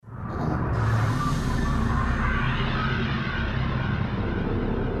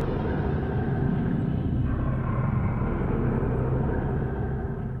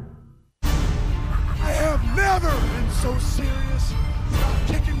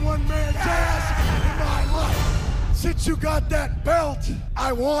one man's ass in my life. Since you got that belt,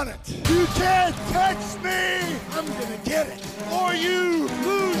 I want it. You can't touch me. I'm gonna get it. Or you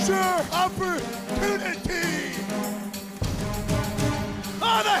lose your opportunity.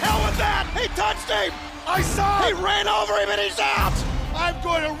 Oh, the hell with that! He touched him! I saw He it. ran over him and he's out! I'm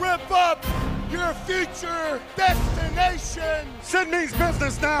going to rip up your future destination. Sid means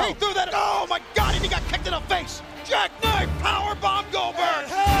business now. He threw that. Oh my God! And he got kicked in the face. Jackknife powerbomb Goldberg.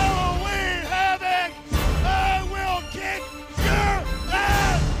 Halloween Havoc. I will kick your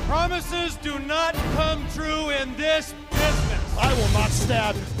ass. Promises do not come true in this business. I will not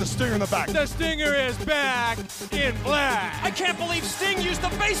stab the Stinger in the back. The Stinger is back in black. I can't believe Sting used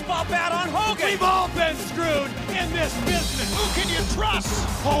the baseball bat on Hogan. We've all been screwed in this business. Who can you trust?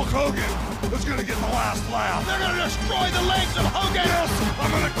 Hulk Hogan is going to get the last laugh. They're gonna destroy the legs of Hogan. Yes,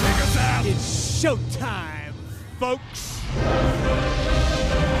 I'm going to kick his ass. It's showtime, folks.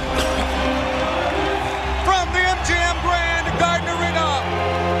 From the MGM Grand Garden Arena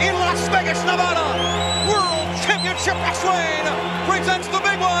in Las Vegas, Nevada, World Championship Wrestling presents the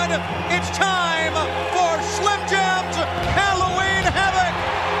big one. It's time for Slim Jim's Halloween Havoc,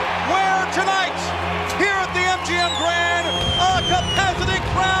 where tonight, here at the MGM Grand, a capacity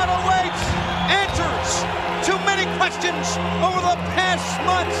crowd awaits answers to many questions over the past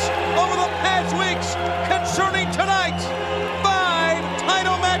months, over the past weeks, concerning tonight. 5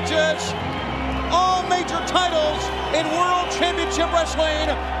 title matches. All major titles in World Championship Wrestling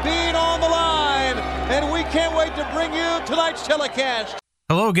being on the line. And we can't wait to bring you tonight's telecast.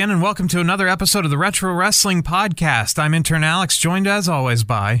 Hello again, and welcome to another episode of the Retro Wrestling Podcast. I'm intern Alex, joined as always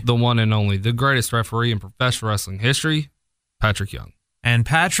by the one and only, the greatest referee in professional wrestling history, Patrick Young. And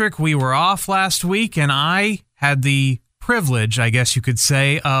Patrick, we were off last week, and I had the privilege, I guess you could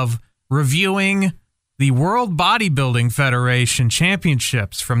say, of reviewing the World Bodybuilding Federation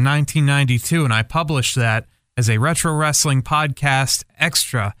Championships from 1992, and I published that as a Retro Wrestling Podcast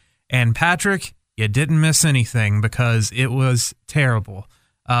extra. And Patrick, you didn't miss anything because it was terrible.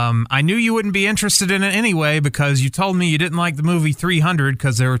 I knew you wouldn't be interested in it anyway because you told me you didn't like the movie 300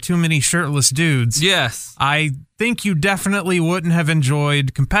 because there were too many shirtless dudes. Yes. I think you definitely wouldn't have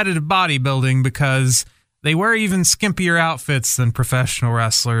enjoyed competitive bodybuilding because they wear even skimpier outfits than professional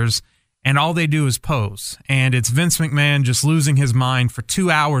wrestlers, and all they do is pose. And it's Vince McMahon just losing his mind for 2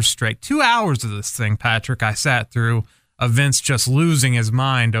 hours straight. 2 hours of this thing, Patrick, I sat through, of Vince just losing his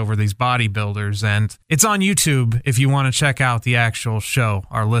mind over these bodybuilders. And it's on YouTube if you want to check out the actual show,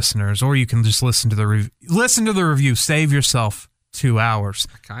 our listeners, or you can just listen to the review. Save yourself 2 hours.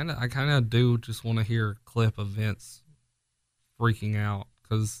 I kind of do just want to hear a clip of Vince freaking out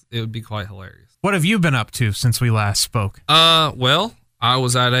because it would be quite hilarious. What have you been up to since we last spoke? Well, I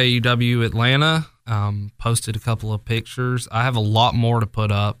was at AEW Atlanta, posted a couple of pictures. I have a lot more to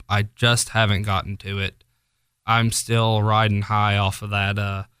put up. I just haven't gotten to it. I'm still riding high off of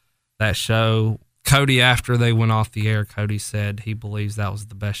that show. Cody, after they went off the air, Cody said he believes that was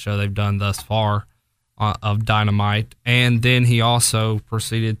the best show they've done thus far of Dynamite. And then he also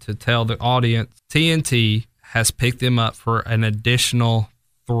proceeded to tell the audience TNT has picked them up for an additional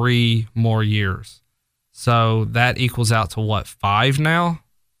 3 more years. So that equals out to what, 5 now?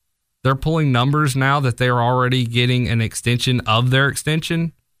 They're pulling numbers now that they're already getting an extension of their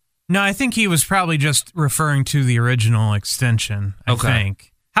extension. No, I think he was probably just referring to the original extension, I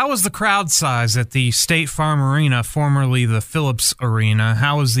think. How was the crowd size at the State Farm Arena, formerly the Phillips Arena?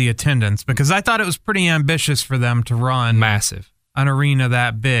 How was the attendance? Because I thought it was pretty ambitious for them to run Massive. An arena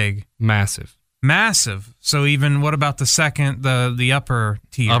that big. Massive. So even, what about the second, the upper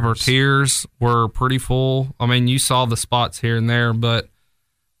tiers? Upper tiers were pretty full. I mean, you saw the spots here and there, but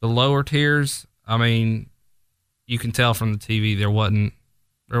the lower tiers, I mean, you can tell from the TV there wasn't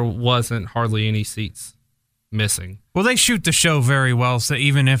hardly any seats missing. Well, they shoot the show very well, so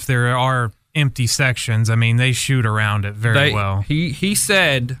even if there are empty sections, I mean, they shoot around it very well. He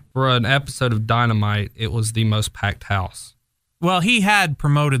said for an episode of Dynamite, it was the most packed house. Well, he had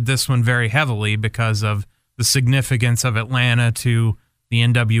promoted this one very heavily because of the significance of Atlanta to the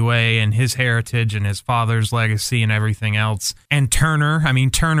NWA and his heritage and his father's legacy and everything else. And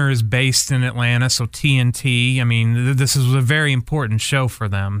Turner is based in Atlanta, so TNT, I mean, this was a very important show for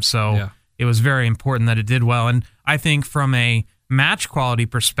them. So It was very important that it did well. And I think from a match quality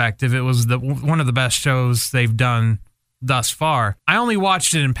perspective, it was one of the best shows they've done thus far. I only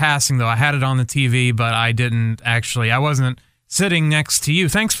watched it in passing, though. I had it on the TV, but I wasn't sitting next to you.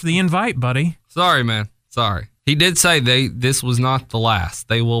 Thanks for the invite, buddy. Sorry, man. Sorry. He did say this was not the last.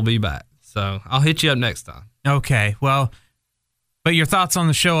 They will be back. So I'll hit you up next time. Okay. Well, But your thoughts on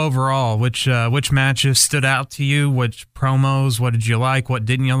the show overall? Which matches stood out to you? Which promos? What did you like? What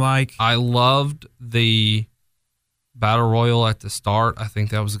didn't you like? I loved the Battle Royal at the start. I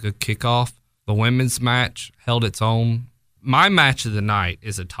think that was a good kickoff. The women's match held its own. My match of the night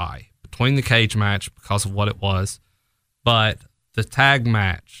is a tie between the cage match because of what it was, but the tag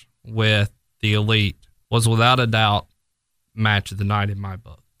match with the Elite was without a doubt match of the night in my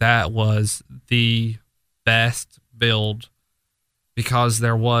book. That was the best build because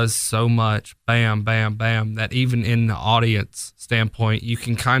there was so much bam, bam, bam that even in the audience standpoint, you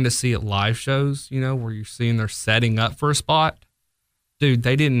can kind of see it live shows, where you're seeing they're setting up for a spot. Dude,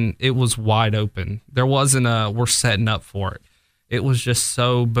 it was wide open. There wasn't we're setting up for it. It was just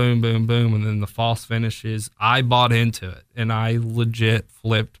so boom, boom, boom. And then the false finishes, I bought into it. And I legit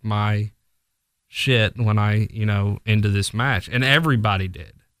flipped my shit when I, into this match. And everybody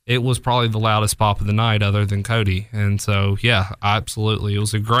did. It was probably the loudest pop of the night other than Cody. And so, yeah, absolutely. It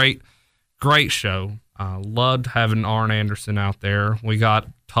was a great, great show. Loved having Arn Anderson out there. We got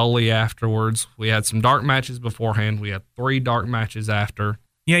Tully afterwards. We had some dark matches beforehand. We had 3 dark matches after.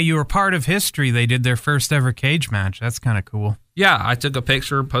 Yeah, you were part of history. They did their first ever cage match. That's kind of cool. Yeah, I took a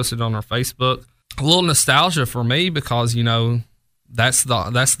picture, posted on our Facebook. A little nostalgia for me because, that's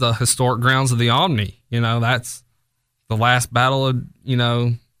the historic grounds of the Omni. That's the last battle of,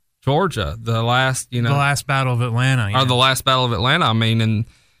 Georgia. The last, the last battle of Atlanta. Yeah. Or the last battle of Atlanta,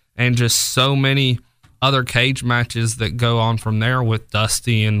 and just so many other cage matches that go on from there with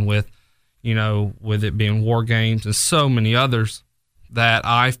Dusty and with it being War Games and so many others that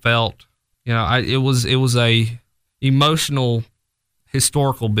I felt, it was a emotional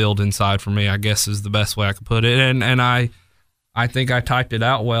historical build inside for me, I guess is the best way I could put it. And I think I typed it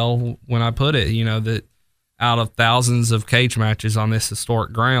out well when I put it, that out of thousands of cage matches on this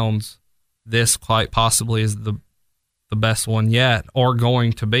historic grounds, this quite possibly is the best one yet or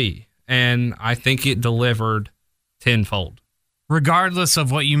going to be. And I think it delivered tenfold. Regardless of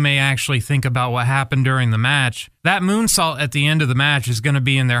what you may actually think about what happened during the match, that moonsault at the end of the match is going to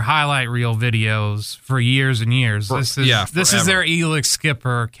be in their highlight reel videos for years and years. This is their Elix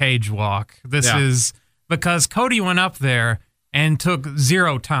Skipper cage walk. This is because Cody went up there and took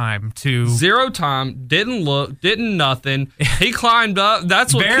zero time, didn't look, didn't nothing. He climbed up.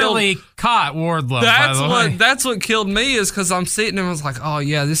 That's what barely caught Wardlow. That's what killed me is because I'm sitting and I was like, oh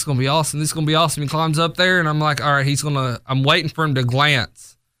yeah, this is gonna be awesome. This is gonna be awesome. He climbs up there and I'm like, all right, I'm waiting for him to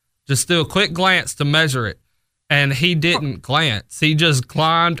glance, just do a quick glance to measure it, and he didn't glance. He just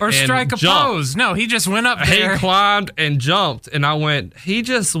climbed or and strike a jumped. pose. No, he just went up there. He climbed and jumped, and he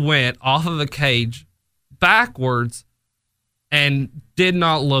just went off of the cage backwards. And did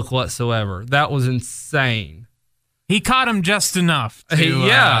not look whatsoever. That was insane. He caught him just enough. He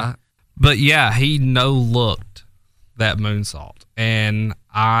no-looked that moonsault. And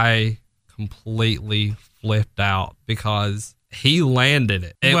I completely flipped out because he landed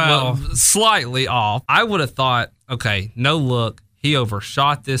it. It was slightly off. I would have thought, okay, no look. He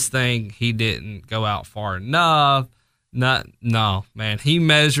overshot this thing. He didn't go out far enough. No, man. He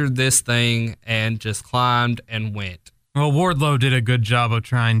measured this thing and just climbed and went. Well, Wardlow did a good job of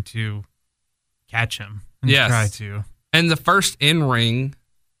trying to catch him. Yes. And the first in-ring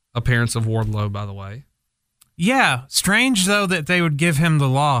appearance of Wardlow, by the way. Yeah. Strange, though, that they would give him the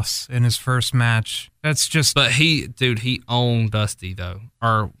loss in his first match. That's just... But he owned Dusty, though.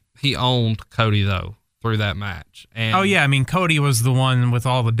 Or he owned Cody, though, through that match. And Cody was the one with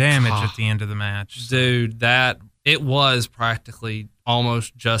all the damage at the end of the match. So. Dude, it was practically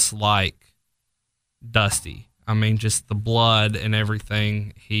almost just like Dusty. Just the blood and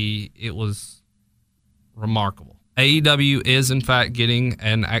everything. It was remarkable. AEW is, in fact, getting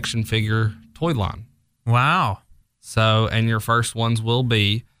an action figure toy line. Wow. So, and your first ones will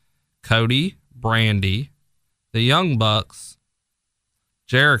be Cody, Brandy, the Young Bucks,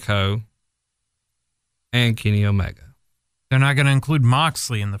 Jericho, and Kenny Omega. They're not going to include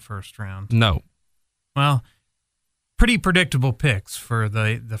Moxley in the first round. No. Well, pretty predictable picks for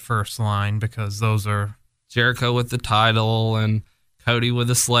the first line because those are... Jericho with the title and Cody with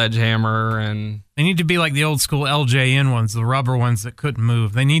a sledgehammer, and they need to be like the old school LJN ones, the rubber ones that couldn't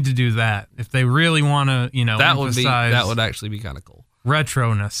move. They need to do that if they really want to, that would actually be kind of cool.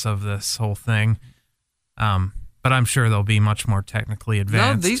 Retroness of this whole thing. But I'm sure they'll be much more technically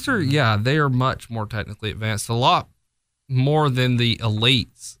advanced. No, they are much more technically advanced. A lot more than the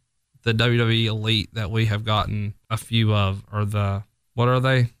elites, the WWE Elite that we have gotten a few of, or what are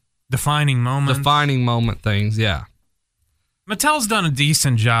they? Defining moment things, yeah. Mattel's done a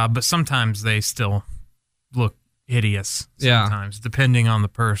decent job, but sometimes they still look hideous. Sometimes, depending on the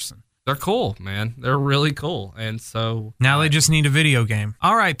person. They're cool, man. They're really cool. And so now they just need a video game.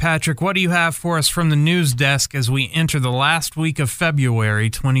 All right, Patrick, what do you have for us from the news desk as we enter the last week of February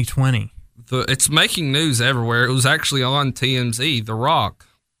 2020? It's making news everywhere. It was actually on TMZ. The Rock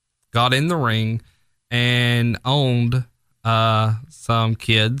got in the ring and owned some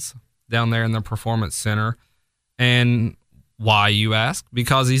kids down there in the Performance Center. And why, you ask?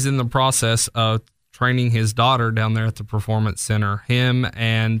 Because he's in the process of training his daughter down there at the Performance Center. Him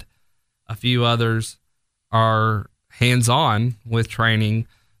and a few others are hands-on with training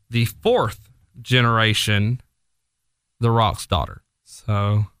the fourth generation, The Rock's daughter.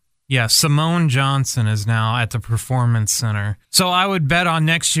 So, yeah, Simone Johnson is now at the Performance Center. So I would bet on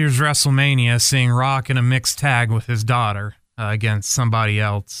next year's WrestleMania seeing Rock in a mixed tag with his daughter against somebody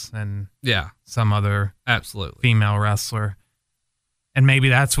else and some other female wrestler. And maybe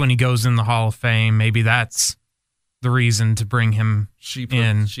that's when he goes in the Hall of Fame. Maybe that's the reason to bring him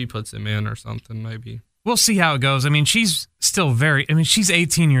in. She puts him in or something, maybe. We'll see how it goes. I mean, she's still she's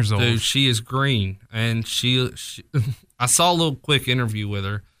 18 years old. Dude, she is green. And she I saw a little quick interview with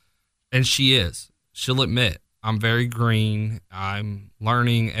her, and she'll admit, I'm very green. I'm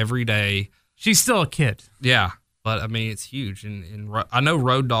learning every day. She's still a kid. Yeah, but I mean, it's huge. And I know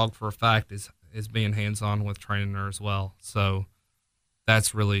Road Dogg for a fact is being hands-on with training her as well. So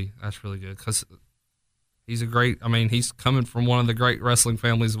that's really good because he's coming from one of the great wrestling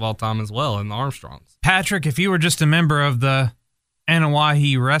families of all time as well, in the Armstrongs. Patrick, if you were just a member of the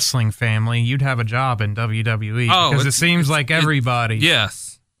Anawahi wrestling family, you'd have a job in WWE because it seems like everybody.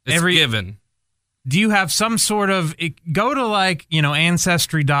 Yes. It's given. Do you have some sort of, go to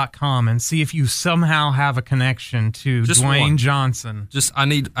Ancestry.com and see if you somehow have a connection to Dwayne Johnson.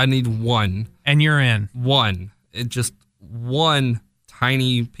 I need one. And you're in. One. Just one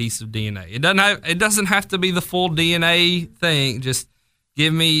tiny piece of DNA. It doesn't have to be the full DNA thing. Just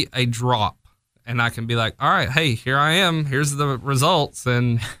give me a drop and I can be like, all right, hey, here I am. Here's the results.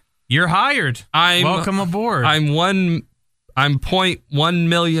 And you're hired. Welcome aboard. I'm 0.1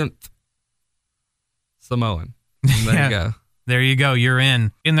 millionth Samoan. There you go. There you go. You're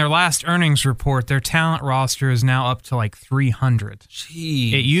in. In their last earnings report, their talent roster is now up to 300.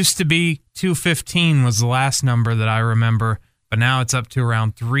 Jeez. It used to be 215 was the last number that I remember. But now it's up to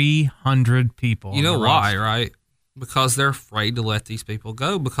around 300 people. You know why, right? Because they're afraid to let these people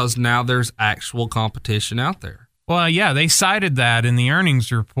go because now there's actual competition out there. Well, yeah, they cited that in the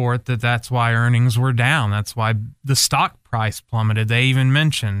earnings report that's why earnings were down. That's why the stock price plummeted. They even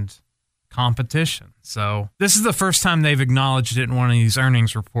mentioned competition. So this is the first time they've acknowledged it in one of these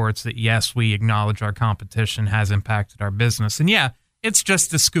earnings reports that, yes, we acknowledge our competition has impacted our business. And yeah, it's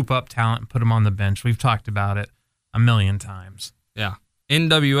just to scoop up talent and put them on the bench. We've talked about it a million times. Yeah.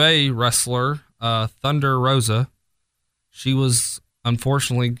 NWA wrestler Thunder Rosa, she was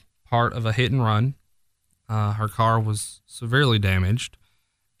unfortunately part of a hit and run. Her car was severely damaged.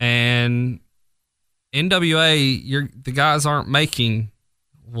 And NWA, the guys aren't making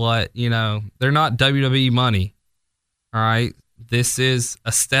they're not WWE money. All right. This is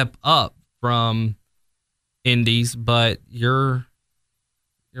a step up from indies, but you're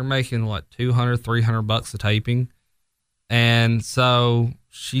making $200, $300 a taping. And so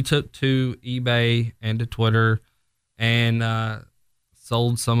she took to eBay and to Twitter and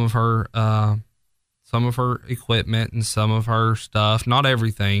sold some of her equipment and some of her stuff. Not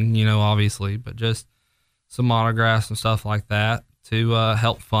everything, obviously, but just some autographs and stuff like that to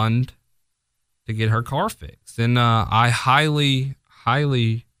help fund to get her car fixed. And I highly,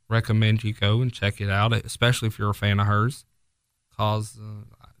 highly recommend you go and check it out, especially if you're a fan of hers, because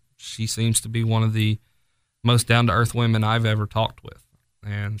she seems to be one of the most down-to-earth women I've ever talked with.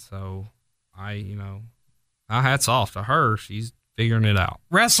 And so my hats off to her. She's figuring it out.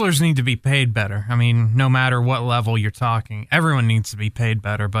 Wrestlers need to be paid better. I mean, no matter what level you're talking, everyone needs to be paid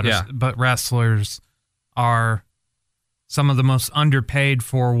better, but wrestlers are some of the most underpaid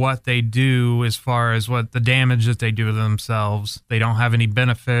for what they do as far as what the damage that they do to themselves. They don't have any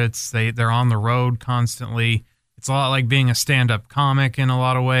benefits. They're on the road constantly. It's a lot like being a stand-up comic in a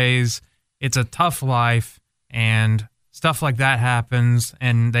lot of ways. It's a tough life. And stuff like that happens,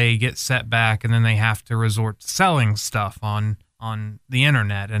 and they get set back, and then they have to resort to selling stuff on the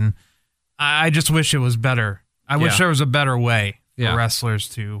internet. And I just wish it was better. I wish there was a better way for wrestlers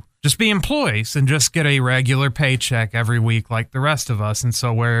to just be employees and just get a regular paycheck every week like the rest of us. And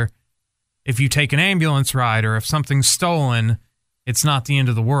so where if you take an ambulance ride or if something's stolen, it's not the end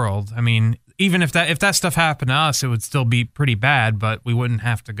of the world. I mean, even if that stuff happened to us, it would still be pretty bad, but we wouldn't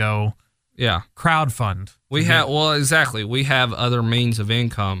have to go crowdfund. We have other means of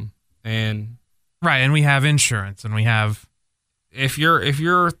income, and we have insurance, and we have if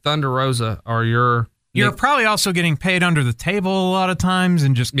you're Thunder Rosa or you're probably also getting paid under the table a lot of times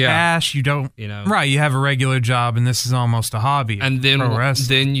and just cash. You don't, right. You have a regular job and this is almost a hobby. And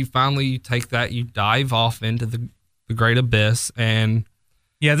then you finally take that, you dive off into the great abyss. And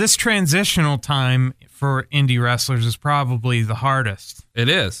yeah, this transitional time for indie wrestlers is probably the hardest. It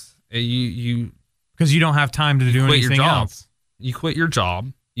is. Because you don't have time to do anything else. You quit your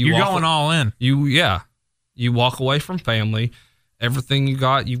job. You're going all in. You walk away from family. Everything you've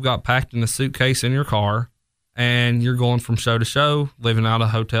got packed in a suitcase in your car, and you're going from show to show, living out of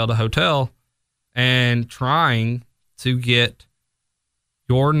hotel to hotel, and trying to get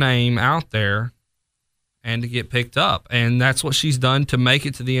your name out there and to get picked up. And that's what she's done to make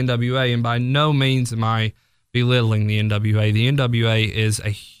it to the NWA. And by no means am I belittling the NWA. The NWA is a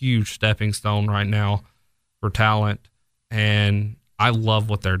huge stepping stone right now for talent, and I love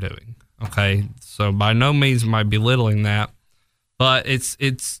what they're doing. Okay, so by no means am I belittling that. But it's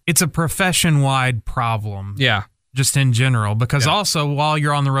a profession-wide problem. Yeah. Just in general. Because also, while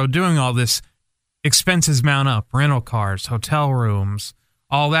you're on the road doing all this, expenses mount up. Rental cars, hotel rooms,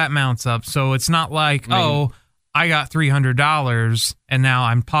 all that mounts up. So it's not like, I got $300 and now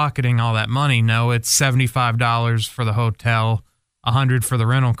I'm pocketing all that money. No, it's $75 for the hotel, $100 for the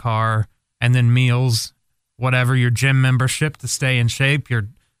rental car, and then meals, whatever, your gym membership to stay in shape, your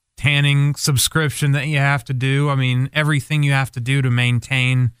tanning subscription that you have to do. I mean, everything you have to do to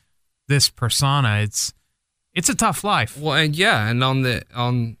maintain this persona. It's a tough life. Well, and you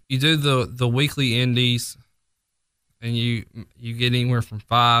do the weekly indies, and you get anywhere from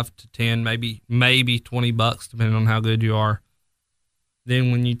 5 to 10, maybe $20, depending on how good you are.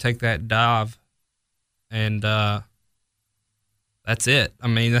 Then when you take that dive, and that's it. I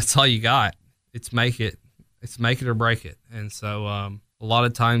mean, that's all you got. It's make it or break it. And so a lot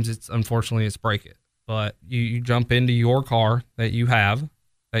of times it's break it. But you jump into your car that you have,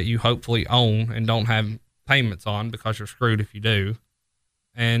 that you hopefully own and don't have payments on, because you're screwed if you do.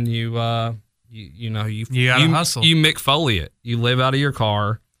 And you gotta hustle. You Mick Foley it. You live out of your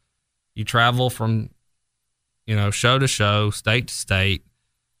car. You travel from, show to show, state to state,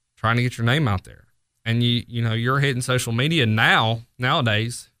 trying to get your name out there. And you're hitting social media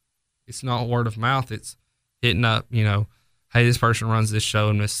nowadays. It's not word of mouth. It's hitting up, hey, this person runs this show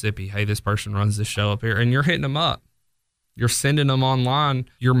in Mississippi. Hey, this person runs this show up here. And you're hitting them up. You're sending them online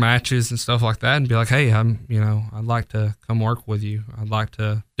your matches and stuff like that, and be like, hey, I'd like to come work with you. I'd like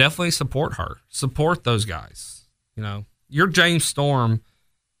to definitely support her. Support those guys. You're James Storm.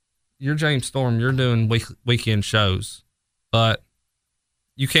 You're You're doing weekend shows, but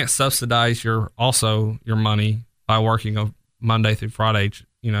you can't subsidize your money by working a Monday through Friday,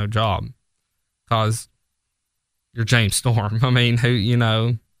 job, because you're James Storm. I mean,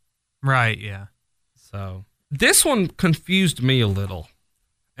 who. Right. Yeah. So this one confused me a little,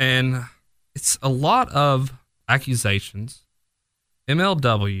 and it's a lot of accusations.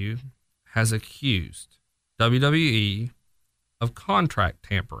 MLW has accused WWE of contract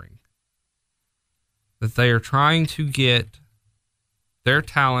tampering, that they are trying to get their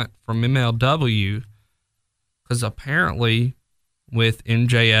talent from MLW, because apparently with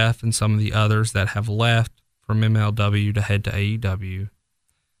MJF and some of the others that have left from MLW to head to AEW,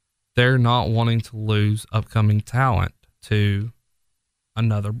 they're not wanting to lose upcoming talent to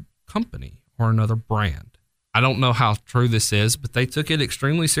another company or another brand. I don't know how true this is, but they took it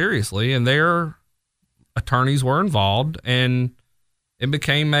extremely seriously, and their attorneys were involved, and it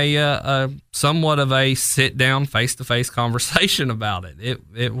became a somewhat of a sit-down, face-to-face conversation about it.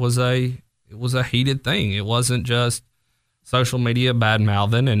 It was a heated thing. It wasn't just social media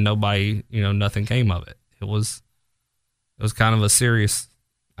bad-mouthing and nobody, nothing came of it. It was kind of a serious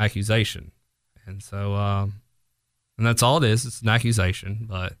accusation. And so, and that's all it is. It's an accusation,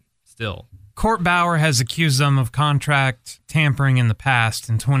 but still. Court Bauer has accused them of contract tampering in the past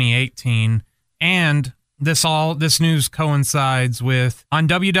in 2018. And this news coincides with, on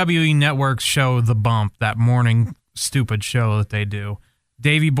WWE Network's show, The Bump, that morning stupid show that they do,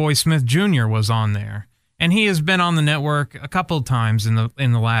 Davey Boy Smith Jr. was on there. And he has been on the network a couple of times in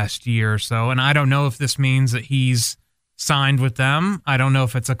the last year or so. And I don't know if this means that he's signed with them. I don't know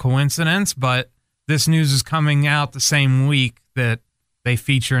if it's a coincidence, but this news is coming out the same week that they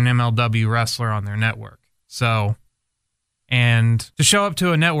feature an MLW wrestler on their network. So, and to show up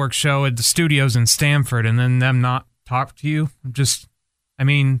to a network show at the studios in Stamford and then them not talk to you, that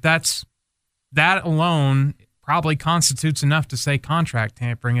alone probably constitutes enough to say contract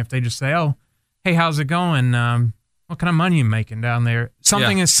tampering if they just say, oh, hey, how's it going? What kind of money are you making down there?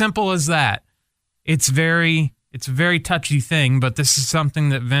 Something as simple as that. It's a very touchy thing, but this is something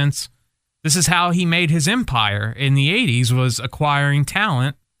that Vince This is how he made his empire in the 80s, was acquiring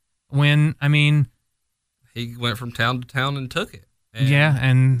talent when, I mean... He went from town to town and took it.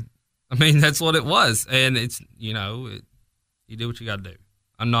 And... I mean, that's what it was. And it's, you do what you got to do.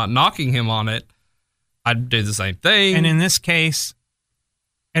 I'm not knocking him on it. I'd do the same thing. And in this case,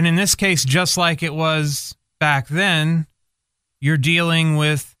 just like it was back then, you're dealing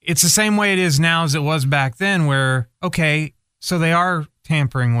with, it's the same way it is now as it was back then, where, okay, so they are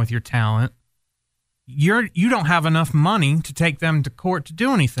tampering with your talent. You don't have enough money to take them to court to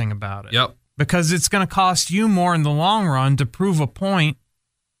do anything about it. Yep. Because it's going to cost you more in the long run to prove a point.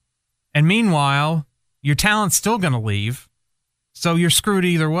 And meanwhile, your talent's still going to leave. So you're screwed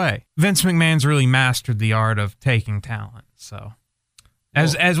either way. Vince McMahon's really mastered the art of taking talent. So,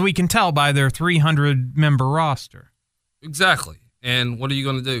 as we can tell by their 300-member roster. Exactly. And what are you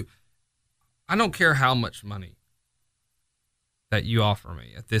going to do? I don't care how much money that you offer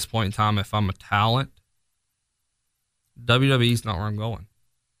me at this point in time. If I'm a talent, WWE's not where I'm going.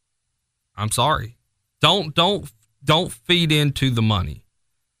 I'm sorry. Don't feed into the money.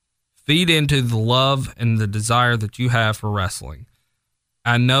 Feed into the love and the desire that you have for wrestling.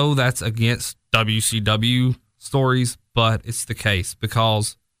 I know that's against WCW stories, but it's the case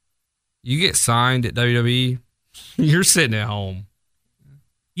because you get signed at WWE, you're sitting at home.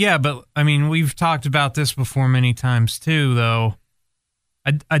 Yeah, but I mean, we've talked about this before many times too, though.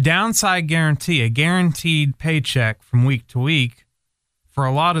 A downside guarantee, a guaranteed paycheck from week to week for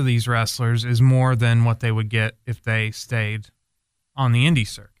a lot of these wrestlers is more than what they would get if they stayed on the indie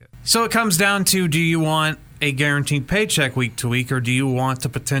circuit. So it comes down to, do you want a guaranteed paycheck week to week, or do you want the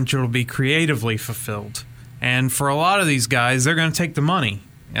potential to be creatively fulfilled? And for a lot of these guys, they're going to take the money.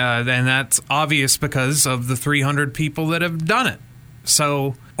 And that's obvious because of the 300 people that have done it.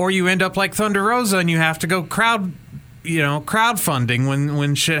 So, or you end up like Thunder Rosa and you have to go crowdfunding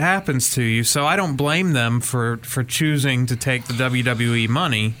when shit happens to you. So I don't blame them for choosing to take the WWE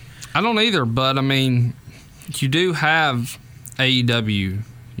money. I don't either, but I mean, you do have AEW,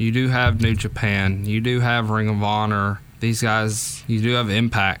 you do have New Japan, you do have Ring of Honor. These guys, you do have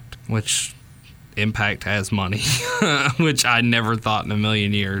Impact, which Impact has money, which I never thought in a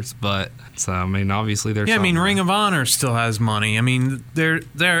million years. But so I mean, obviously there's Ring of Honor still has money. I mean, there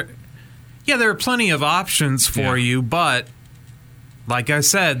are plenty of options for you, but like I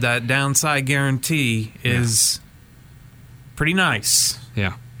said, that downside guarantee is pretty nice.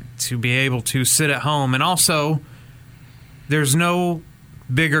 Yeah, to be able to sit at home, and also there's no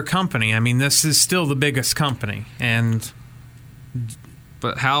bigger company. I mean, this is still the biggest company,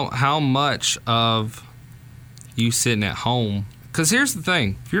 but how much of you sitting at home? Because here's the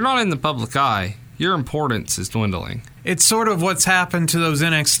thing: if you're not in the public eye, your importance is dwindling. It's sort of what's happened to those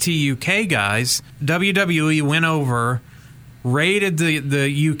NXT UK guys. WWE went over, raided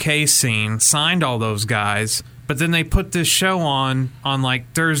the UK scene, signed all those guys, but then they put this show on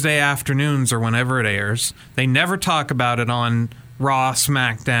like Thursday afternoons or whenever it airs. They never talk about it on Raw,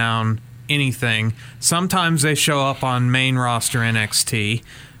 SmackDown, anything. Sometimes they show up on main roster NXT,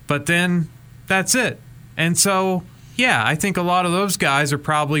 but then that's it. And so, yeah, I think a lot of those guys are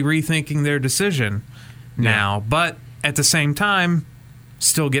probably rethinking their decision now, but at the same time,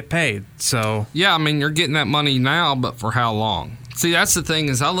 still get paid. So yeah, I mean, you're getting that money now, but for how long? See, that's the thing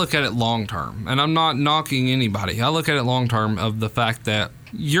is I look at it long term, and I'm not knocking anybody. I look at it long term of the fact that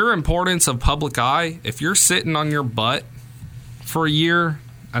your importance of public eye, if you're sitting on your butt for a year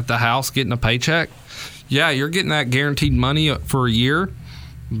at the house getting a paycheck, yeah, you're getting that guaranteed money for a year,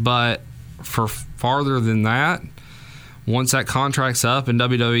 but for farther than that, once that contract's up and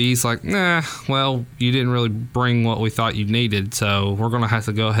WWE's like, nah, well, you didn't really bring what we thought you needed, so we're going to have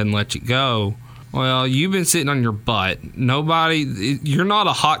to go ahead and let you go. Well, you've been sitting on your butt. You're not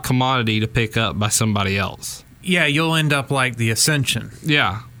a hot commodity to pick up by somebody else. Yeah, you'll end up like the Ascension.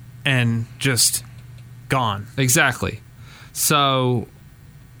 Yeah. And just gone. Exactly. So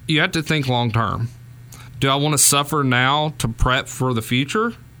you have to think long term. Do I want to suffer now to prep for the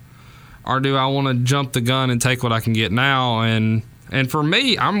future? Or do I want to jump the gun and take what I can get now? And for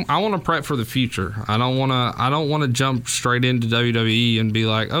me, I want to prep for the future. I don't want to jump straight into WWE and be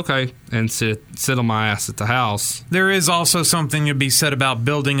like, okay, and sit on my ass at the house. There is also something to be said about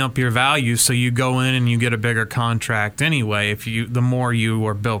building up your value, so you go in and you get a bigger contract anyway. The more you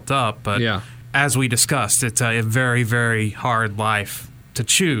are built up, but yeah. As we discussed, it's a very, very hard life to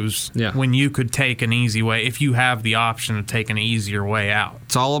choose when you could take an easy way, if you have the option to take an easier way out.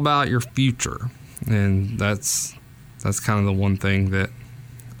 It's all about your future, and that's kind of the one thing that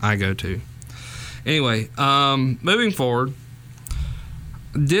I go to. Anyway, moving forward,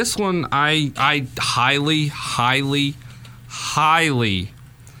 this one I highly, highly, highly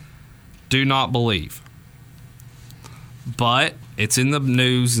do not believe. But it's in the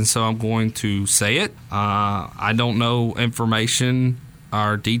news, and so I'm going to say it. I don't know information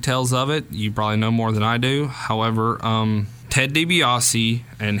or details of it. You probably know more than I do. However, Ted DiBiase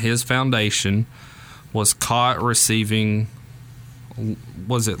and his foundation was caught receiving,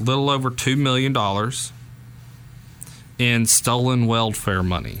 was it little over $2 million in stolen welfare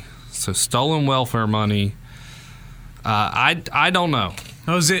money. So stolen welfare money, I don't know.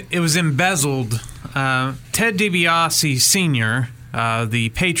 It was embezzled. Ted DiBiase Sr., the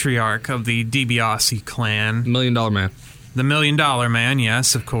patriarch of the DiBiase clan. $1 Million Man. The $1 Million Man,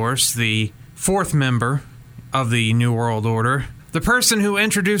 yes, of course. The fourth member of the New World Order. The person who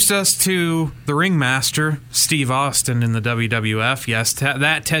introduced us to the ringmaster, Steve Austin, in the WWF. Yes,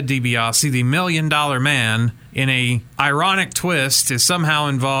 that Ted DiBiase, the $1 Million Man, in a ironic twist, is somehow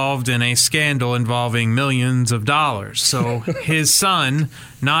involved in a scandal involving millions of dollars. So his son,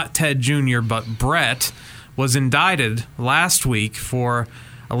 not Ted Jr., but Brett, was indicted last week for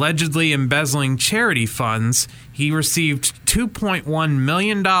allegedly embezzling charity funds. He received $2.1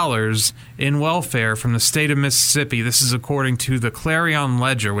 million in welfare from the state of Mississippi. This is according to the Clarion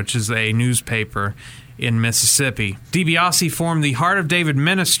Ledger, which is a newspaper in Mississippi. DiBiase formed the Heart of David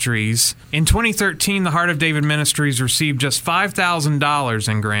Ministries. In 2013, the Heart of David Ministries received just $5,000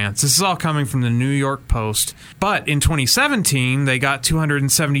 in grants. This is all coming from the New York Post. But in 2017, they got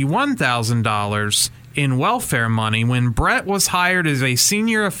 $271,000 in welfare money when Brett was hired as a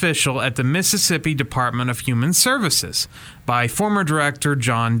senior official at the Mississippi Department of Human Services by former director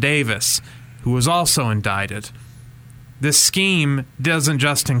John Davis, who was also indicted. This scheme doesn't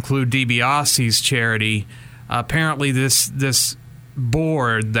just include DiBiase's charity. Apparently this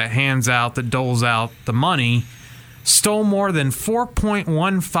board that doles out the money stole more than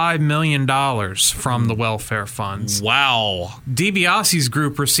 $4.15 million from the welfare funds. Wow. DiBiase's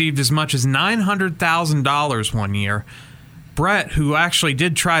group received as much as $900,000 one year. Brett, who actually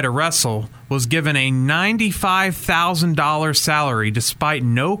did try to wrestle, was given a $95,000 salary despite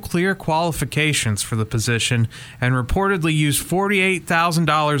no clear qualifications for the position and reportedly used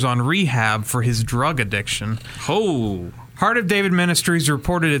 $48,000 on rehab for his drug addiction. Oh. Heart of David Ministries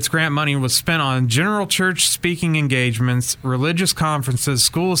reported its grant money was spent on general church speaking engagements, religious conferences,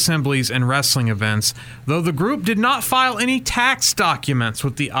 school assemblies, and wrestling events, though the group did not file any tax documents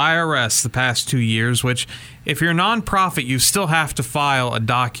with the IRS the past 2 years, which, if you're a nonprofit, you still have to file a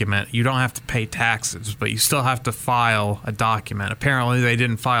document. You don't have to pay taxes, but you still have to file a document. Apparently, they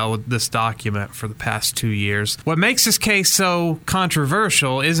didn't file this document for the past 2 years. What makes this case so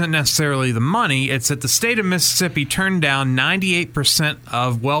controversial isn't necessarily the money. It's that the state of Mississippi turned down 98%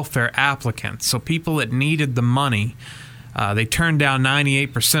 of welfare applicants. So people that needed the money, they turned down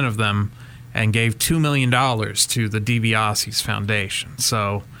 98% of them and gave $2 million to the DiBiase's foundation.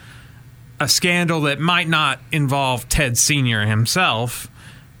 So a scandal that might not involve Ted Sr. himself,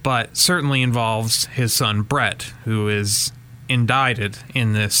 but certainly involves his son Brett, who is indicted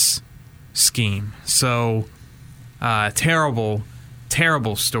in this scheme. So, terrible,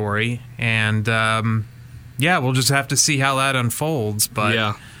 terrible story. And, we'll just have to see how that unfolds.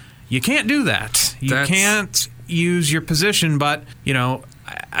 But you can't do that. You can't use your position, but,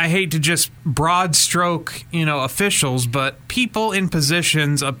 I hate to just broad stroke, officials, but people in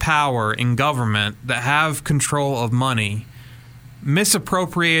positions of power in government that have control of money,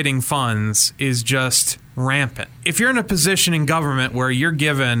 misappropriating funds is just rampant. If you're in a position in government where you're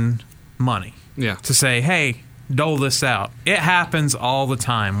given money to say, hey, dole this out, it happens all the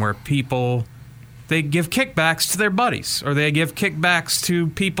time where people, they give kickbacks to their buddies, or they give kickbacks to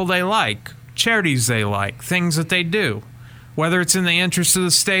people they like, charities they like, things that they do, whether it's in the interest of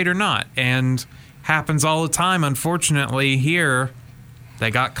the state or not. And happens all the time. Unfortunately, here, they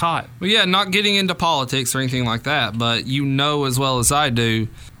got caught. Well, not getting into politics or anything like that, but as well as I do,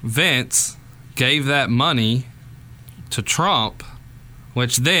 Vince gave that money to Trump,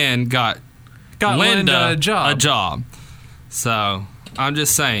 which then got Linda a job. So I'm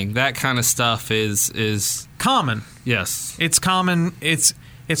just saying that kind of stuff is common. Yes. It's common. It's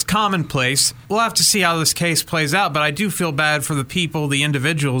commonplace. We'll have to see how this case plays out, but I do feel bad for the people, the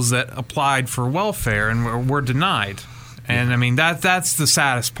individuals that applied for welfare and were denied. And, I mean, that's the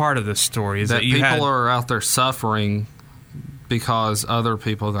saddest part of this story. Is that people are out there suffering because other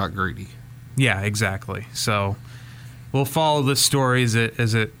people got greedy. Yeah, exactly. So we'll follow this story as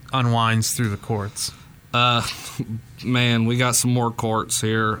it unwinds through the courts. Man, we got some more courts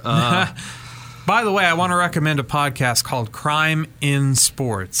here. By the way, I want to recommend a podcast called Crime in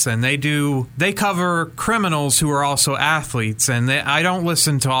Sports, and they cover criminals who are also athletes, and I don't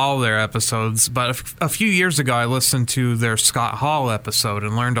listen to all their episodes, but a few years ago I listened to their Scott Hall episode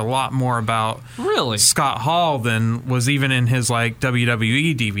and learned a lot more about Scott Hall than was even in his like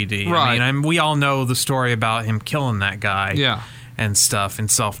WWE DVD. Right. I mean, we all know the story about him killing that guy. Yeah. And stuff in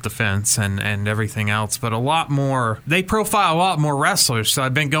self-defense and everything else, but a lot more. They profile a lot more wrestlers. So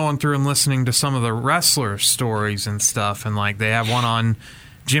I've been going through and listening to some of the wrestler stories and stuff, and like they have one on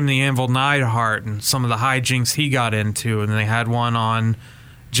Jim the Anvil Neidhart and some of the hijinks he got into, and they had one on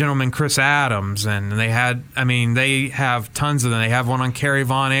Gentleman Chris Adams, and they have tons of them. They have one on Kerry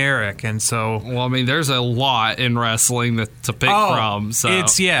Von Erich, and so. Well, I mean, there's a lot in wrestling to pick from. So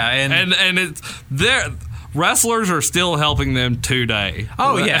it's and it's there. Wrestlers are still helping them today.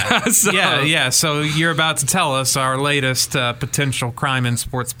 Oh, yeah. So. Yeah. So you're about to tell us our latest potential Crime in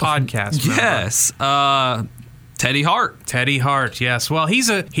Sports podcast member. Yes. Teddy Hart. Teddy Hart, yes. Well, he's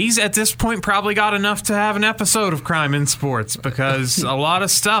at this point probably got enough to have an episode of Crime in Sports because a lot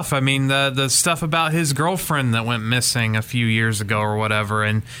of stuff. I mean, the stuff about his girlfriend that went missing a few years ago or whatever,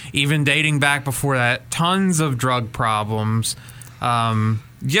 and even dating back before that, tons of drug problems.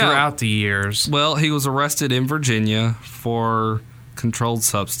 Throughout the years. Well, he was arrested in Virginia for controlled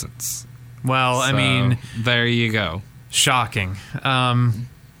substance. Well, so, I mean... there you go. Shocking.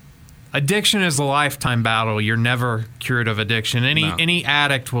 Addiction is a lifetime battle. You're never cured of addiction. Any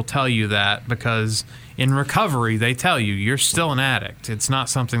addict will tell you that because in recovery, they tell you you're still an addict. It's not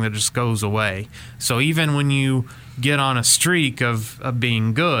something that just goes away. So even when you get on a streak of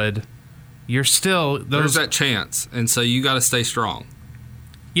being good, you're still... There's that chance, and so you got to stay strong.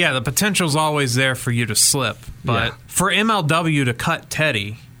 Yeah, the potential's always there for you to slip. But for MLW to cut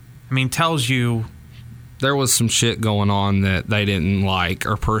Teddy, I mean, tells you... There was some shit going on that they didn't like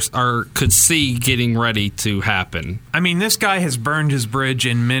or could see getting ready to happen. I mean, this guy has burned his bridge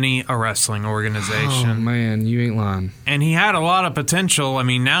in many a wrestling organization. Oh, man, you ain't lying. And he had a lot of potential. I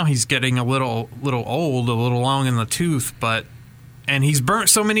mean, now he's getting a little old, a little long in the tooth, and he's burnt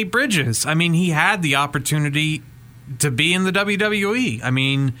so many bridges. I mean, he had the opportunity to be in the WWE. I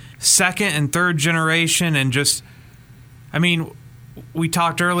mean, second and third generation, and just, I mean, we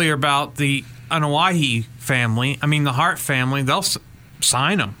talked earlier about the Anoa'i family. I mean, the Hart family, they'll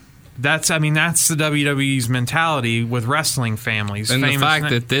sign him. That's the WWE's mentality with wrestling families. And the fact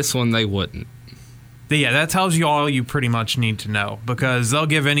that this one they wouldn't. Yeah, that tells you all you pretty much need to know because they'll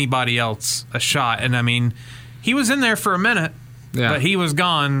give anybody else a shot. And I mean, he was in there for a minute, but he was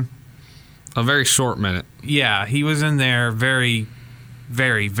gone. A very short minute. Yeah, he was in there very,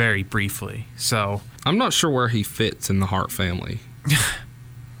 very, very briefly. So I'm not sure where he fits in the Hart family.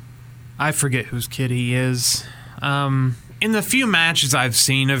 I forget whose kid he is. In the few matches I've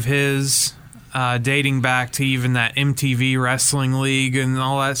seen of his, dating back to even that MTV Wrestling League and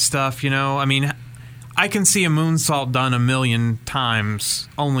all that stuff, I mean, I can see a moonsault done 1,000,000 times,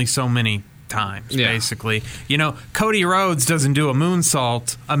 only so many times, basically. Cody Rhodes doesn't do a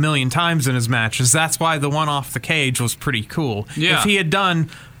moonsault 1,000,000 times in his matches. That's why the one off the cage was pretty cool. Yeah. If he had done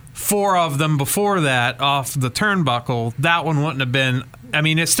 4 of them before that off the turnbuckle, that one wouldn't have been... I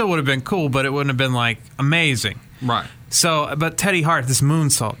mean, it still would have been cool, but it wouldn't have been, like, amazing. Right. So, but Teddy Hart, this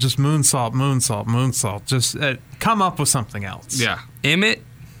moonsault, just moonsault. Just come up with something else. Yeah. Emmett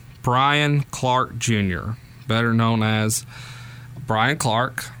Brian Clark Jr., better known as Brian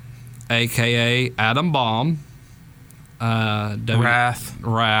Clark, a.k.a. Adam Bomb. Wrath,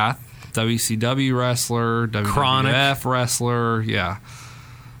 WCW wrestler, WWF Chronic wrestler, yeah.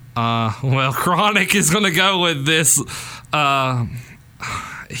 Well, Chronic is going to go with this.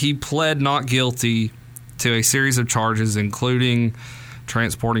 He pled not guilty to a series of charges, including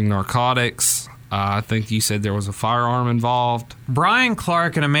transporting narcotics. I think you said there was a firearm involved. Brian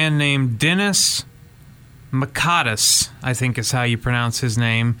Clark and a man named Dennis Makatis, I think is how you pronounce his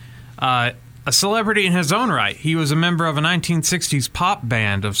name. A celebrity in his own right. He was a member of a 1960s pop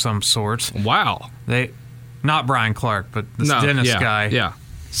band of some sort. Wow. Not Brian Clark, but this Dennis guy. Yeah.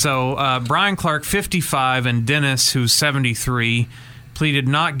 So Brian Clark, 55, and Dennis, who's 73, pleaded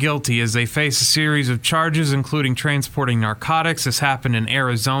not guilty as they face a series of charges, including transporting narcotics. This happened in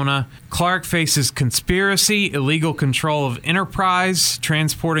Arizona. Clark faces conspiracy, illegal control of enterprise,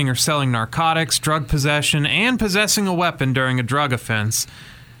 transporting or selling narcotics, drug possession, and possessing a weapon during a drug offense.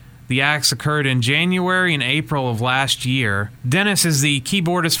 The acts occurred in January and April of last year. Dennis is the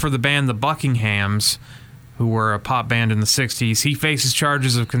keyboardist for the band The Buckinghams, who were a pop band in the 60s. He faces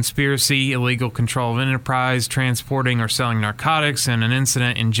charges of conspiracy, illegal control of enterprise, transporting or selling narcotics, and an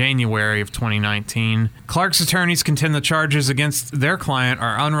incident in January of 2019. Clark's attorneys contend the charges against their client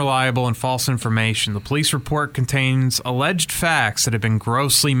are unreliable and false information. The police report contains alleged facts that have been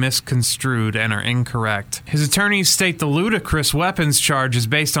grossly misconstrued and are incorrect. His attorneys state the ludicrous weapons charge is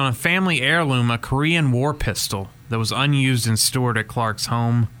based on a family heirloom, a Korean war pistol that was unused and stored at Clark's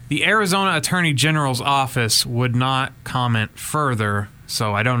home. The Arizona Attorney General's office would not comment further,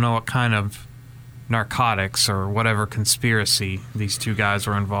 so I don't know what kind of narcotics or whatever conspiracy these two guys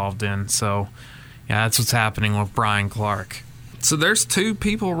were involved in. So, yeah, that's what's happening with Brian Clark. So there's 2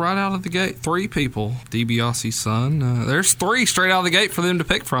 people right out of the gate. 3 people. DiBiase's son. There's 3 straight out of the gate for them to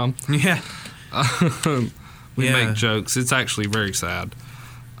pick from. Yeah. We make jokes. It's actually very sad,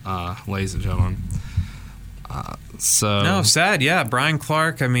 ladies and gentlemen. No, sad, yeah. Brian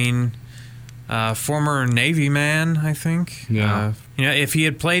Clark, I mean, former Navy man, I think. Yeah. If he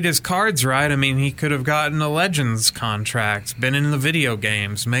had played his cards right, I mean, he could have gotten a Legends contract, been in the video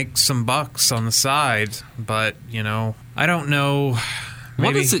games, make some bucks on the side. But, I don't know.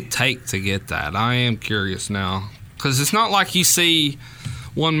 What does it take to get that? I am curious now. Because it's not like you see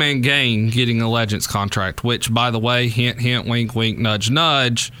One Man Gang getting a Legends contract, which, by the way, hint, hint, wink, wink, nudge,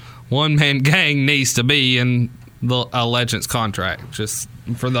 nudge, One Man Gang needs to be in a Legends contract, just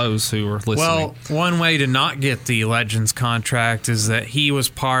for those who are listening. Well, one way to not get the Legends contract is that he was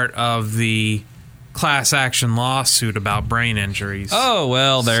part of the class action lawsuit about brain injuries. Oh,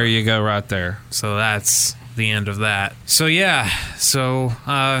 well, there you go right there. So that's the end of that. So, yeah. So,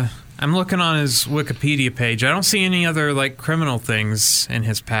 I'm looking on his Wikipedia page. I don't see any other, criminal things in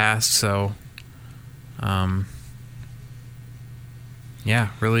his past, so... yeah,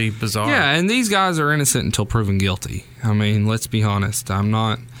 really bizarre. Yeah, and these guys are innocent until proven guilty. I mean, let's be honest. I'm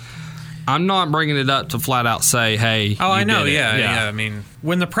not bringing it up to flat out say, hey, oh, I know, yeah. I mean,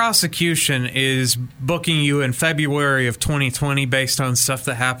 when the prosecution is booking you in February of 2020 based on stuff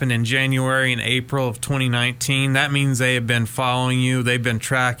that happened in January and April of 2019, that means they have been following you, they've been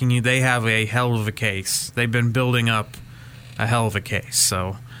tracking you, they have a hell of a case. They've been building up a hell of a case.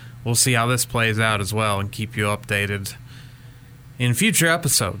 So we'll see how this plays out as well and keep you updated in future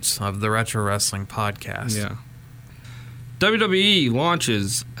episodes of the Retro Wrestling Podcast. Yeah. WWE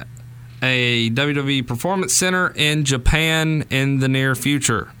launches a WWE Performance Center in Japan in the near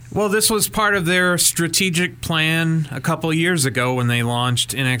future. Well, this was part of their strategic plan a couple of years ago when they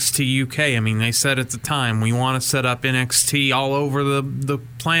launched NXT UK. I mean, they said at the time, we want to set up NXT all over the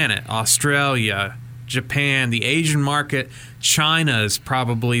planet. Australia, Japan, the Asian market. China is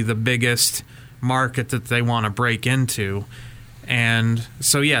probably the biggest market that they want to break into. And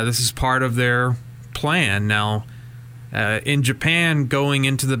so, yeah, this is part of their plan. Now, in Japan, going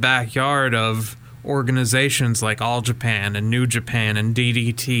into the backyard of organizations like All Japan and New Japan and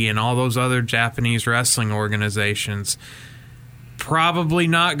DDT and all those other Japanese wrestling organizations, probably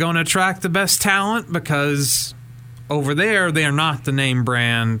not going to attract the best talent because over there, they are not the name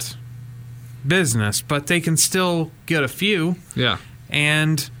brand business, but they can still get a few. Yeah.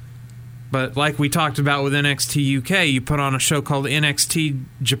 But like we talked about with NXT UK, you put on a show called NXT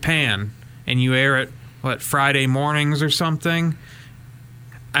Japan, and you air it, Friday mornings or something?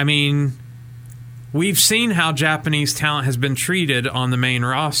 I mean, we've seen how Japanese talent has been treated on the main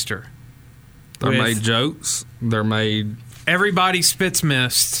roster. They're made jokes. They're made... Everybody spits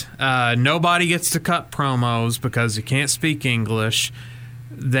mist. Nobody gets to cut promos because you can't speak English.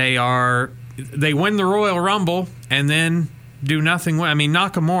 They win the Royal Rumble, and then... do nothing. I mean,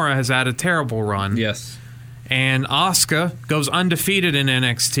 Nakamura has had a terrible run. Yes. And Asuka goes undefeated in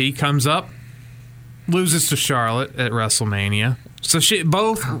NXT, comes up, loses to Charlotte at WrestleMania. So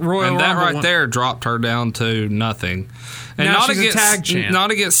both Royal Rumble... And that right there dropped her down to nothing. And now not she's against, a tag champ. Not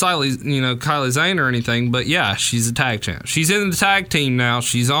against Kylie Zane or anything, but yeah, she's a tag champ. She's in the tag team now.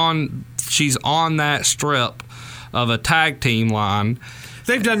 She's on that strip of a tag team line.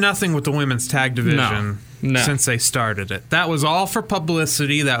 They've done nothing with the women's tag division. No. Since they started it. That was all for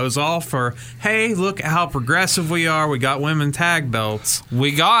publicity. That was all for, hey, look how progressive we are. We got women tag belts.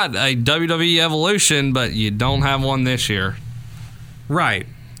 We got a WWE Evolution, but you don't have one this year. Right.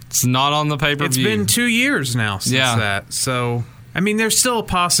 It's not on the pay-per-view. It's been 2 years now since that. So, I mean, there's still a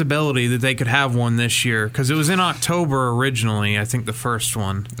possibility that they could have one this year because it was in October originally, I think the first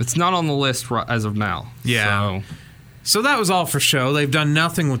one. It's not on the list as of now. Yeah. So that was all for show. They've done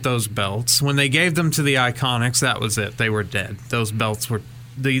nothing with those belts. When they gave them to the Iconics, that was it. They were dead. Those belts were...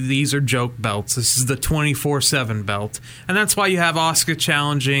 These are joke belts. This is the 24/7 belt. And that's why you have Asuka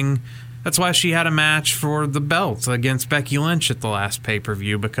challenging... That's why she had a match for the belt against Becky Lynch at the last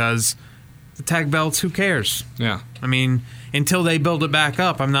pay-per-view, because the tag belts, who cares? Yeah. I mean, until they build it back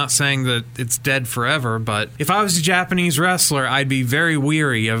up, I'm not saying that it's dead forever, but if I was a Japanese wrestler, I'd be very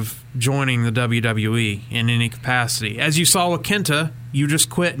weary of joining the WWE in any capacity. As you saw with Kenta, you just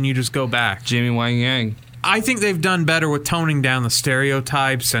quit and you just go back. Jimmy Wang Yang. I think they've done better with toning down the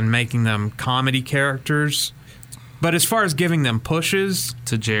stereotypes and making them comedy characters. But as far as giving them pushes...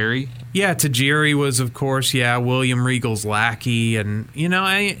 Tajiri. Yeah, Tajiri was, of course, William Regal's lackey. And,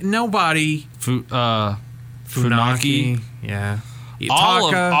 nobody... Funaki. Yeah.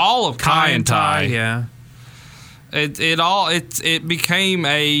 All of Kai and Tai. Yeah. It became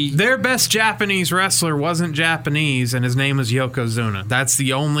a... Their best Japanese wrestler wasn't Japanese, and his name was Yokozuna. That's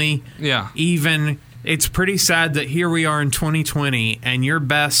the only... Yeah. Even... It's pretty sad that here we are in 2020, and your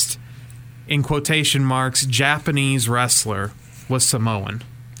best, in quotation marks, Japanese wrestler was Samoan.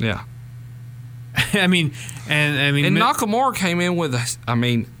 Yeah. And Nakamura came in with,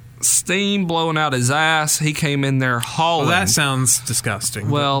 steam blowing out his ass. He came in there hauling. Well, that sounds disgusting.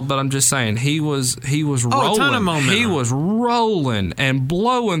 Well, but I'm just saying he was rolling. A ton of momentum. He was rolling and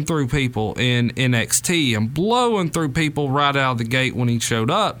blowing through people in NXT and blowing through people right out of the gate when he showed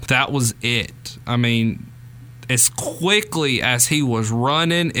up. That was it. As quickly as he was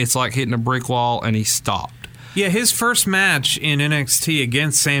running, it's like hitting a brick wall, and he stopped. Yeah, his first match in NXT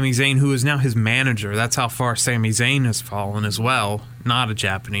against Sami Zayn, who is now his manager. That's how far Sami Zayn has fallen as well. Not a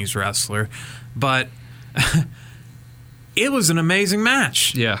Japanese wrestler. But it was an amazing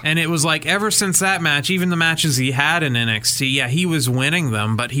match. Yeah. And it was like ever since that match, even the matches he had in NXT, he was winning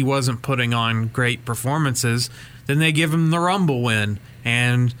them, but he wasn't putting on great performances. Then they give him the Rumble win.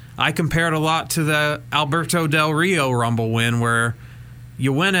 And I compare it a lot to the Alberto Del Rio Rumble win, where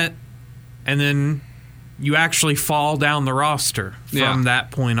you win it and then you actually fall down the roster from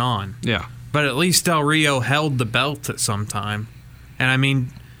that point on. Yeah. But at least Del Rio held the belt at some time.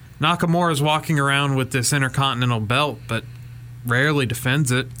 And Nakamura's walking around with this Intercontinental belt, but rarely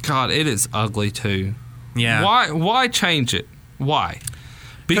defends it. God, it is ugly too. Yeah. Why change it? Why?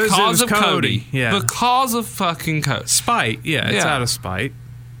 Because of Cody. Yeah. Because of fucking Cody. Spite. Yeah, it's out of spite.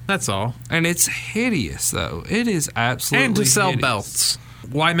 That's all. And it's hideous, though. It is absolutely And to sell hideous. belts.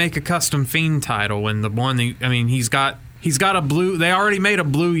 Why make a custom Fiend title when the one... he's got a blue... They already made a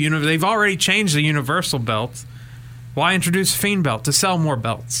blue... They've already changed the Universal belt. Why introduce a Fiend belt? To sell more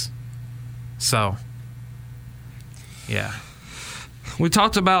belts. So, yeah. We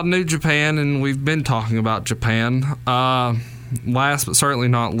talked about New Japan, and we've been talking about Japan. Last but certainly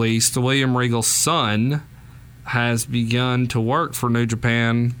not least, William Regal's son has begun to work for New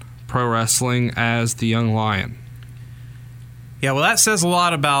Japan Pro Wrestling as the Young Lion. Yeah, well, that says a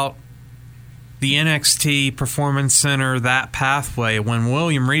lot about the NXT Performance Center, that pathway, when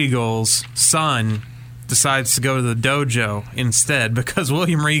William Regal's son decides to go to the dojo instead, because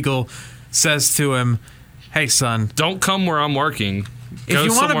William Regal says to him, hey, son, don't come where I'm working. If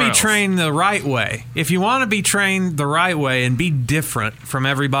you want to be trained the right way, and be different from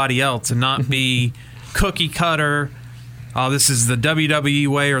everybody else and not be cookie cutter, this is the WWE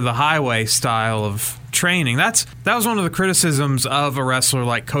way or the highway style of training. That was one of the criticisms of a wrestler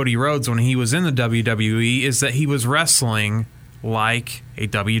like Cody Rhodes when he was in the WWE, is that he was wrestling like a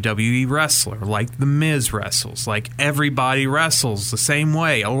WWE wrestler, like The Miz wrestles, like everybody wrestles the same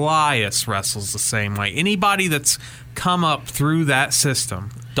way. Elias wrestles the same way. Anybody that's come up through that system.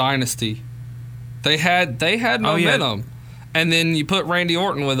 Dynasty. They had momentum. And then you put Randy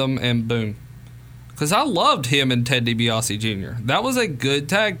Orton with them, and boom. Because I loved him and Ted DiBiase Jr. That was a good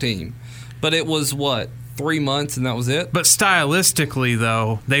tag team. But it was, 3 months and that was it? But stylistically,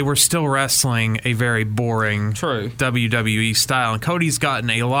 though, they were still wrestling a very boring WWE style. And Cody's gotten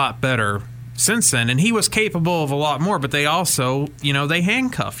a lot better since then. And he was capable of a lot more, but they also, they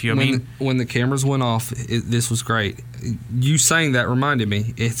handcuff you. When the cameras went off, this was great. You saying that reminded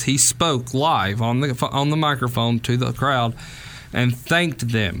me. He spoke live on the microphone to the crowd and thanked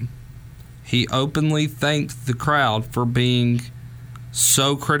them. He openly thanked the crowd for being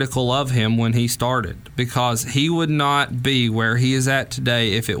so critical of him when he started, because he would not be where he is at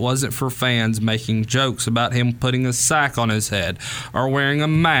today if it wasn't for fans making jokes about him putting a sack on his head or wearing a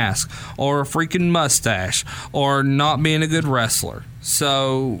mask or a freaking mustache or not being a good wrestler.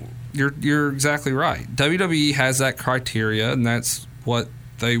 So you're exactly right. WWE has that criteria, and that's what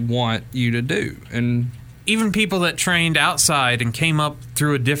they want you to do. And even people that trained outside and came up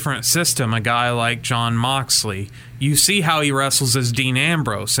through a different system, a guy like Jon Moxley, you see how he wrestles as Dean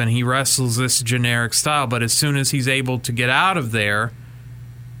Ambrose, and he wrestles this generic style, but as soon as he's able to get out of there,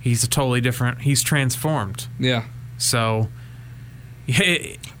 he's he's transformed. Yeah. So,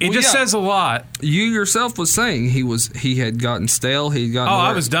 It just says a lot. You yourself was saying he had gotten stale.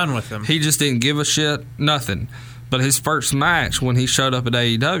 I was done with him. He just didn't give a shit, nothing. But his first match when he showed up at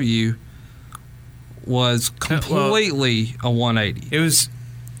AEW was completely a 180. It was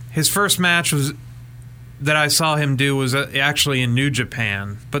his first match that I saw him do was actually in New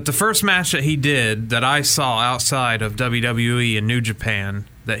Japan. But the first match that he did that I saw outside of WWE in New Japan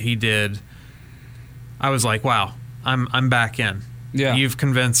that he did, I was like, wow, I'm back in. Yeah. You've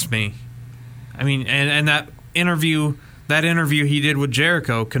convinced me. I mean, and that interview he did with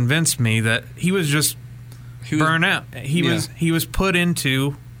Jericho convinced me that he was just burnt out. He was put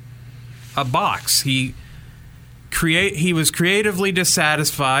into a box. He was creatively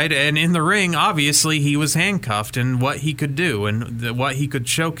dissatisfied, and in the ring, obviously, he was handcuffed in what he could do and what he could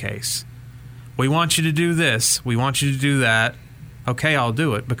showcase. We want you to do this. We want you to do that. Okay, I'll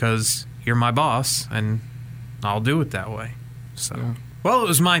do it because you're my boss, and I'll do it that way. So. Yeah. Well, it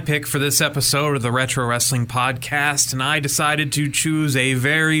was my pick for this episode of the Retro Wrestling Podcast, and I decided to choose a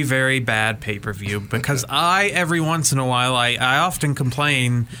very, very bad pay-per-view because every once in a while, I often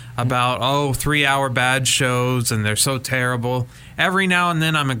complain about, 3-hour bad shows, and they're so terrible. Every now and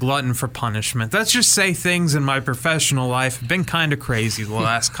then, I'm a glutton for punishment. Let's just say things in my professional life have been kind of crazy the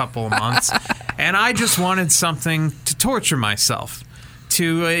last couple of months, and I just wanted something to torture myself.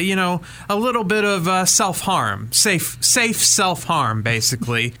 To, a little bit of self-harm, safe self-harm,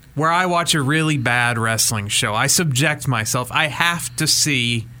 basically, where I watch a really bad wrestling show. I subject myself. I have to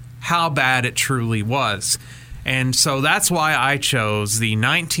see how bad it truly was. And so that's why I chose the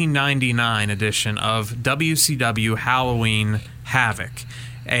 1999 edition of WCW Halloween Havoc,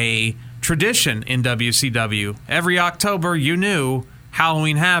 a tradition in WCW. Every October, you knew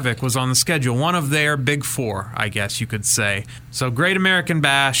Halloween Havoc was on the schedule, one of their big four, I guess you could say. So Great American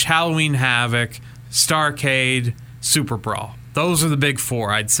Bash, Halloween Havoc, Starrcade, Super Brawl. Those are the big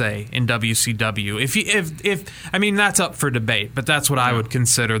four, I'd say, in WCW. If that's up for debate, but that's what I would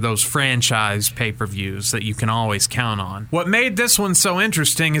consider those franchise pay-per-views that you can always count on. What made this one so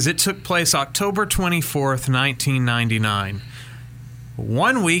interesting is it took place October 24th, 1999.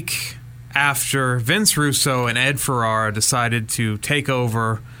 1 week after Vince Russo and Ed Ferrara decided to take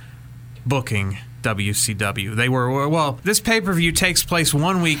over booking WCW. This pay-per-view takes place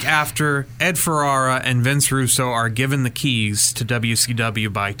 1 week after Ed Ferrara and Vince Russo are given the keys to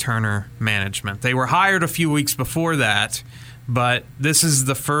WCW by Turner Management. They were hired a few weeks before that, but this is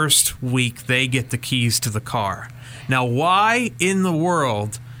the first week they get the keys to the car. Now, why in the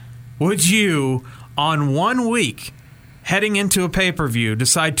world would you, on 1 week, heading into a pay-per-view,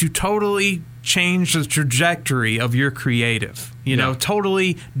 decide to totally change the trajectory of your creative?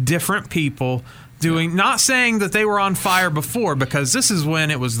 Totally different people doing, not saying that they were on fire before, because this is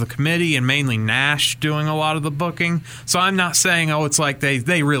when it was the committee and mainly Nash doing a lot of the booking. So I'm not saying, it's like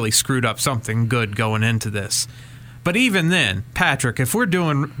they really screwed up something good going into this. But even then, Patrick, if we're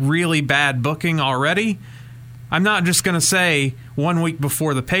doing really bad booking already, I'm not just going to say 1 week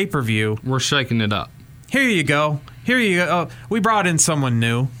before the pay-per-view, we're shaking it up. Here you go. Oh, we brought in someone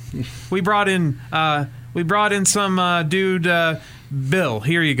new. We brought in some dude, Bill.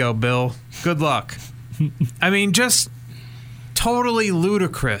 Here you go, Bill. Good luck. I mean, just totally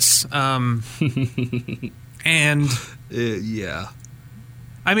ludicrous. And yeah.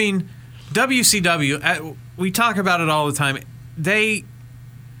 I mean, WCW. We talk about it all the time.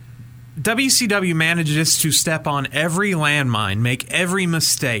 WCW manages to step on every landmine, make every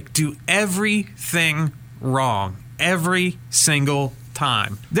mistake, do everything wrong every single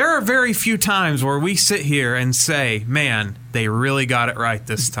time. There are very few times where we sit here and say, man, they really got it right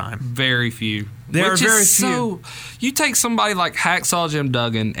this time. Very few. There are very few. You take somebody like Hacksaw Jim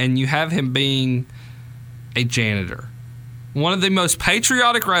Duggan and you have him being a janitor. One of the most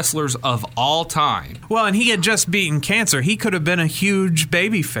patriotic wrestlers of all time. Well, and he had just beaten cancer. He could have been a huge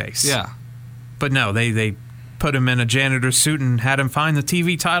babyface. Yeah. But no, they put him in a janitor suit and had him find the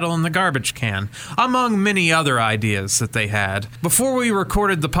TV title in the garbage can, among many other ideas that they had. Before we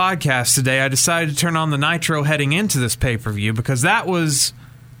recorded the podcast today, I decided to turn on the Nitro heading into this pay-per-view because that was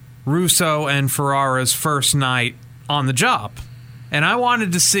Russo and Ferrara's first night on the job. And I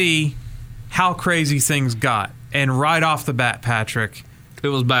wanted to see how crazy things got. And right off the bat, Patrick, it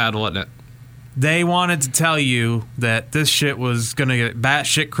was bad, wasn't it? They wanted to tell you that this shit was going to get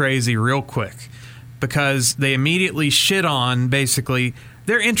batshit crazy real quick. Because they immediately shit on, basically,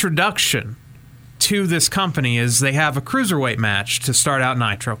 their introduction to this company is they have a cruiserweight match to start out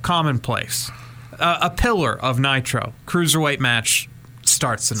Nitro. Commonplace. A pillar of Nitro. Cruiserweight match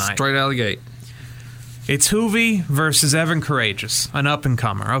starts tonight. Straight out of the gate. It's Juvi versus Evan Courageous, an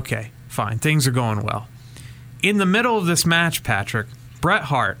up-and-comer. Okay, fine. Things are going well. In the middle of this match, Patrick, Bret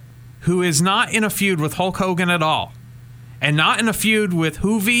Hart, who is not in a feud with Hulk Hogan at all, and not in a feud with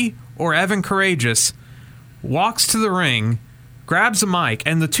Hoovy or Evan Courageous, walks to the ring, grabs a mic,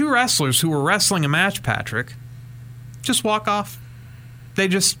 and the two wrestlers who were wrestling a match, Patrick, just walk off. They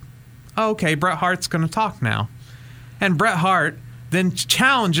just, okay, Bret Hart's going to talk now. And Bret Hart then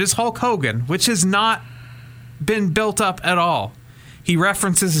challenges Hulk Hogan, which has not been built up at all. He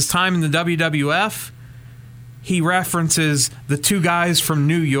references his time in the WWF. He references the two guys from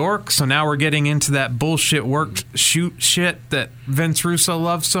New York. So now we're getting into that bullshit work shoot shit that Vince Russo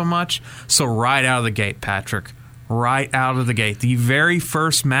loves so much. So right out of the gate, Patrick, right out of the gate, the very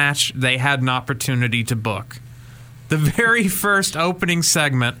first match they had an opportunity to book, the very first opening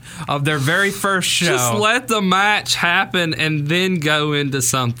segment of their very first show. Just let the match happen and then go into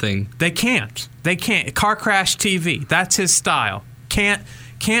something. They can't. They can't. Car Crash TV. That's his style.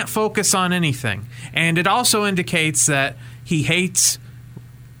 Can't focus on anything. And it also indicates that he hates,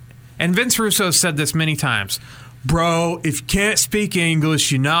 and Vince Russo said this many times, bro, if you can't speak English,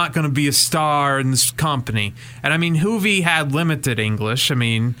 you're not going to be a star in this company. And I mean, Hoovy had limited English. I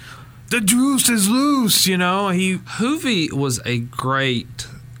mean, the juice is loose, you know. Hoovy was a great,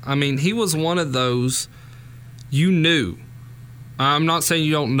 I mean, he was one of those you knew. I'm not saying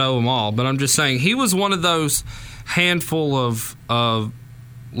you don't know them all, but I'm just saying he was one of those handful of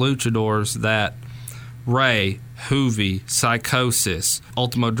luchadors that Ray, Hoovy, Psychosis,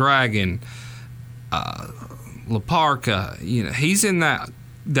 Ultimo Dragon, La Parka, you know, he's in that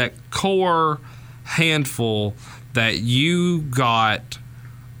core handful that you got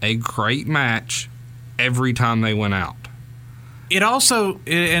a great match every time they went out. It also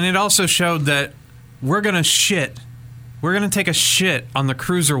showed that we're going to take a shit on the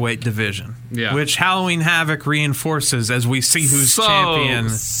cruiserweight division, which Halloween Havoc reinforces as we see who's champion.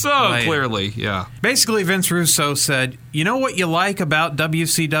 So clearly, yeah. Basically, Vince Russo said, you know what you like about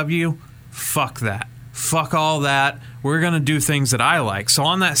WCW? Fuck that. Fuck all that. We're going to do things that I like. So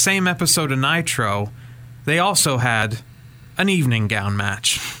on that same episode of Nitro, they also had an evening gown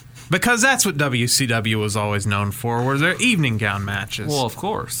match. Because that's what WCW was always known for, were their evening gown matches. Well, of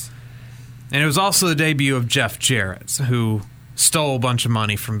course. And it was also the debut of Jeff Jarrett, who stole a bunch of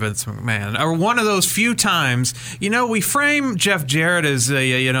money from Vince McMahon. Or one of those few times, you know, we frame Jeff Jarrett as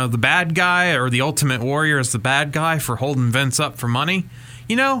the bad guy, or the Ultimate Warrior as the bad guy for holding Vince up for money.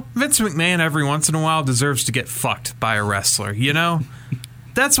 You know, Vince McMahon every once in a while deserves to get fucked by a wrestler, you know?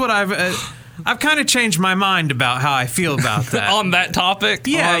 That's what I've kind of changed my mind about how I feel about that. On that topic?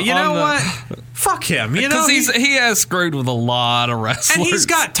 Yeah, you know what? Fuck him. You know, because he has screwed with a lot of wrestlers, and he's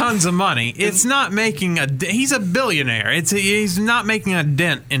got tons of money. It's not making he's a billionaire. He's not making a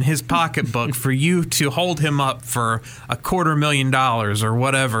dent in his pocketbook for you to hold him up for $250,000 or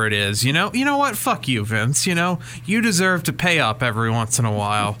whatever it is. You know what? Fuck you, Vince. You know, you deserve to pay up every once in a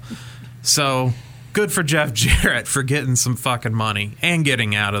while. So good for Jeff Jarrett for getting some fucking money and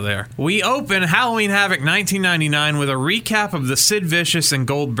getting out of there. We open Halloween Havoc 1999 with a recap of the Sid Vicious and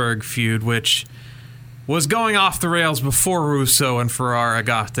Goldberg feud, which was going off the rails before Russo and Ferrara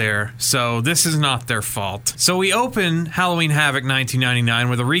got there, so this is not their fault. So we open Halloween Havoc 1999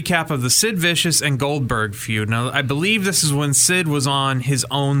 with a recap of the Sid Vicious and Goldberg feud. Now, I believe this is when Sid was on his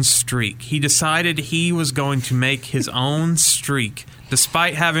own streak. He decided he was going to make his own streak,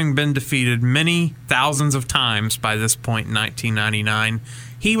 despite having been defeated many thousands of times by this point in 1999.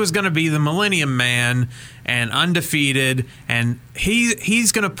 He was going to be the Millennium Man and undefeated, and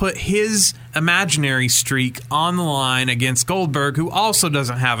he's going to put his imaginary streak on the line against Goldberg, who also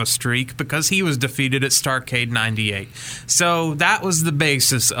doesn't have a streak because he was defeated at Starrcade 98. So that was the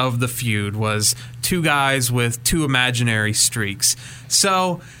basis of the feud, was two guys with two imaginary streaks.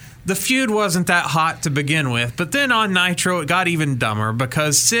 So the feud wasn't that hot to begin with, but then on Nitro it got even dumber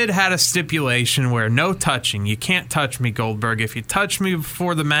because Sid had a stipulation where no touching. You can't touch me, Goldberg. If you touch me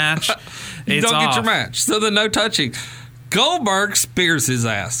before the match, you don't off. Get your match. So the no touching. Goldberg spears his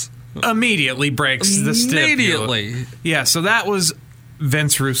ass. Immediately breaks the stip. Immediately. Yeah, so that was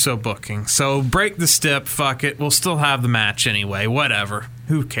Vince Russo booking. So break the stip, fuck it. We'll still have the match anyway. Whatever.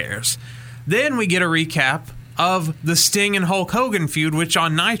 Who cares? Then we get a recap of the Sting and Hulk Hogan feud, which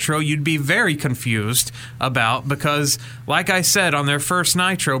on Nitro you'd be very confused about because, like I said, on their first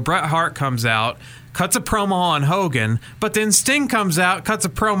Nitro, Bret Hart comes out, cuts a promo on Hogan, but then Sting comes out, cuts a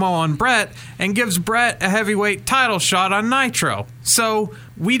promo on Bret, and gives Bret a heavyweight title shot on Nitro. So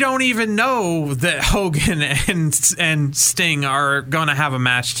we don't even know that Hogan and Sting are going to have a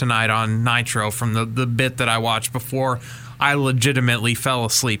match tonight on Nitro from the bit that I watched before I legitimately fell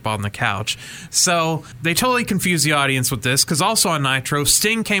asleep on the couch. So they totally confused the audience with this, because also on Nitro,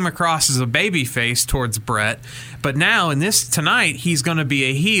 Sting came across as a babyface towards Bret, but now in this tonight, he's going to be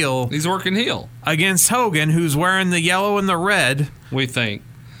a heel. He's working heel against Hogan, who's wearing the yellow and the red. We think.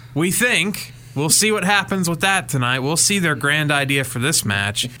 We'll see what happens with that tonight. We'll see their grand idea for this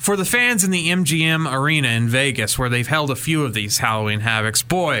match. For the fans in the MGM Arena in Vegas, where they've held a few of these Halloween Havocs,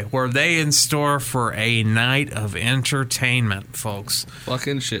 boy, were they in store for a night of entertainment, folks.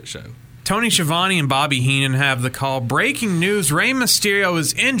 Fucking shit show. Tony Schiavone and Bobby Heenan have the call. Breaking news, Rey Mysterio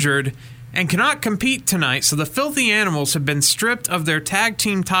is injured and cannot compete tonight, so the Filthy Animals have been stripped of their tag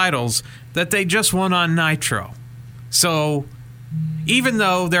team titles that they just won on Nitro. So, even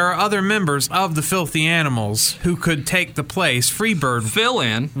though there are other members of the Filthy Animals who could take the place, Freebird fill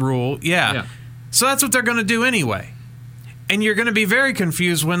in rule, yeah. So that's what they're going to do anyway. And you're going to be very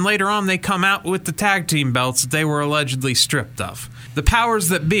confused when later on they come out with the tag team belts that they were allegedly stripped of. The powers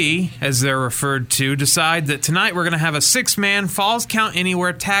that be, as they're referred to, decide that tonight we're going to have a 6-man Falls Count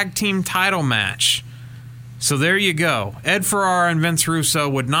Anywhere tag team title match. So there you go. Ed Ferrara and Vince Russo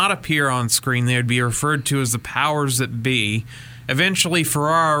would not appear on screen. They would be referred to as the powers that be. Eventually,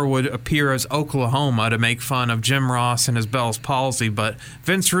 Ferrara would appear as Oklahoma to make fun of Jim Ross and his Bell's palsy, but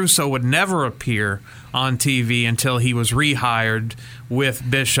Vince Russo would never appear on TV until he was rehired with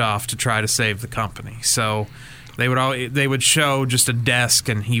Bischoff to try to save the company. So they would show just a desk,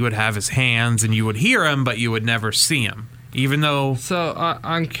 and he would have his hands, and you would hear him, but you would never see him, even though... So,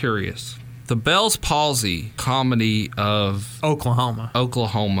 I'm curious. The Bell's palsy comedy of...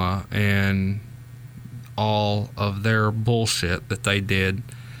 Oklahoma and... all of their bullshit that they did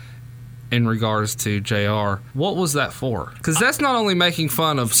in regards to JR. What was that for? Because that's not only making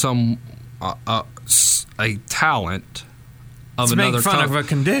fun of a talent of another. It's making fun of a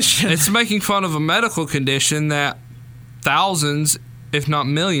condition. It's making fun of a medical condition that thousands, if not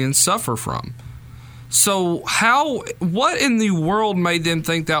millions, suffer from. So what in the world made them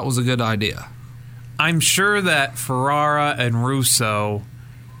think that was a good idea? I'm sure that Ferrara and Russo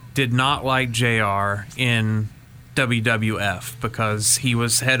did not like JR in WWF because he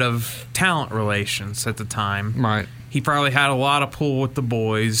was head of talent relations at the time. Right. He probably had a lot of pull with the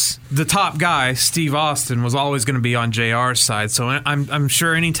boys. The top guy, Steve Austin, was always going to be on JR's side. So I'm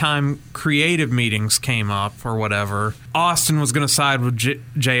sure anytime creative meetings came up or whatever, Austin was going to side with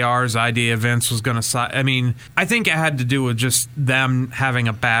JR's idea. Vince was going to side. I mean, I think it had to do with just them having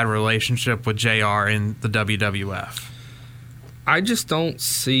a bad relationship with JR in the WWF. I just don't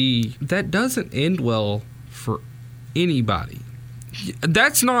see... That doesn't end well for anybody.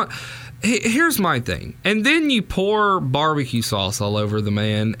 That's not... Here's my thing. And then you pour barbecue sauce all over the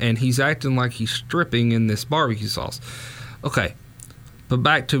man, and he's acting like he's stripping in this barbecue sauce. Okay, but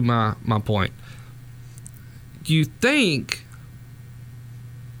back to my point. You think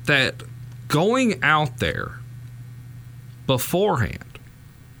that going out there beforehand,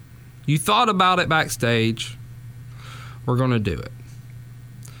 you thought about it backstage, we're going to do it.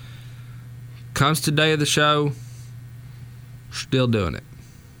 Comes to day of the show, we're still doing it.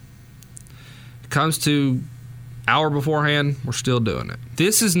 Comes to hour beforehand, we're still doing it.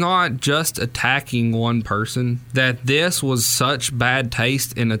 This is not just attacking one person. That this was such bad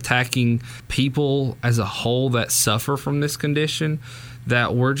taste in attacking people as a whole that suffer from this condition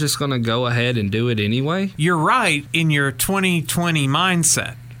that we're just going to go ahead and do it anyway. You're right in your 2020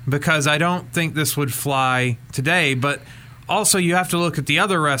 mindset, because I don't think this would fly today, but also you have to look at the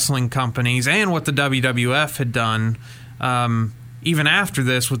other wrestling companies and what the WWF had done even after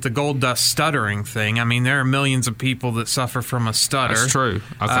this with the Goldust stuttering thing. I mean, there are millions of people that suffer from a stutter. That's true.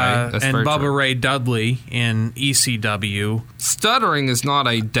 Okay, that's and very Bubba true. Ray Dudley in ECW. Stuttering is not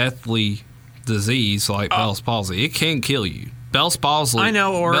a deathly disease like Bell's palsy. It can kill you. Bell's palsy. I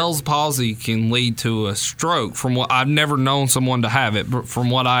know. Or Bell's palsy can lead to a stroke. From what I've never known someone to have it, but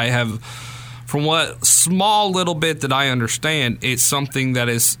from what small little bit that I understand, it's something that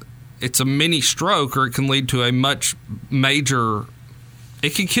is. It's a mini stroke, or it can lead to a much major...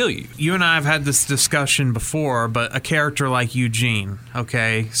 It can kill you. You and I have had this discussion before, but a character like Eugene,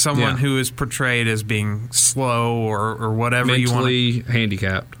 okay? Someone who is portrayed as being slow or whatever you want. Mentally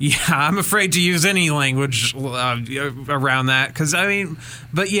handicapped. Yeah, I'm afraid to use any language around that. Because, I mean,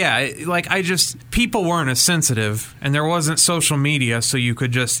 but yeah, people weren't as sensitive, and there wasn't social media, so you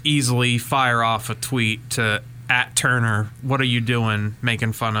could just easily fire off a tweet to... at Turner, what are you doing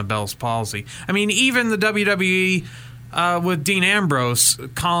making fun of Bell's palsy? I mean, even the WWE with Dean Ambrose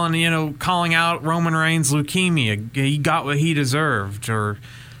calling out Roman Reigns' leukemia, he got what he deserved, or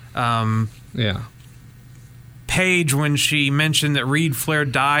Paige when she mentioned that Reid Flair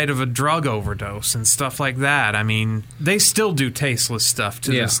died of a drug overdose and stuff like that. I mean, they still do tasteless stuff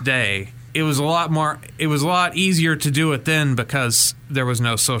to this day. It was a lot easier to do it then because there was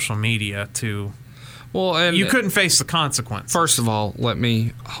no social media to... Well, and you couldn't face the consequences. First of all, let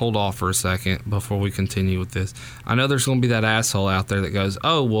me hold off for a second before we continue with this. I know there's going to be that asshole out there that goes,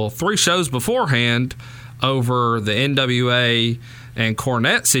 oh, well, 3 shows beforehand over the NWA and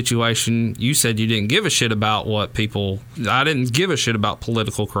Cornette situation, you said you didn't give a shit about what people... I didn't give a shit about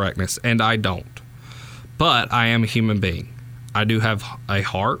political correctness, and I don't. But I am a human being. I do have a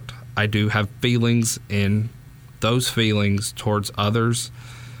heart. I do have feelings, and those feelings towards others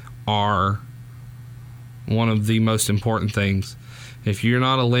are... one of the most important things. If you're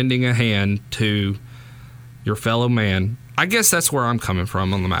not lending a hand to your fellow man, I guess that's where I'm coming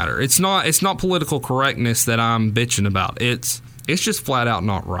from on the matter. It's not political correctness that I'm bitching about. It's just flat out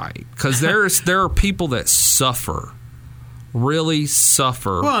not right. Because there are people that suffer, really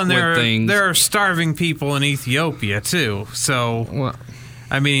suffer with things. There are starving people in Ethiopia too. So, well,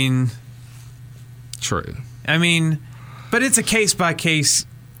 I mean, true. I mean, but it's a case by case.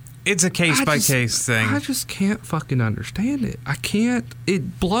 It's a case-by-case thing. I just can't fucking understand it. I can't.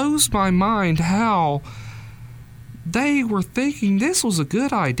 It blows my mind how they were thinking this was a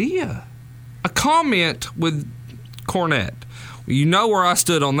good idea. A comment with Cornette. You know where I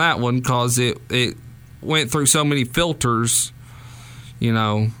stood on that one because it went through so many filters. You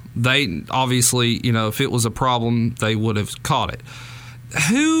know, they obviously, you know, if it was a problem, they would have caught it.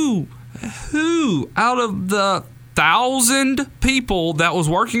 Who out of the 1,000 people that was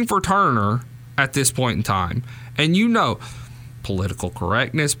working for Turner at this point in time, and you know, political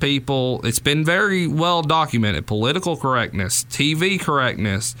correctness people, it's been very well documented, political correctness, TV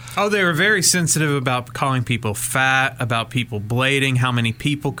correctness. Oh, they were very sensitive about calling people fat, about people blading, how many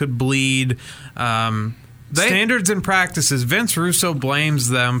people could bleed. Standards and practices. Vince Russo blames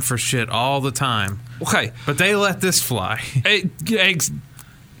them for shit all the time. Okay. But they let this fly.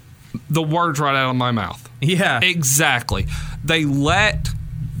 The words right out of my mouth. Yeah. Exactly. They let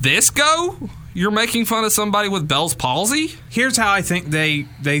this go? You're making fun of somebody with Bell's palsy? Here's how I think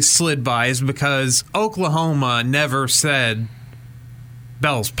they slid by is because Oklahoma never said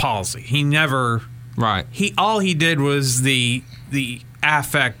Bell's palsy. He never... Right. All he did was the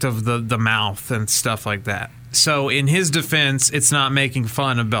affect of the mouth and stuff like that. So in his defense, it's not making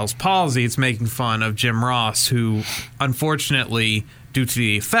fun of Bell's palsy. It's making fun of Jim Ross, who, unfortunately, due to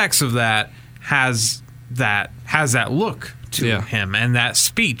the effects of that, has that look to him and that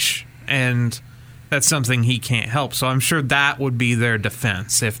speech, and that's something he can't help. So I'm sure that would be their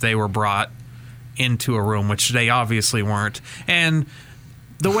defense if they were brought into a room, which they obviously weren't. And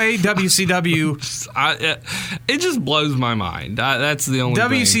the way WCW... it just blows my mind. That's the only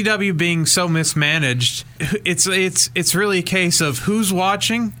WCW thing. Being so mismanaged, it's really a case of who's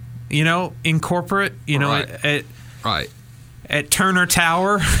watching, you know, in corporate, you know, right. At Turner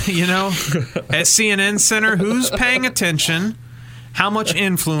Tower, you know, at CNN Center, who's paying attention? How much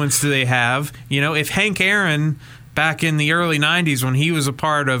influence do they have? You know, if Hank Aaron, back in the early 90s when he was a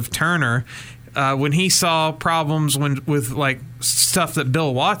part of Turner, when he saw problems with like stuff that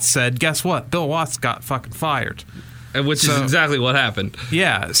Bill Watts said, guess what? Bill Watts got fucking fired. Which is exactly what happened.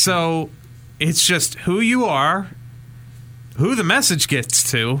 Yeah, so it's just who you are, who the message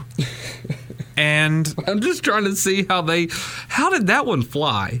gets to. And I'm just trying to see how did that one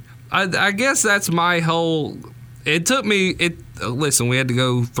fly? I guess that's my whole. It took me. Listen, we had to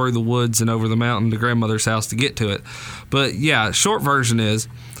go through the woods and over the mountain to grandmother's house to get to it. But yeah, short version is,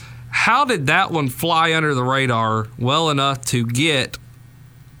 how did that one fly under the radar well enough to get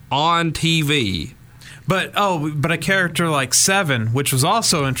on TV? But a character like Seven, which was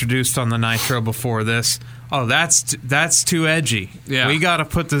also introduced on the Nitro before this. Oh, that's too edgy. Yeah. We got to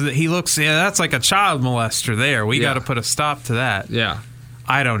put that's like a child molester there. We got to put a stop to that. Yeah.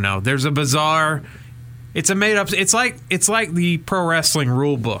 I don't know. There's a bizarre... It's a made up... It's like the pro wrestling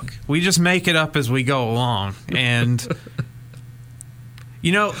rule book. We just make it up as we go along. And,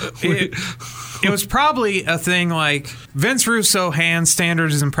 you know, it was probably a thing like Vince Russo hands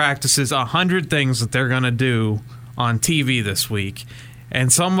standards and practices 100 things that they're going to do on TV this week. And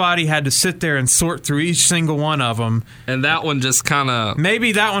somebody had to sit there and sort through each single one of them. And that one just kind of...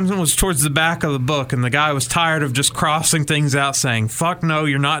 Maybe that one was towards the back of the book, and the guy was tired of just crossing things out, saying, fuck no,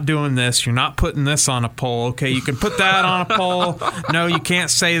 you're not doing this. You're not putting this on a poll. Okay, you can put that on a poll. No, you can't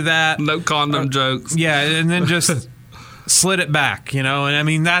say that. No condom jokes. Yeah, and then just slid it back, you know? And, I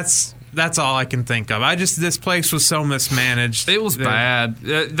mean, that's all I can think of. This place was so mismanaged. It was bad.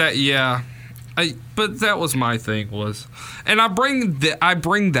 But that was my thing and I bring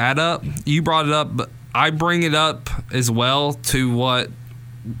that up. You brought it up, but I bring it up as well to what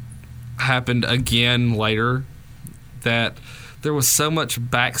happened again later, that there was so much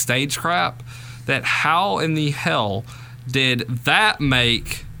backstage crap that how in the hell did that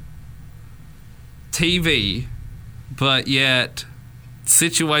make TV, but yet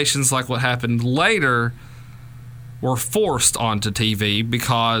situations like what happened later were forced onto TV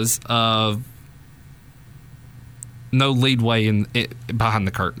because of no leadway in it behind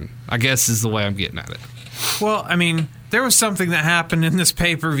the curtain, I guess is the way I'm getting at it. Well, I mean, there was something that happened in this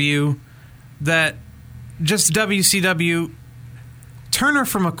pay-per-view that just WCW, Turner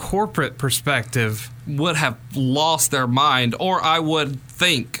from a corporate perspective, would have lost their mind, or I would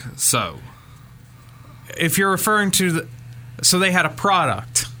think so. If you're referring to so they had a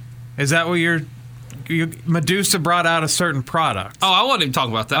product. Is that what Medusa brought out a certain product? Oh, I wasn't even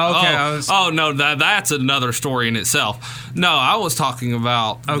talking about that. Okay, no, that's another story in itself. No, I was talking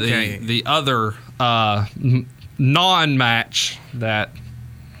about the other non-match that.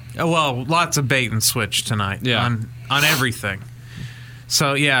 Well, lots of bait and switch tonight on everything.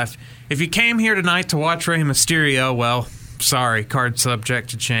 So, yeah, if you came here tonight to watch Rey Mysterio, well, sorry, card subject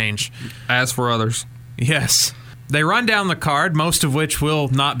to change. As for others. Yes. They run down the card, most of which will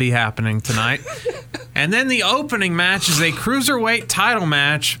not be happening tonight. And then the opening match is a cruiserweight title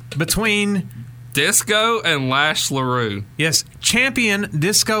match between Disco and Lash LaRue. Yes, champion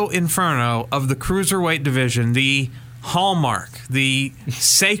Disco Inferno of the cruiserweight division, the hallmark, the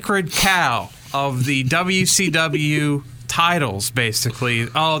sacred cow of the WCW titles, basically.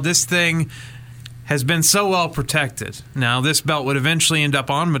 Oh, this thing has been so well protected. Now, this belt would eventually end up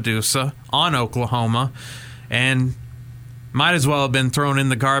on Medusa, on Oklahoma, and might as well have been thrown in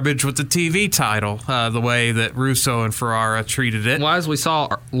the garbage with the TV title, the way that Russo and Ferrara treated it. Well, as we saw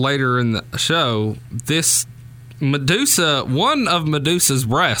later in the show, this Medusa, one of Medusa's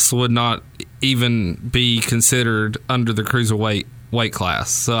breasts would not even be considered under the cruiserweight weight class.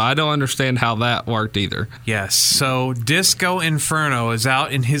 So I don't understand how that worked either. Yes, so Disco Inferno is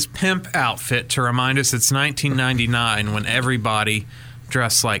out in his pimp outfit to remind us it's 1999 when everybody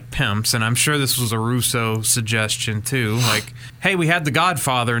dressed like pimps, and I'm sure this was a Russo suggestion too. Like, hey, we had the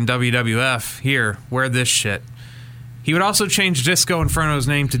Godfather in WWF. Here, wear this shit. He would also change Disco Inferno's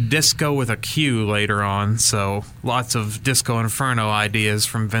name to Disco with a Q later on, so lots of Disco Inferno ideas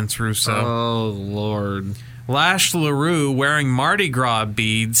from Vince Russo. Oh, Lord. Lash LaRue wearing Mardi Gras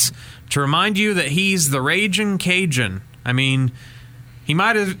beads to remind you that he's the Raging Cajun. I mean, he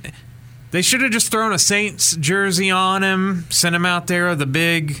might have... They should have just thrown a Saints jersey on him, sent him out there with the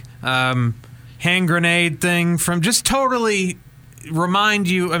big hand grenade thing from just totally... remind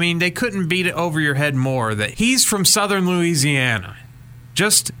you, I mean, they couldn't beat it over your head more that he's from southern Louisiana.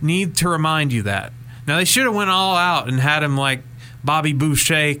 Just need to remind you that. Now, they should have went all out and had him like Bobby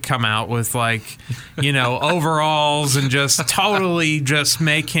Boucher come out with like, you know, overalls and just totally just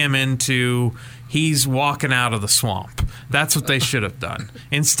make him into he's walking out of the swamp. That's what they should have done.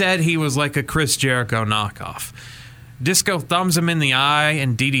 Instead, he was like a Chris Jericho knockoff. Disco thumbs him in the eye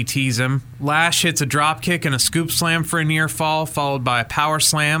and DDTs him. Lash hits a dropkick and a scoop slam for a near fall, followed by a power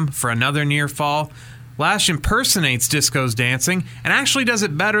slam for another near fall. Lash impersonates Disco's dancing and actually does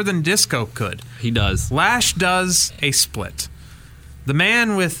it better than Disco could. He does. Lash does a split. The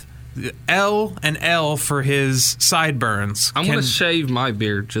man with L and L for his sideburns. I'm going to shave my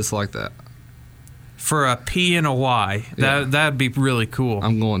beard just like that. For a P and a Y. That'd be really cool.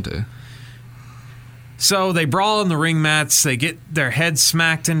 I'm going to. So they brawl in the ring mats. They get their heads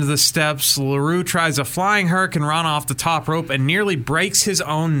smacked into the steps. LaRue tries a flying hurricane run off the top rope and nearly breaks his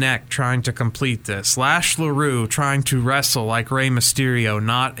own neck trying to complete this. Lash LaRue trying to wrestle like Rey Mysterio.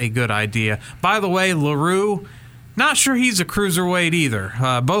 Not a good idea. By the way, LaRue, not sure he's a cruiserweight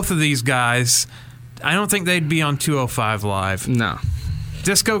either. Both of these guys, I don't think they'd be on 205 Live. No.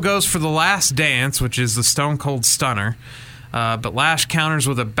 Disco goes for the last dance, which is the Stone Cold Stunner. But Lash counters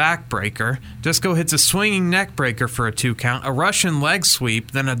with a backbreaker. Disco hits a swinging neck breaker for a 2 count, a Russian leg sweep,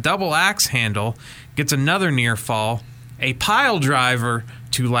 then a double axe handle, gets another near fall, a pile driver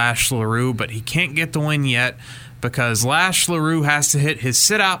to Lash LaRue, but he can't get the win yet because Lash LaRue has to hit his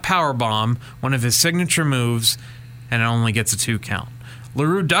sit-out powerbomb, one of his signature moves, and it only gets a 2 count.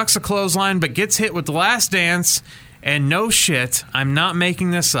 LaRue ducks a clothesline but gets hit with the last dance, and no shit, I'm not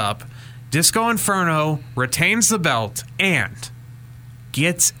making this up, Disco Inferno retains the belt and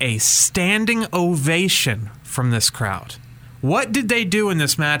gets a standing ovation from this crowd. What did they do in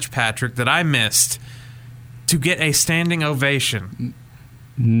this match, Patrick, that I missed to get a standing ovation?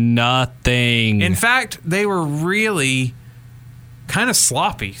 Nothing. In fact, they were really kind of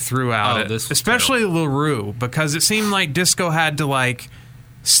sloppy throughout it, especially LaRue, because it seemed like Disco had to like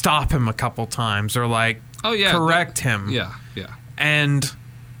stop him a couple times or like correct him. Yeah. And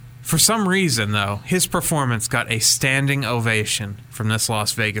for some reason, though, his performance got a standing ovation from this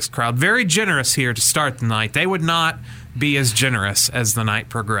Las Vegas crowd. Very generous here to start the night. They would not be as generous as the night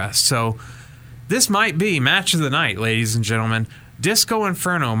progressed. So this might be match of the night, ladies and gentlemen. Disco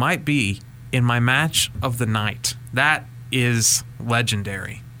Inferno might be in my match of the night. That is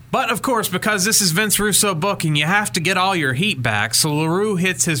legendary. But, of course, because this is Vince Russo booking, you have to get all your heat back, so LaRue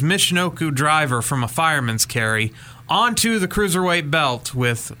hits his Michinoku driver from a fireman's carry onto the cruiserweight belt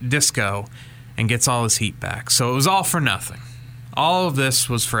with Disco and gets all his heat back. So it was all for nothing. All of this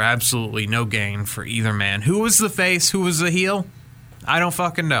was for absolutely no gain for either man. Who was the face? Who was the heel? I don't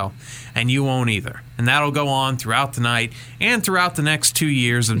fucking know. And you won't either. And that'll go on throughout the night and throughout the next 2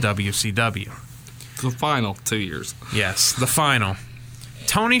 years of WCW. The final 2 years. Yes, the final.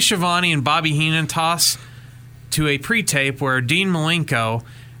 Tony Schiavone and Bobby Heenan toss to a pre-tape where Dean Malenko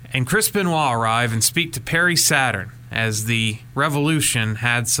and Chris Benoit arrive and speak to Perry Saturn as the Revolution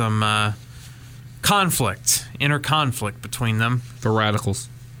had some inner conflict between them. The Radicals.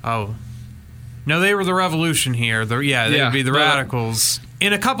 Oh. No, they were the Revolution here. They would be the Radicals.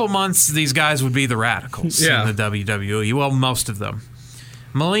 In a couple months, these guys would be the Radicals in the WWE. Well, most of them.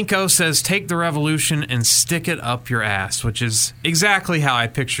 Malenko says, take the Revolution and stick it up your ass, which is exactly how I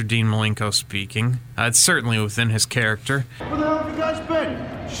picture Dean Malenko speaking. It's certainly within his character. Where the hell have you guys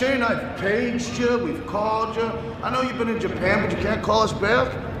been? Shane, I've paged you, we've called you. I know you've been in Japan, but you can't call us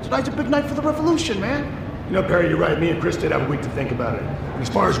back. Tonight's a big night for the Revolution, man. You know, Perry, you're right. Me and Chris did have a week to think about it. And as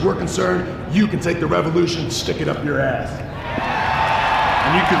far as we're concerned, you can take the Revolution, stick it up your ass.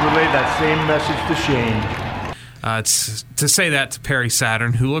 And you can relay that same message to Shane. To say that to Perry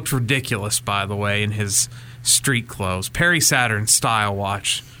Saturn, who looked ridiculous, by the way, in his street clothes. Perry Saturn's style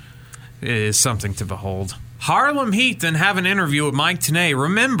watch is something to behold. Harlem Heat then have an interview with Mike Tenay.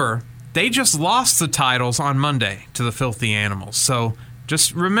 Remember, they just lost the titles on Monday to the Filthy Animals, so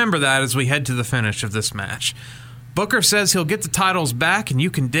just remember that as we head to the finish of this match. Booker says he'll get the titles back, and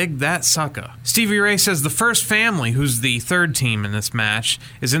you can dig that sucker. Stevie Ray says the First Family, who's the third team in this match,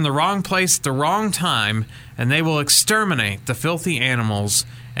 is in the wrong place at the wrong time, and they will exterminate the Filthy Animals,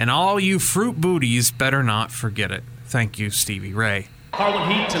 and all you fruit booties better not forget it. Thank you, Stevie Ray. Harlem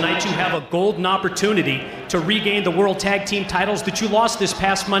Heat, tonight you have a golden opportunity to regain the World Tag Team titles that you lost this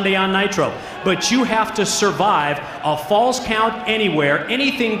past Monday on Nitro. But you have to survive a Falls Count Anywhere,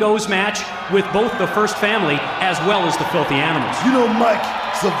 anything goes match with both the First Family as well as the Filthy Animals. You know, Mike,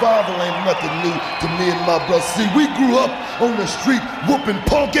 survival ain't nothing new to me and my brother. See, we grew up on the street whooping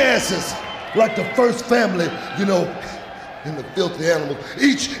punk asses like the First Family, you know, and the Filthy Animals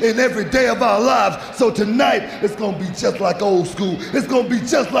each and every day of our lives. So tonight, it's gonna be just like old school. It's gonna be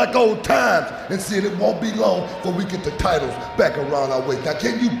just like old times. And see, it won't be long before we get the titles back around our waist. Now,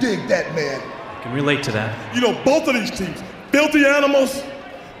 can you dig that, man? I can relate to that. You know, both of these teams, Filthy Animals,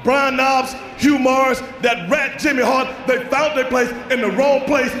 Brian Knobbs, Hugh Morris, that rat Jimmy Hart, they found their place in the wrong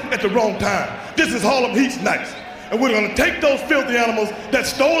place at the wrong time. This is Harlem Heat's night. And we're gonna take those Filthy Animals that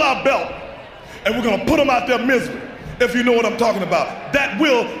stole our belt, and we're gonna put them out there misery. If you know what I'm talking about. That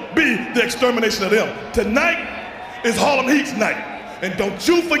will be the extermination of them. Tonight is Harlem Heat's night. And don't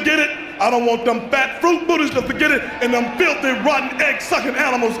you forget it. I don't want them fat fruit booties to forget it, and them filthy, rotten, egg-sucking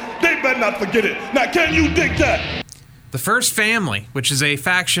animals, they better not forget it. Now, can you dig that? The First Family, which is a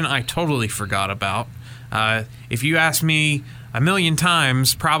faction I totally forgot about. If you ask me a million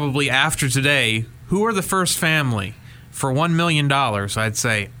times, probably after today, who are the First Family? For $1 million, I'd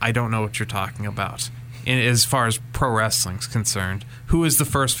say, I don't know what you're talking about. As far as pro wrestling's concerned, who is the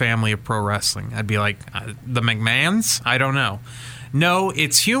First Family of pro wrestling? I'd be like, the McMahons? I don't know. No,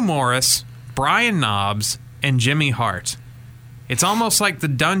 it's Hugh Morris, Brian Knobbs, and Jimmy Hart. It's almost like the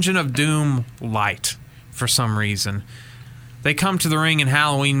Dungeon of Doom light for some reason. They come to the ring in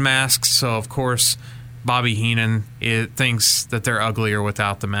Halloween masks, so of course Bobby Heenan thinks that they're uglier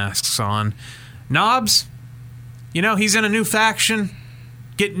without the masks on. Knobbs, you know, he's in a new faction.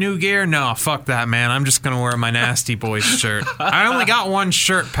 Get new gear? No, fuck that, man. I'm just going to wear my Nasty Boys shirt. I only got one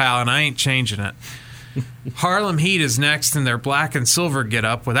shirt, pal, and I ain't changing it. Harlem Heat is next in their black and silver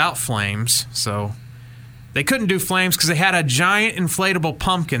get-up without flames, so they couldn't do flames because they had a giant inflatable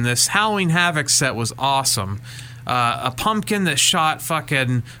pumpkin. This Halloween Havoc set was awesome. A pumpkin that shot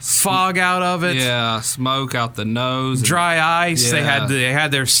fucking fog out of it. Yeah, smoke out the nose. Dry ice. Yeah. They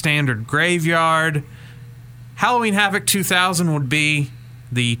had their standard graveyard. Halloween Havoc 2000 would be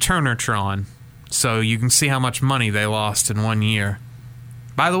the Turnertron, so you can see how much money they lost in 1 year.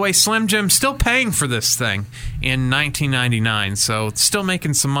 By the way, Slim Jim's still paying for this thing in 1999, so it's still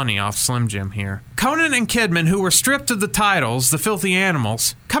making some money off Slim Jim here. Conan and Kidman, who were stripped of the titles, the Filthy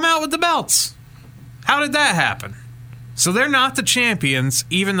Animals, come out with the belts. How did that happen? So they're not the champions,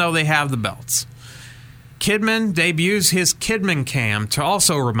 even though they have the belts. Kidman debuts his Kidman Cam to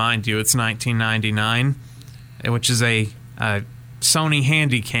also remind you it's 1999, which is a Sony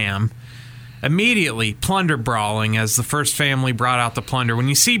Handycam. Immediately, plunder brawling as the first family brought out the plunder. When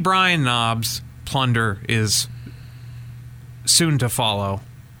you see Brian Knobbs, plunder is soon to follow.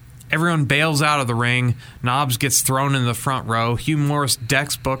 Everyone bails out of the ring. Knobbs gets thrown in the front row. Hugh Morris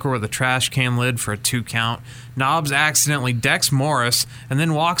decks Booker with a trash can lid for a 2 count. Knobbs accidentally decks Morris and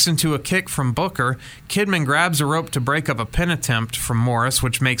then walks into a kick from Booker. Kidman grabs a rope to break up a pin attempt from Morris,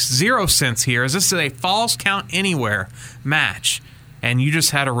 which makes 0 sense here, as this is a Falls Count Anywhere match. And you just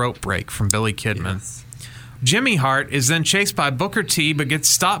had a rope break from Billy Kidman. Yes. Jimmy Hart is then chased by Booker T, but gets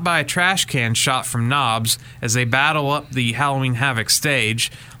stopped by a trash can shot from Knobbs as they battle up the Halloween Havoc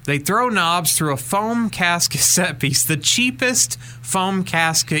stage. They throw Knobbs through a foam casket set piece, the cheapest foam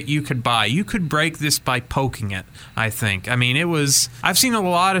casket you could buy. You could break this by poking it, I think. I mean, I've seen a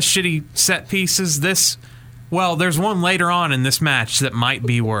lot of shitty set pieces. There's one later on in this match that might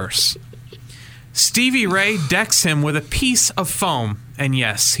be worse. Stevie Ray decks him with a piece of foam, and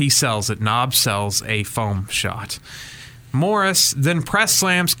yes, he sells it. Knobbs sells a foam shot. Morris then press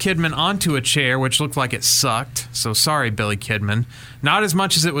slams Kidman onto a chair, which looked like it sucked, so sorry, Billy Kidman. Not as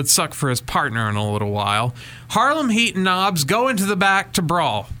much as it would suck for his partner in a little while. Harlem Heat and Knobbs go into the back to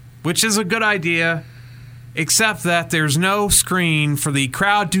brawl, which is a good idea, except that there's no screen for the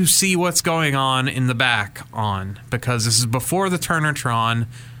crowd to see what's going on in the back because this is before the Turnertron.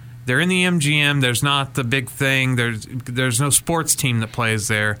 They're in the MGM. There's not the big thing. There's no sports team that plays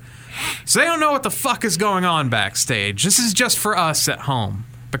there. So they don't know what the fuck is going on backstage. This is just for us at home.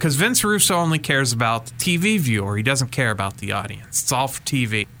 Because Vince Russo only cares about the TV viewer. He doesn't care about the audience. It's all for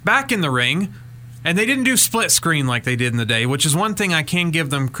TV. Back in the ring, and they didn't do split screen like they did in the day, which is one thing I can give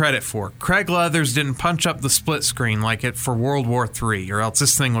them credit for. Craig Leathers didn't punch up the split screen like it for World War III, or else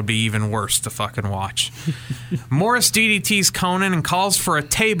this thing would be even worse to fucking watch. Morris DDTs Conan and calls for a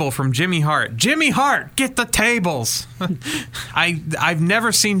table from Jimmy Hart. Jimmy Hart, get the tables! I've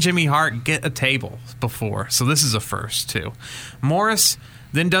never seen Jimmy Hart get a table before, so this is a first, too. Morris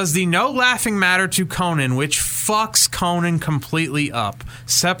then does the no laughing matter to Conan, which fucks Conan completely up.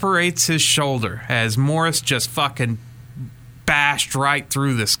 Separates his shoulder as Morris just fucking bashed right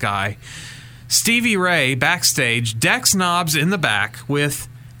through this guy. Stevie Ray, backstage, decks Knobbs in the back with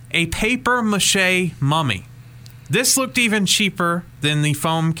a papier-mâché mummy. This looked even cheaper than the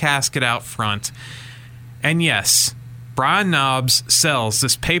foam casket out front. And yes, Brian Knobbs sells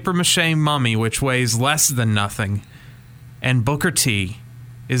this papier-mâché mummy, which weighs less than nothing. And Booker T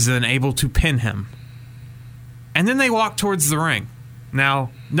is then able to pin him. And then they walk towards the ring. Now,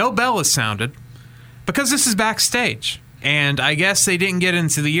 no bell is sounded because this is backstage. And I guess they didn't get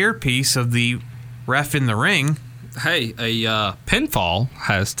into the earpiece of the ref in the ring. Hey, a pinfall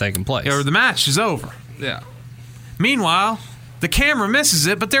has taken place. Or the match is over. Yeah. Meanwhile, the camera misses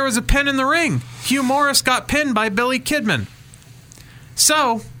it, but there was a pin in the ring. Hugh Morris got pinned by Billy Kidman.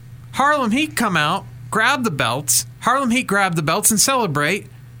 So, Harlem Heat come out, grab the belts. Harlem Heat grab the belts and celebrate.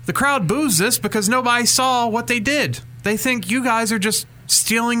 The crowd boos this because nobody saw what they did. They think you guys are just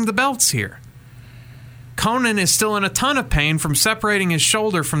stealing the belts here. Conan is still in a ton of pain from separating his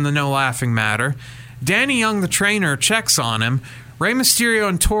shoulder from the no laughing matter. Danny Young, the trainer, checks on him. Rey Mysterio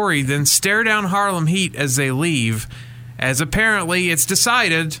and Tori then stare down Harlem Heat as they leave, as apparently it's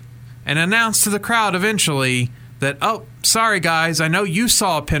decided and announced to the crowd eventually that, oh, sorry guys, I know you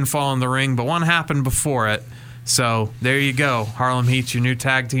saw a pinfall in the ring, but one happened before it. So, there you go. Harlem Heat's your new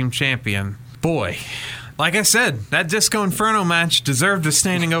tag team champion. Boy, like I said, that Disco Inferno match deserved a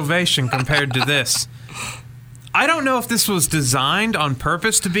standing ovation compared to this. I don't know if this was designed on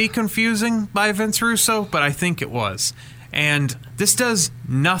purpose to be confusing by Vince Russo, but I think it was. And this does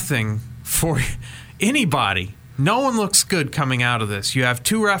nothing for anybody. No one looks good coming out of this. You have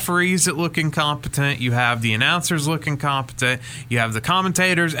 2 referees that look incompetent. You have the announcers look incompetent. You have the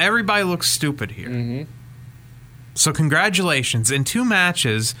commentators. Everybody looks stupid here. Mm-hmm. So congratulations. In 2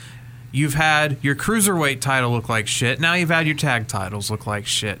 matches, you've had your Cruiserweight title look like shit. Now you've had your tag titles look like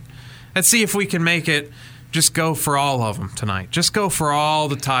shit. Let's see if we can make it just go for all of them tonight. Just go for all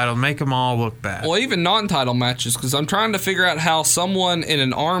the title. Make them all look bad. Well, even non-title matches, because I'm trying to figure out how someone in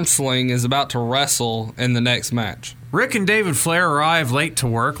an arm sling is about to wrestle in the next match. Rick and David Flair arrive late to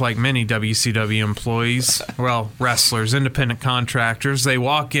work like many WCW employees. Well, wrestlers, independent contractors. They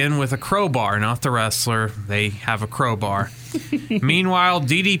walk in with a crowbar, not the wrestler. They have a crowbar. Meanwhile,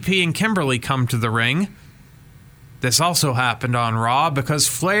 DDP and Kimberly come to the ring. This also happened on Raw because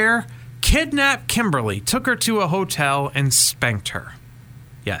Flair kidnapped Kimberly, took her to a hotel, and spanked her.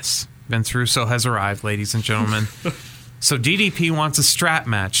 Yes, Vince Russo has arrived, ladies and gentlemen. So DDP wants a strap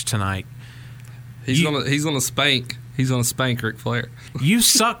match tonight. He's gonna spank Ric Flair. You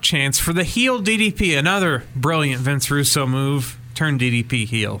suck chance for the heel DDP. Another brilliant Vince Russo move. Turn DDP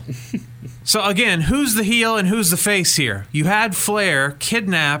heel. So again, who's the heel and who's the face here? You had Flair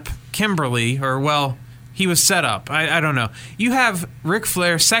kidnap Kimberly, or well, he was set up. I don't know. You have Ric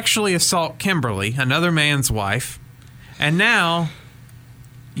Flair sexually assault Kimberly, another man's wife, and now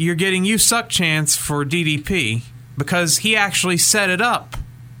you're getting you suck chance for DDP because he actually set it up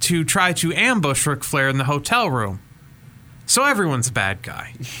to try to ambush Ric Flair in the hotel room. So everyone's a bad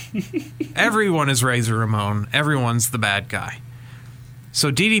guy. Everyone is Razor Ramon. Everyone's the bad guy. So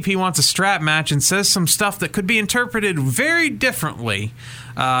DDP wants a strap match and says some stuff that could be interpreted very differently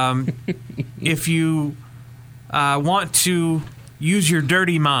if you want to use your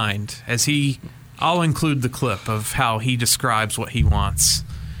dirty mind. I'll include the clip of how he describes what he wants.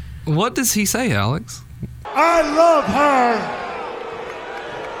 What does he say, Alex? I love her.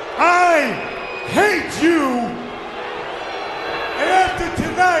 I hate you. And after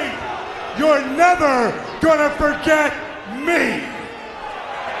tonight, you're never gonna forget me.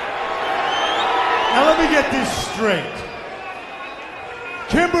 Now let me get this straight.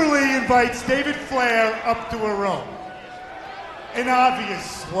 Kimberly invites David Flair up to her room. An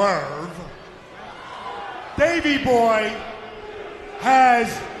obvious swerve. Davey Boy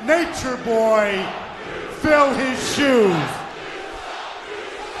has Nature Boy fill his shoes.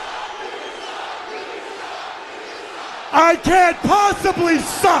 I can't possibly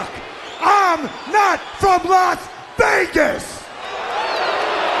suck. I'm not from Las Vegas.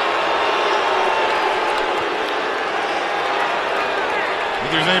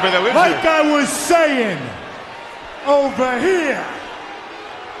 If there's anybody that lives like here. I was saying, over here,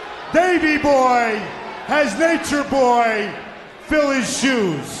 Davey Boy has Nature Boy fill his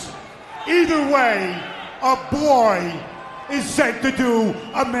shoes. Either way, a boy is sent to do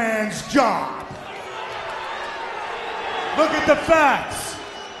a man's job. Look at the facts.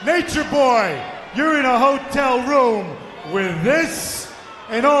 Nature Boy, you're in a hotel room with this,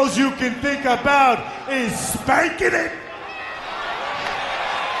 and all you can think about is spanking it.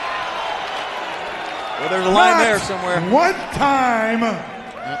 Well, there's a line there somewhere. One time,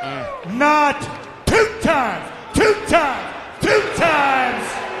 not two times,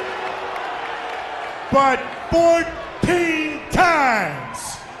 but 14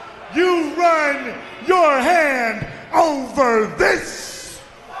 times. You run your hand over this.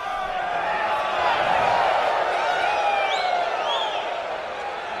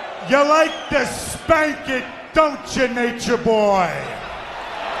 You like to spank it, don't you, Nature Boy?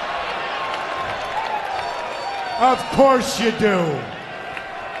 Of course you do.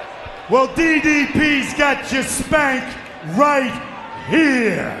 Well, DDP's got you spanked right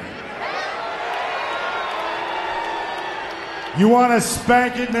here. You want to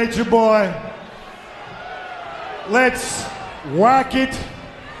spank it, Nature Boy? Let's whack it.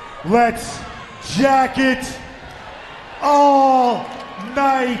 Let's jack it all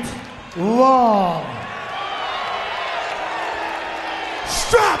night long.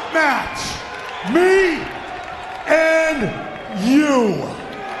 Strap match. Me and you.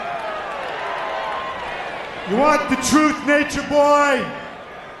 You want the truth, Nature Boy?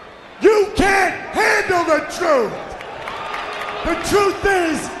 You can't handle the truth. The truth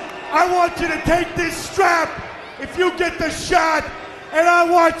is, I want you to take this strap if you get the shot, and I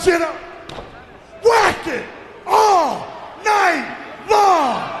want you to whack it all night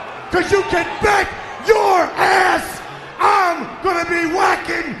long. Because you can bet your ass I'm gonna be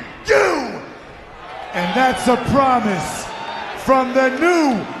whacking you. And that's a promise from the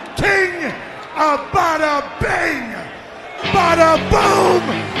new king of bada bing, bada boom,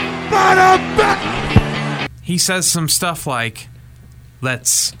 bada bang. He says some stuff like,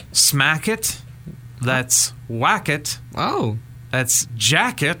 let's smack it, let's whack it, let's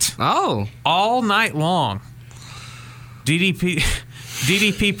jack it, all night long.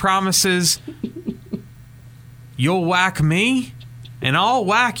 DDP promises, you'll whack me, and I'll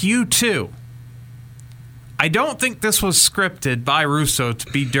whack you too. I don't think this was scripted by Russo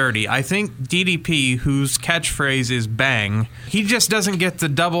to be dirty. I think DDP, whose catchphrase is bang, he just doesn't get the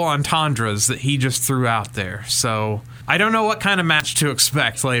double entendres that he just threw out there. So I don't know what kind of match to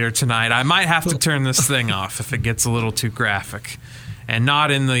expect later tonight. I might have to turn this thing off if it gets a little too graphic, and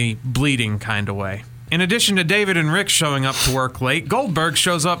not in the bleeding kind of way. In addition to David and Rick showing up to work late, Goldberg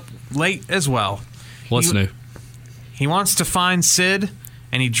shows up late as well. What's new? He wants to find Sid,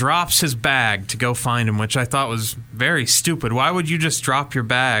 and he drops his bag to go find him, which I thought was very stupid. Why would you just drop your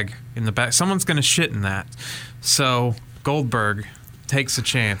bag in the back? Someone's going to shit in that. So Goldberg takes a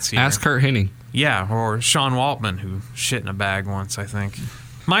chance here. Ask Kurt Hennig. Yeah, or Sean Waltman, who shit in a bag once, I think.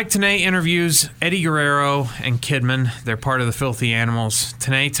 Mike Tenay interviews Eddie Guerrero and Kidman. They're part of the Filthy Animals.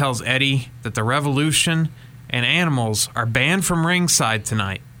 Tenay tells Eddie that the Revolution and Animals are banned from ringside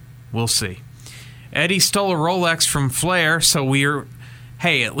tonight. We'll see. Eddie stole a Rolex from Flair, so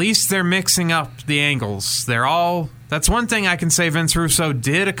hey, at least they're mixing up the angles. That's one thing I can say Vince Russo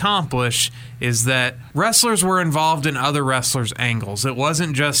did accomplish, is that wrestlers were involved in other wrestlers' angles. It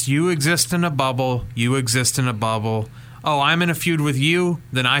wasn't just you exist in a bubble, you exist in a bubble. Oh, I'm in a feud with you,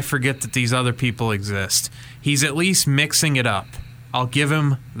 then I forget that these other people exist. He's at least mixing it up. I'll give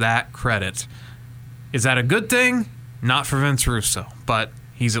him that credit. Is that a good thing? Not for Vince Russo, but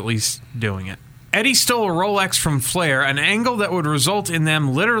he's at least doing it. Eddie stole a Rolex from Flair, an angle that would result in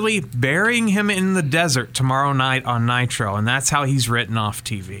them literally burying him in the desert tomorrow night on Nitro, and that's how he's written off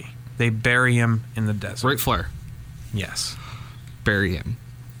TV. They bury him in the desert. Ric Flair. Yes. Bury him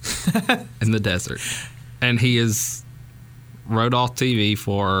in the desert. And he is wrote off TV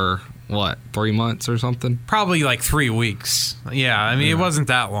for, 3 months or something? Probably like 3 weeks. Yeah, I mean, It wasn't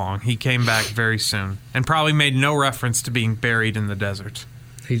that long. He came back very soon, and probably made no reference to being buried in the desert.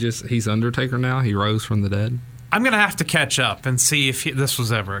 He's Undertaker now? He rose from the dead? I'm going to have to catch up and see if this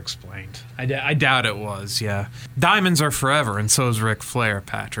was ever explained. I doubt it was, yeah. Diamonds are forever, and so is Ric Flair,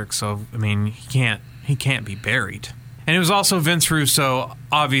 Patrick. So, I mean, he can't be buried. And it was also Vince Russo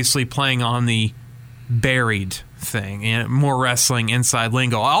obviously playing on the buried thing, and more wrestling inside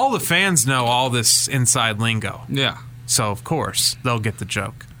lingo. All the fans know all this inside lingo. Yeah. So, of course, they'll get the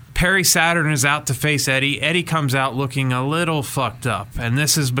joke. Perry Saturn is out to face Eddie. Eddie comes out looking a little fucked up, and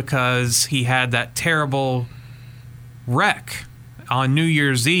this is because he had that terrible wreck on New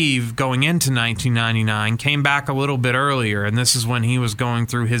Year's Eve going into 1999, came back a little bit earlier, and this is when he was going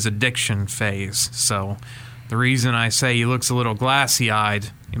through his addiction phase. So the reason I say he looks a little glassy-eyed,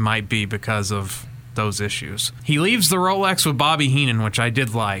 it might be because of those issues. He leaves the Rolex with Bobby Heenan, which I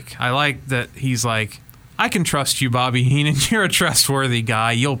did like. I like that he's like, I can trust you, Bobby Heenan. You're a trustworthy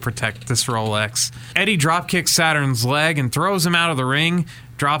guy. You'll protect this Rolex. Eddie dropkicks Saturn's leg and throws him out of the ring,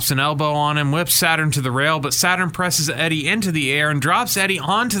 drops an elbow on him, whips Saturn to the rail, but Saturn presses Eddie into the air and drops Eddie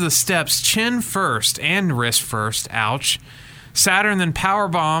onto the steps, chin first and wrist first. Ouch. Saturn then power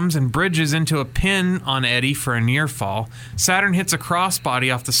bombs and bridges into a pin on Eddie for a near fall. Saturn hits a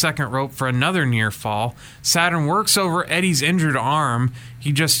crossbody off the second rope for another near fall. Saturn works over Eddie's injured arm.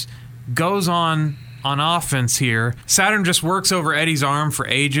 He just goes on offense here. Saturn just works over Eddie's arm for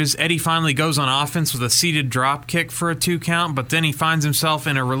ages. Eddie finally goes on offense with a seated drop kick for a 2 count, but then he finds himself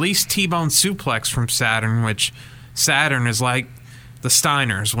in a released T-bone suplex from Saturn, which Saturn is like the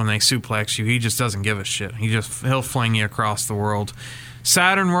Steiners when they suplex you. He just doesn't give a shit. He'll fling you across the world.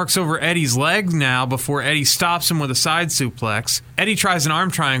 Saturn works over Eddie's leg now before Eddie stops him with a side suplex. Eddie tries an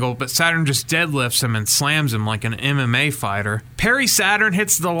arm triangle, but Saturn just deadlifts him and slams him like an MMA fighter. Perry Saturn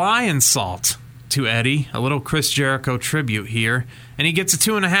hits the lion salt to Eddie, a little Chris Jericho tribute here, and he gets a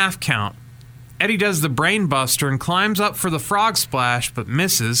 2.5 count. Eddie does the brain buster and climbs up for the frog splash, but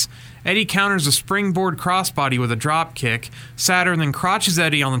misses. Eddie counters a springboard crossbody with a drop kick. Saturn then crotches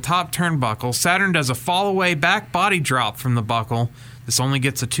Eddie on the top turnbuckle. Saturn does a fall-away back body drop from the buckle. This only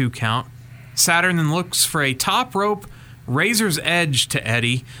gets a 2 count. Saturn then looks for a top rope razor's edge to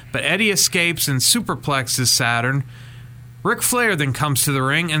Eddie, but Eddie escapes and superplexes Saturn. Ric Flair then comes to the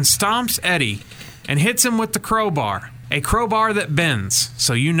ring and stomps Eddie and hits him with the crowbar. A crowbar that bends,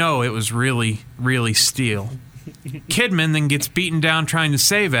 so you know it was really, really steel. Kidman then gets beaten down trying to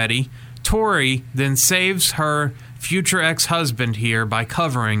save Eddie. Tori then saves her future ex-husband here by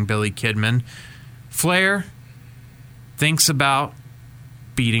covering Billy Kidman. Flair thinks about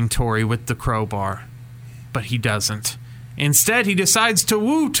beating Tori with the crowbar, but he doesn't. Instead, he decides to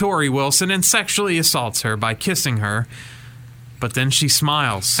woo Tori Wilson and sexually assaults her by kissing her. But then she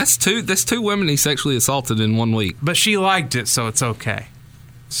smiles. That's two women he sexually assaulted in 1 week. But she liked it, so it's okay.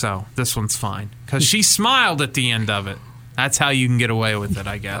 So this one's fine. Because she smiled at the end of it. That's how you can get away with it,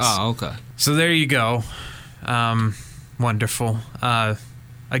 I guess. Oh, okay. So there you go. Wonderful.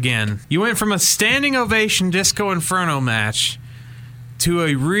 again. You went from a standing ovation Disco Inferno match to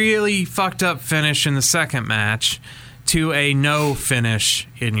a really fucked up finish in the second match to a no finish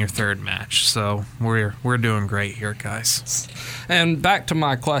in your third match. So we're doing great here, guys. And back to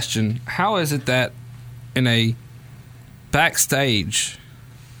my question, how is it that in a backstage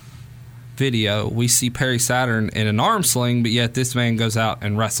video we see Perry Saturn in an arm sling, but yet this man goes out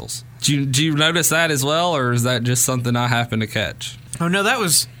and wrestles? Do you notice that as well, or is that just something I happened to catch? Oh no, that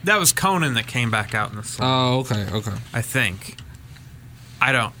was Conan that came back out in the sling. Oh, okay. I think.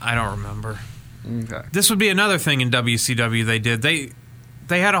 I don't remember. Okay. This would be another thing in WCW they did. They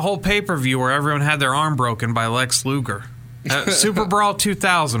had a whole pay-per-view where everyone had their arm broken by Lex Luger. Super Brawl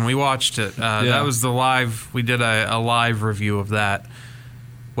 2000, we watched it. That was the live, we did a live review of that.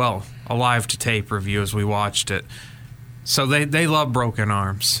 Well, a live-to-tape review as we watched it. So they love broken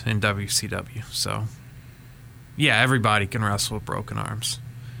arms in WCW. So, yeah, everybody can wrestle with broken arms.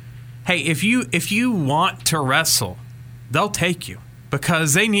 Hey, if you want to wrestle, they'll take you.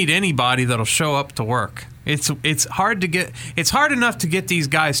 Because they need anybody that'll show up to work. It's hard enough to get these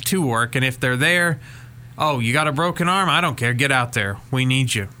guys to work, and if they're there, oh, you got a broken arm? I don't care. Get out there. We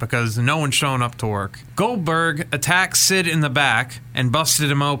need you because no one's showing up to work. Goldberg attacked Sid in the back and busted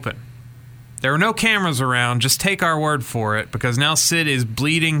him open. There were no cameras around. Just take our word for it because now Sid is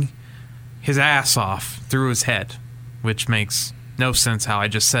bleeding his ass off through his head, which makes no sense how I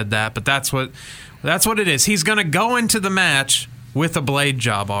just said that, but that's what it is. He's going to go into the match with a blade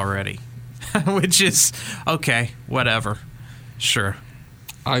job already, which is, okay, whatever. Sure.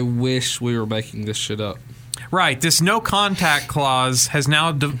 I wish we were making this shit up. Right, this no contact clause has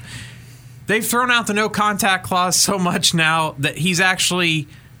now... they've thrown out the no contact clause so much now that he's actually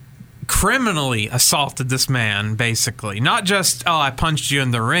criminally assaulted this man, basically. Not just, oh, I punched you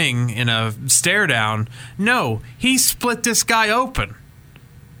in the ring in a stare down. No, he split this guy open.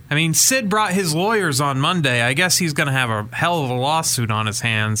 I mean, Sid brought his lawyers on Monday. I guess he's going to have a hell of a lawsuit on his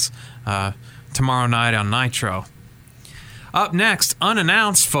hands tomorrow night on Nitro. Up next,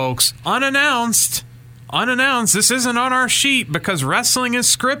 unannounced, folks. Unannounced. This isn't on our sheet because wrestling is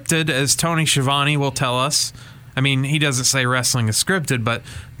scripted, as Tony Schiavone will tell us. I mean, he doesn't say wrestling is scripted, but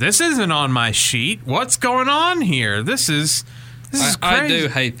this isn't on my sheet. What's going on here? This is crazy. I do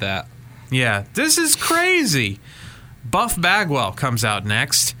hate that. Yeah, this is crazy. Buff Bagwell comes out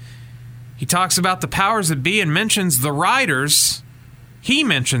next. He talks about the powers that be and mentions the Riders. He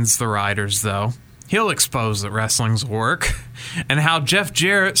mentions the Riders, though. He'll expose that wrestling's work and how Jeff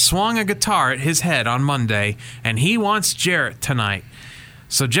Jarrett swung a guitar at his head on Monday, and he wants Jarrett tonight.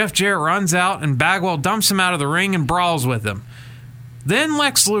 So Jeff Jarrett runs out, and Bagwell dumps him out of the ring and brawls with him. Then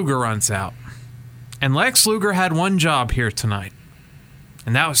Lex Luger runs out. And Lex Luger had one job here tonight,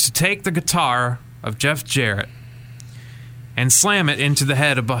 and that was to take the guitar of Jeff Jarrett and slam it into the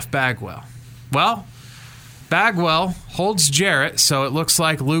head of Buff Bagwell. Well, Bagwell holds Jarrett, so it looks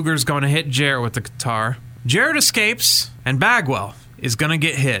like Luger's going to hit Jarrett with the guitar. Jarrett escapes, and Bagwell is going to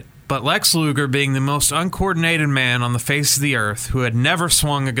get hit. But Lex Luger, being the most uncoordinated man on the face of the earth, who had never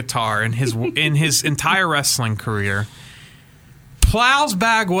swung a guitar in his entire wrestling career, plows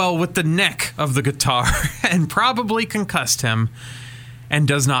Bagwell with the neck of the guitar and probably concussed him and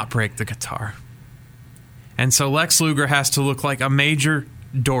does not break the guitar. And so Lex Luger has to look like a major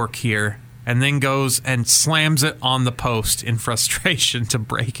dork here and then goes and slams it on the post in frustration to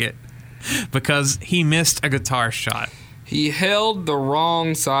break it because he missed a guitar shot. He held the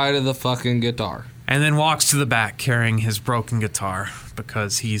wrong side of the fucking guitar. And then walks to the back carrying his broken guitar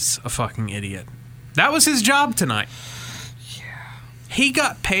because he's a fucking idiot. That was his job tonight. Yeah. He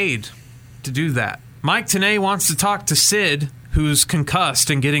got paid to do that. Mike Tenay wants to talk to Sid, who's concussed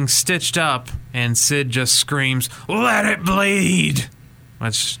and getting stitched up, and Sid just screams, "Let it bleed!"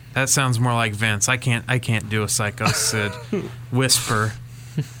 Which, that sounds more like Vince. I can't do a Psycho Sid whisper.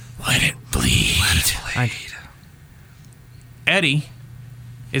 Let it bleed. Let it bleed. Eddie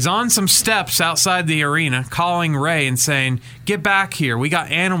is on some steps outside the arena calling Ray and saying, "Get back here. We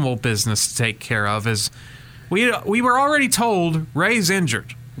got animal business to take care of." As we were already told Ray's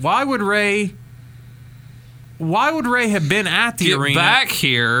injured. Why would Ray have been at the arena?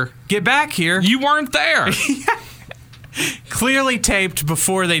 Get back here. You weren't there. Clearly taped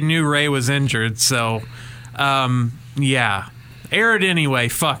before they knew Ray was injured, so yeah. Air it anyway.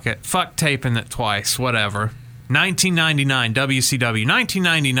 Fuck it. Fuck taping it twice. Whatever. 1999, WCW.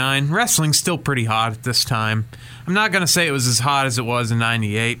 1999, wrestling's still pretty hot at this time. I'm not going to say it was as hot as it was in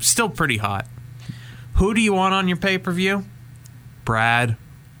 98. Still pretty hot. Who do you want on your pay-per-view? Brad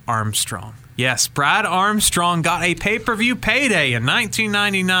Armstrong. Yes, Brad Armstrong got a pay-per-view payday in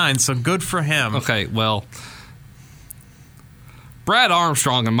 1999, so good for him. Okay, well, Brad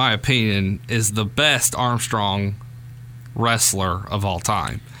Armstrong, in my opinion, is the best Armstrong wrestler of all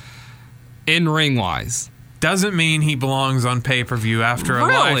time. In ring-wise. Doesn't mean he belongs on pay-per-view after a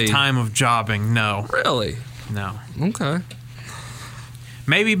lifetime of jobbing. No. Really? No. Okay.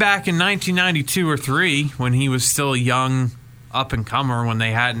 Maybe back in 1992 or 3 when he was still a young up-and-comer, when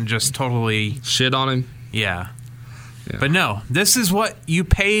they hadn't just totally... shit on him? Yeah. But no, this is what you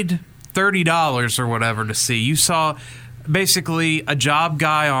paid $30 or whatever to see. You saw basically a job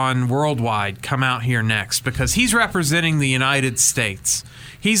guy on Worldwide come out here next because he's representing the United States.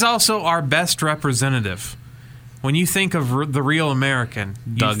 He's also our best representative. When you think of the real American...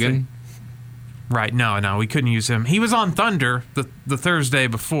 Duggan? Right, no, we couldn't use him. He was on Thunder the Thursday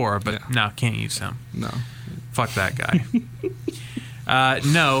before, but no, can't use him. No. Fuck that guy.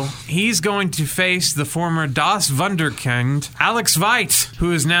 No, he's going to face the former Das Wunderkind, Alex Veit,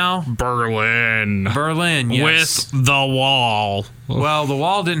 who is now... Berlin, yes. With the Wall. Well, the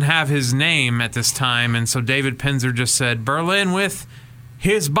Wall didn't have his name at this time, and so David Penzer just said, Berlin with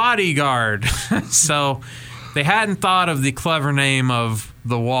his bodyguard. So they hadn't thought of the clever name of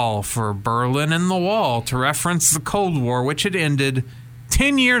the Wall for Berlin and the Wall to reference the Cold War, which had ended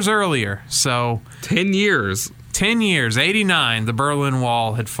 10 years earlier. So 10 years. 10 years, 89, the Berlin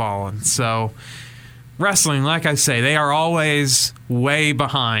Wall had fallen. So wrestling, like I say, they are always way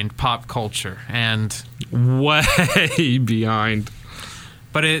behind pop culture. And way behind.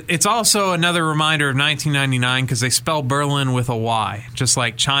 But it's also another reminder of 1999 because they spell Berlin with a Y, just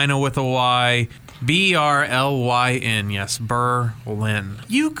like China with a Y. Berlyn, yes, Berlin.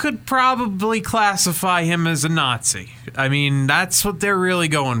 You could probably classify him as a Nazi. I mean, that's what they're really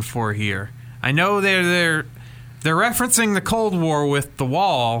going for here. I know they're referencing the Cold War with the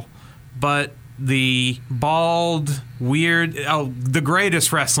Wall, but the bald, weird, the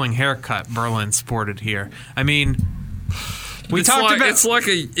greatest wrestling haircut Berlin sported here. I mean, we talked about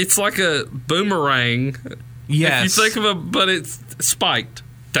it's like a boomerang. Yes, if you think of it, but it's spiked.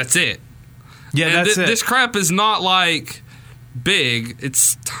 That's it. Yeah, and that's it. This crap is not like big;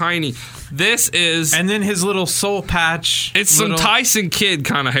 it's tiny. This is, and then his little soul patch. It's some Tyson Kidd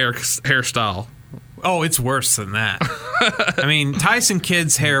kind of hairstyle. Oh, it's worse than that. I mean, Tyson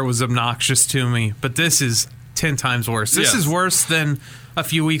Kidd's hair was obnoxious to me, but this is 10 times worse. This is worse than a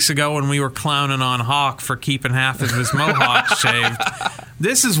few weeks ago when we were clowning on Hawk for keeping half of his mohawk shaved.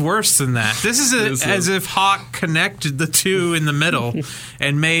 This is worse than that. This is as if Hawk connected the two in the middle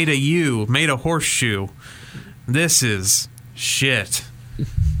and made a U, made a horseshoe. This is shit.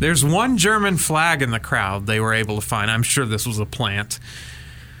 There's one German flag in the crowd they were able to find. I'm sure this was a plant.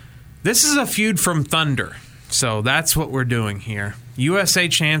 This is a feud from Thunder, so that's what we're doing here. USA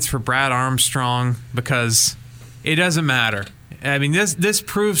chants for Brad Armstrong because it doesn't matter. I mean, this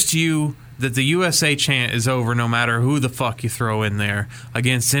proves to you that the USA chant is over no matter who the fuck you throw in there.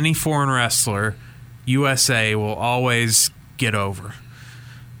 Against any foreign wrestler, USA will always get over.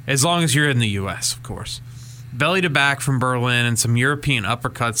 As long as you're in the U.S., of course. Belly to back from Berlin and some European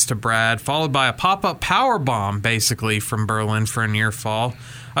uppercuts to Brad, followed by a pop-up powerbomb, basically, from Berlin for a near fall.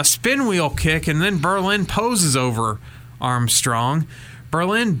 A spin wheel kick, and then Berlin poses over Armstrong.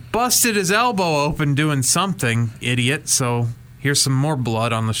 Berlin busted his elbow open doing something, idiot, so here's some more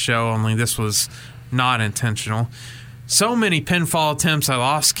blood on the show, only this was not intentional. So many pinfall attempts I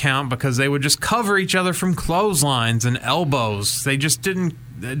lost count because they would just cover each other from clotheslines and elbows. They just didn't,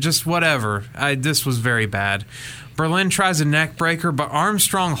 just whatever. This was very bad. Berlin tries a neck breaker, but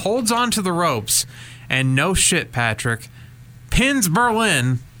Armstrong holds onto the ropes, and no shit, Patrick, pins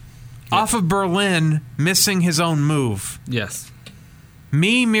Berlin off of Berlin missing his own move. Yes.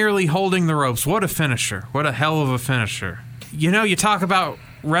 Me merely holding the ropes. What a finisher. What a hell of a finisher. You know, you talk about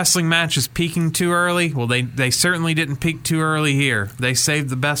wrestling matches peaking too early. Well, they certainly didn't peak too early here. They saved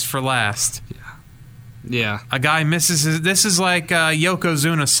the best for last. Yeah. A guy misses his... This is like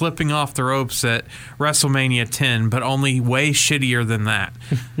Yokozuna slipping off the ropes at WrestleMania 10, but only way shittier than that.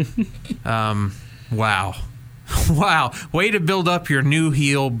 Wow. Wow. Way to build up your new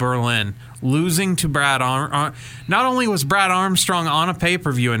heel, Berlin. Losing to Brad Armstrong. Not only was Brad Armstrong on a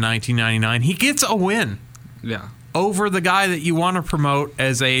pay-per-view in 1999, he gets a win. Yeah. Over the guy that you want to promote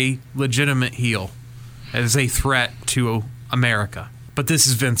as a legitimate heel, as a threat to America. But this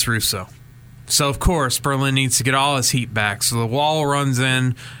is Vince Russo. So, of course, Berlin needs to get all his heat back. So the Wall runs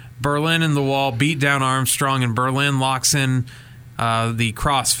in. Berlin and the Wall beat down Armstrong, and Berlin locks in the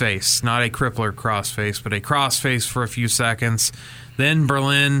crossface. Not a crippler crossface, but a crossface for a few seconds. Then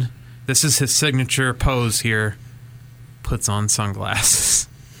Berlin, this is his signature pose here, puts on sunglasses.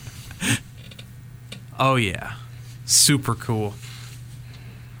 Oh, yeah. Super cool.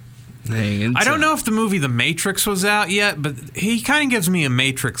 I don't know if the movie The Matrix was out yet, but he kind of gives me a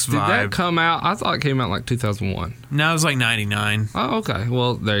Matrix vibe. Did that come out? I thought it came out like 2001. No, it was like 99. Oh, okay.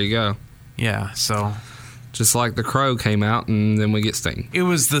 Well, there you go. Yeah, so... Just like The Crow came out, and then we get Sting. It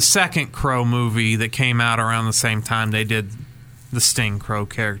was the second Crow movie that came out around the same time they did the Sting Crow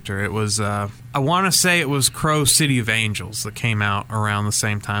character. It was, I want to say it was Crow City of Angels that came out around the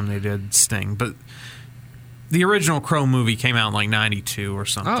same time they did Sting. But the original Crow movie came out in like 92 or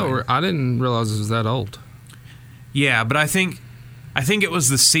something. Oh, I didn't realize it was that old. Yeah, but I think it was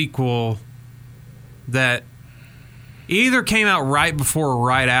the sequel that either came out right before or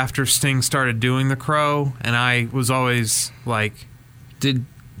right after Sting started doing The Crow, and I was always like... Did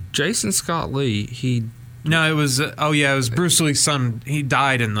Jason Scott Lee, No, it was... it was Bruce Lee's son. He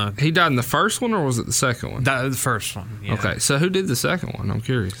died in the... He died in the first one, or was it the second one? The first one, yeah. Okay, so who did the second one? I'm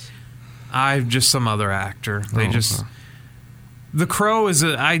curious. Just some other actor. The Crow is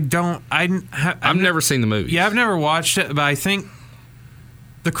I've never seen the movie. Yeah, I've never watched it, but I think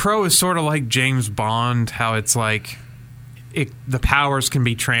The Crow is sort of like James Bond, how it's like... the powers can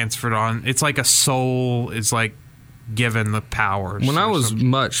be transferred on. It's like a soul is like given the powers. When I was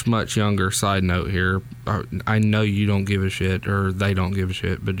much, much younger, side note here, I know you don't give a shit, or they don't give a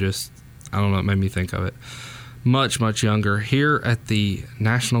shit, but just, I don't know, it made me think of it. Much, much younger, here at the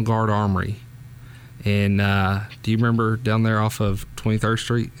National Guard Armory. And do you remember down there off of 23rd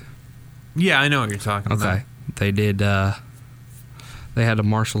Street? Yeah, I know what you're talking about. Okay. They did, they had a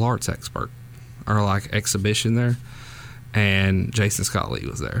martial arts expert, or like exhibition there. And Jason Scott Lee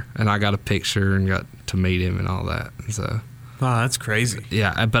was there, and I got a picture and got to meet him and all that. And so, wow, that's crazy.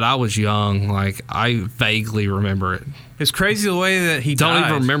 Yeah, but I was young. Like, I vaguely remember it. It's crazy the way that he died. Don't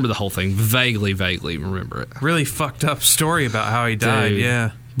even remember the whole thing. Vaguely remember it. Really fucked up story about how he died. Dude.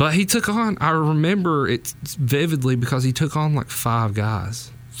 Yeah, but he took on. I remember it vividly because he took on like 5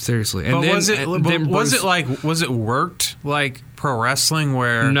 guys. Seriously, and but then, was it worked like pro wrestling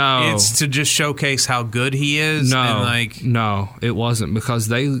where it's to just showcase how good he is? No, it wasn't, because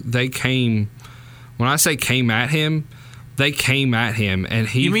they came. When I say came at him, they came at him, and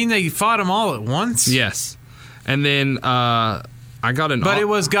he. You mean they fought him all at once? Yes, and then I got an. But it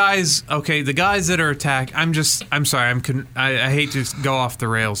was guys. Okay, the guys that are attacked. I'm sorry. I hate to go off the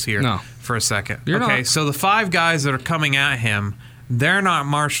rails here. For a second. You're not. So the 5 guys that are coming at him. They're not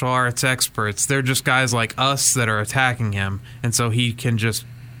martial arts experts. They're just guys like us that are attacking him, and so he can just...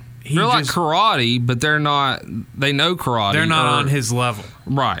 They're like karate, but they're not... They know karate. They're not on his level.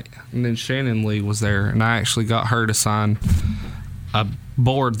 Right. And then Shannon Lee was there, and I actually got her to sign a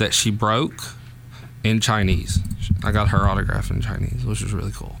board that she broke in Chinese. I got her autograph in Chinese, which was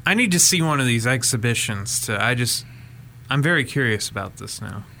really cool. I need to see one of these exhibitions. I'm very curious about this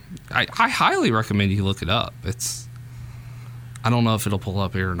now. I highly recommend you look it up. I don't know if it'll pull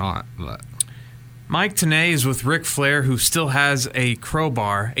up here or not, but... Mike Tenay is with Ric Flair, who still has a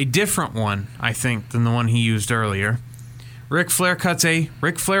crowbar, a different one, I think, than the one he used earlier. Ric Flair cuts a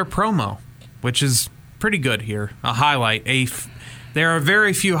Ric Flair promo, which is pretty good here. A highlight. There are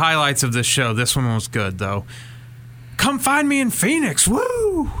very few highlights of this show. This one was good, though. Come find me in Phoenix.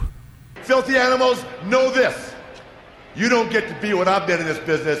 Woo! Filthy animals, know this. You don't get to be what I've been in this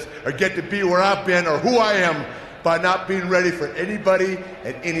business, or get to be where I've been, or who I am, by not being ready for anybody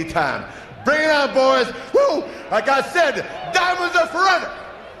at any time. Bring it on, boys. Woo! Like I said, diamonds are forever.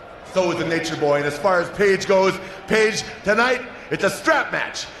 So is the Nature Boy. And as far as Paige goes, Paige, tonight, it's a strap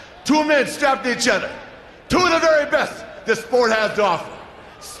match. 2 men strapped to each other. 2 of the very best this sport has to offer.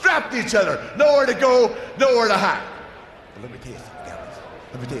 Strapped to each other. Nowhere to go, nowhere to hide. But let me tell you something, Diamonds.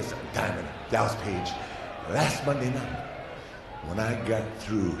 Let me tell you something, Diamond, Dallas Paige. Last Monday night, when I got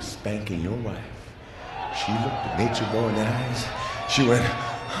through spanking your wife, she looked at Nature Boy in the eyes. She went,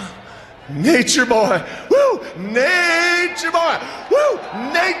 Nature Boy, woo, Nature Boy, woo,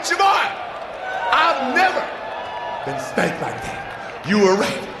 Nature Boy. I've never been spanked like that. You were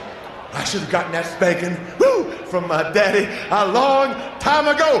right. I should have gotten that spanking, woo, from my daddy a long time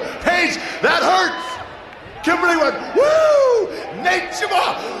ago. Paige, that hurts. Kimberly went, woo, Nature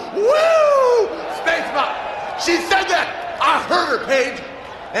Boy, woo, Space Boy. She said that. I heard her, Paige.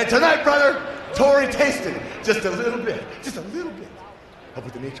 And tonight, brother, Tori tasted just a little bit of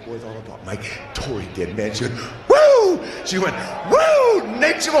what the Nature Boy is all about. Mike, Tori did, man. She went, woo! She went, woo!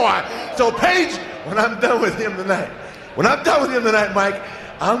 Nature Boy! So, Paige, when I'm done with him tonight, Mike,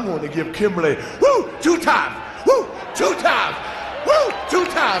 I'm going to give Kimberly, woo, 2 times! Woo! 2 times! Woo! 2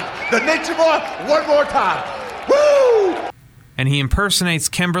 times! The Nature Boy, 1 more time! Woo! And he impersonates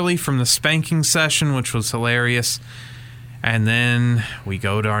Kimberly from the spanking session, which was hilarious. And then we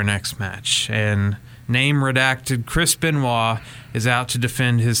go to our next match. And name redacted, Chris Benoit is out to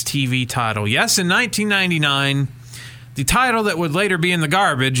defend his TV title. Yes, in 1999, the title that would later be in the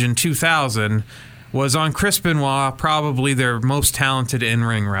garbage in 2000 was on Chris Benoit, probably their most talented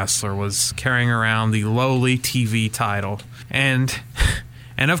in-ring wrestler, was carrying around the lowly TV title. And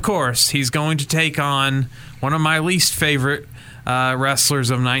of course, he's going to take on one of my least favorite wrestlers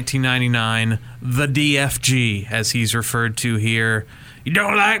of 1999, the DFG, as he's referred to here. You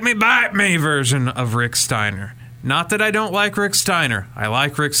don't like me, bite me version of Rick Steiner. Not that I don't like Rick Steiner. I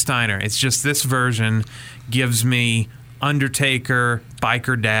like Rick Steiner. It's just this version gives me Undertaker,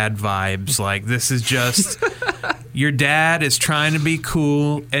 biker dad vibes. Like, this is just your dad is trying to be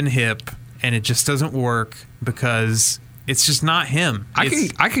cool and hip, and it just doesn't work because it's just not him. I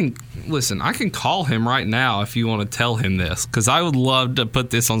can listen. I can call him right now if you want to tell him this, because I would love to put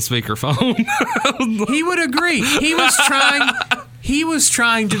this on speakerphone. He would agree. He was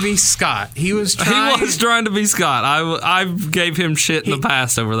trying to be Scott. He was trying to be Scott. I gave him shit in the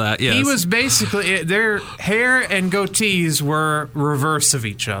past over that. Yes. He was basically, their hair and goatees were reverse of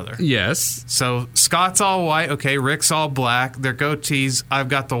each other. Yes. So Scott's all white. Okay, Rick's all black. Their goatees, I've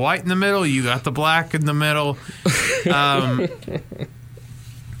got the white in the middle. You got the black in the middle.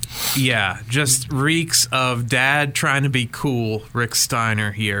 Yeah, just reeks of dad trying to be cool, Rick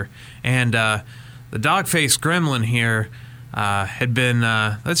Steiner here. And the dog-faced gremlin here had been,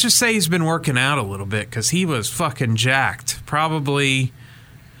 let's just say he's been working out a little bit because he was fucking jacked. Probably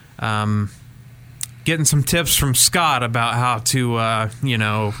getting some tips from Scott about how to,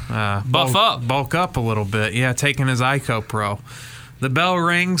 bulk up a little bit. Yeah, taking his IcoPro. The bell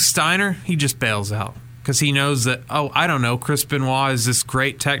rings. Steiner, he just bails out because he knows that, Chris Benoit is this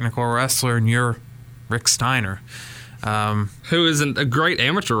great technical wrestler and you're Rick Steiner. Who isn't a great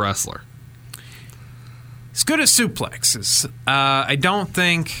amateur wrestler. He's good at suplexes. I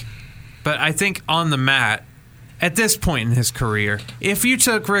think on the mat, at this point in his career, if you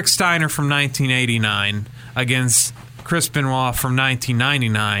took Rick Steiner from 1989 against Chris Benoit from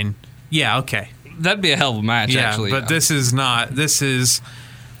 1999, yeah, okay. That'd be a hell of a match, actually. But this is not. This is,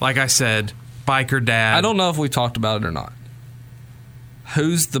 like I said, biker dad. I don't know if we talked about it or not.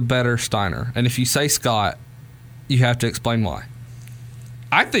 Who's the better Steiner? And if you say Scott, you have to explain why.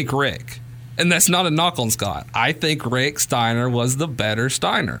 I think Rick. And that's not a knock on Scott. I think Rick Steiner was the better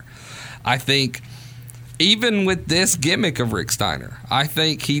Steiner. I think even with this gimmick of Rick Steiner, I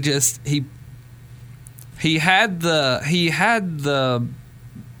think he had the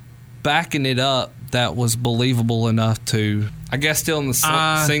backing it up that was believable enough to, I guess, still in the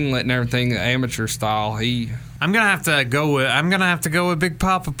singlet and everything, amateur style. I'm gonna have to go with Big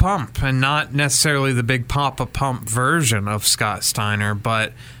Papa Pump, and not necessarily the Big Papa Pump version of Scott Steiner,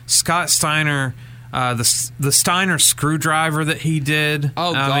 but Scott Steiner, the Steiner screwdriver that he did.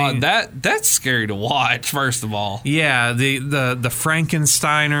 Oh God, that's scary to watch. First of all, yeah, the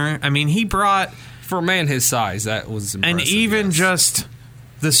Frankensteiner. I mean, he brought, for a man his size, that was impressive. And even just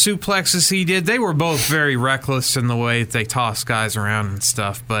the suplexes he did, they were both very reckless in the way that they tossed guys around and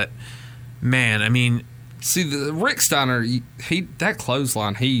stuff. But man, I mean. See, the Rick Steiner, that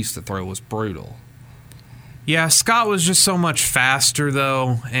clothesline he used to throw was brutal. Yeah, Scott was just so much faster,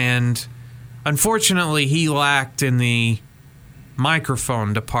 though, and unfortunately he lacked in the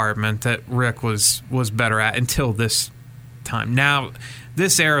microphone department that Rick was better at until this time. Now,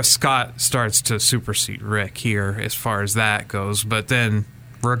 this era, Scott starts to supersede Rick here as far as that goes, but then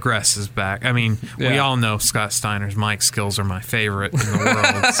regresses back. I mean, we all know Scott Steiner's mic skills are my favorite in the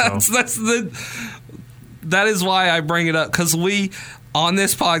world. So. That is why I bring it up, because we, on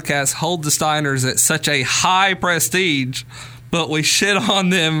this podcast, hold the Steiners at such a high prestige, but we shit on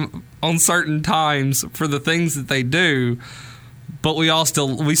them on certain times for the things that they do, but we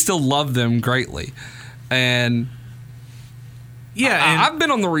still love them greatly. And I've been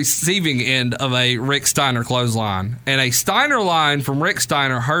on the receiving end of a Rick Steiner clothesline, and a Steiner line from Rick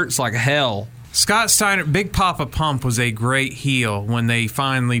Steiner hurts like hell. Scott Steiner, Big Papa Pump, was a great heel when they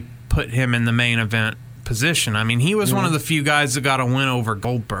finally put him in the main event position. I mean, he was one of the few guys that got a win over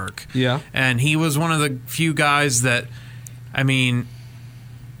Goldberg. Yeah. And he was one of the few guys that, I mean,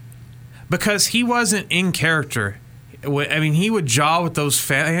 because he wasn't in character. I mean, he would jaw with those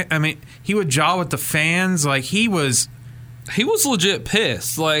fans. I mean, he would jaw with the fans. Like, he was legit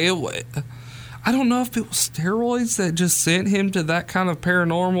pissed. Like, I don't know if it was steroids that just sent him to that kind of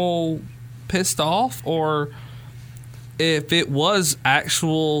paranormal pissed off, or if it was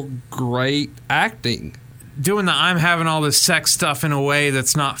actual great acting. Doing I'm having all this sex stuff in a way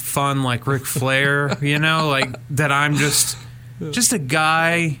that's not fun, like Ric Flair, like that I'm just a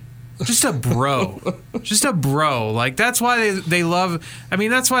guy Just a bro. Just a bro. Like, that's why they love... I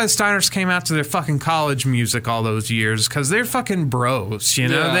mean, that's why the Steiners came out to their fucking college music all those years, because they're fucking bros, you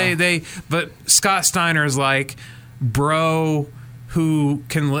know? Yeah. But Scott Steiner is like, bro who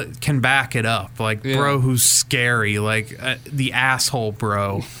can back it up. Like, bro who's scary. Like, the asshole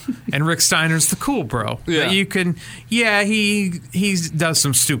bro. And Rick Steiner's the cool bro. Yeah. That you can... Yeah, he does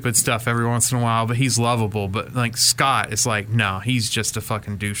some stupid stuff every once in a while, but he's lovable. But, like, Scott is like, no, he's just a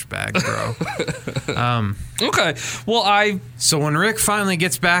fucking douchebag, bro. Okay. Well, So when Rick finally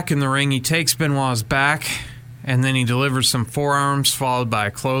gets back in the ring, he takes Benoit's back, and then he delivers some forearms, followed by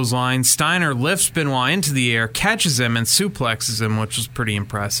a clothesline. Steiner lifts Benoit into the air, catches him, and suplexes him, which was pretty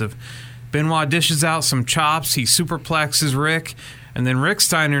impressive. Benoit dishes out some chops. He superplexes Rick, and then Rick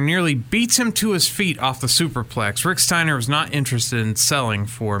Steiner nearly beats him to his feet off the superplex. Rick Steiner was not interested in selling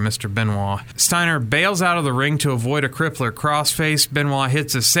for Mr. Benoit. Steiner bails out of the ring to avoid a crippler crossface. Benoit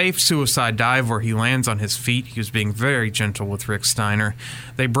hits a safe suicide dive where he lands on his feet. He was being very gentle with Rick Steiner.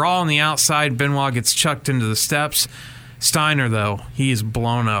 They brawl on the outside. Benoit gets chucked into the steps. Steiner, though, he is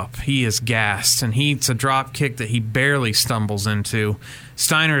blown up. He is gassed, and he eats a drop kick that he barely stumbles into.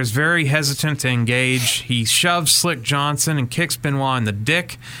 Steiner is very hesitant to engage. He shoves Slick Johnson and kicks Benoit in the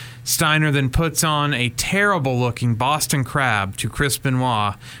dick. Steiner then puts on a terrible-looking Boston Crab to Chris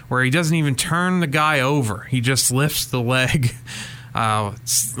Benoit, where he doesn't even turn the guy over. He just lifts the leg.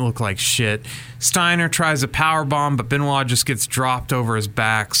 It looked like shit. Steiner tries a powerbomb, but Benoit just gets dropped over his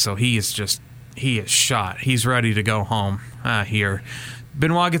back, so he is shot. He's ready to go home here.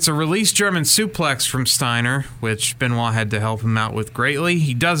 Benoit gets a release German suplex from Steiner, which Benoit had to help him out with greatly.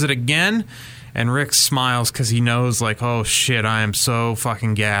 He does it again, and Rick smiles because he knows, like, oh shit, I am so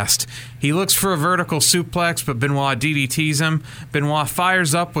fucking gassed. He looks for a vertical suplex, but Benoit DDTs him. Benoit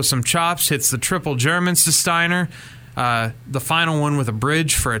fires up with some chops, hits the triple Germans to Steiner. The final one with a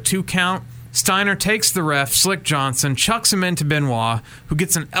bridge for a 2 count. Steiner takes the ref, Slick Johnson, chucks him into Benoit, who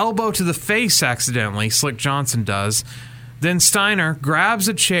gets an elbow to the face accidentally. Slick Johnson does. Then Steiner grabs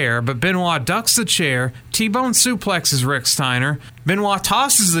a chair, but Benoit ducks the chair, T-bone suplexes Rick Steiner. Benoit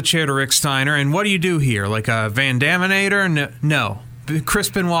tosses the chair to Rick Steiner, and what do you do here? Like a Van Daminator? No. Chris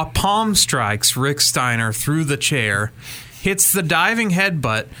Benoit palm strikes Rick Steiner through the chair, hits the diving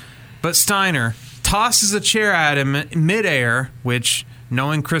headbutt, but Steiner tosses a chair at him midair, which,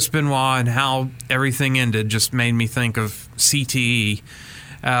 knowing Chris Benoit and how everything ended, just made me think of CTE.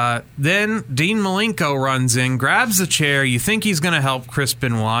 Then Dean Malenko runs in, grabs the chair. You think he's going to help Chris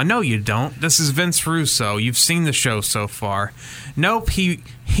Benoit. No, you don't. This is Vince Russo. You've seen the show so far. Nope,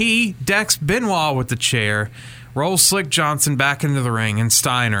 he decks Benoit with the chair, rolls Slick Johnson back into the ring, and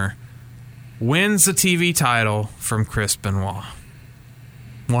Steiner wins the TV title from Chris Benoit.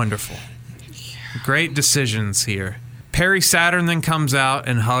 Wonderful. Great decisions here. Perry Saturn then comes out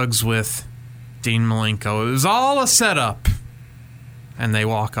and hugs with Dean Malenko. It was all a setup. And they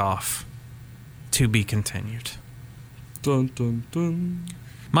walk off. To be continued. dun, dun, dun.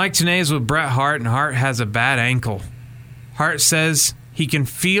 Mike Tenay's with Bret Hart, and Hart has a bad ankle. Hart says he can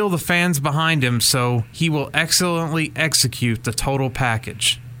feel the fans behind him, so he will excellently execute the total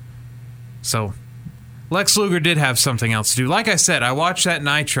package. So, Lex Luger did have something else to do. Like I said, I watched that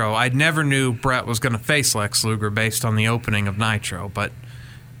Nitro. I never knew Bret was going to face Lex Luger based on the opening of Nitro, but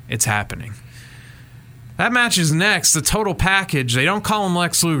it's happening. That match is next, the Total Package. They don't call him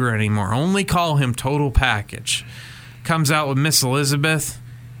Lex Luger anymore, only call him Total Package. Comes out with Miss Elizabeth,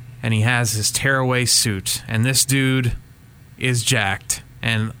 and he has his tearaway suit. And this dude is jacked.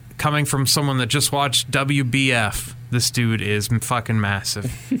 And coming from someone that just watched WBF, this dude is fucking massive.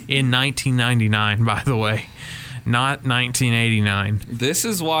 In 1999, by the way. Not 1989. This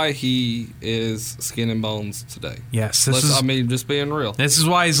is why he is skin and bones today. Yes. Just being real. This is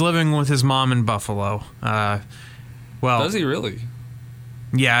why he's living with his mom in Buffalo. Well, does he really?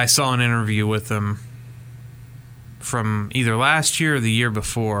 Yeah, I saw an interview with him from either last year or the year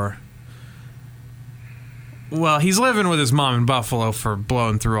before. Well, he's living with his mom in Buffalo for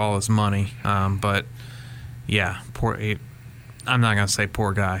blowing through all his money. But, yeah, I'm not going to say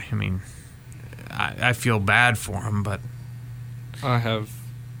poor guy. I mean, I feel bad for him, but I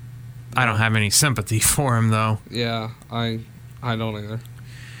don't have any sympathy for him, though. Yeah, I don't either.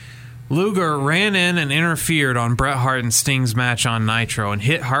 Luger ran in and interfered on Bret Hart and Sting's match on Nitro and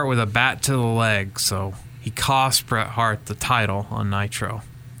hit Hart with a bat to the leg, so he cost Bret Hart the title on Nitro.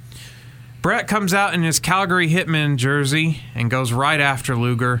 Bret comes out in his Calgary Hitman jersey and goes right after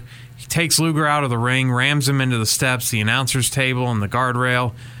Luger. He takes Luger out of the ring, rams him into the steps, the announcer's table, and the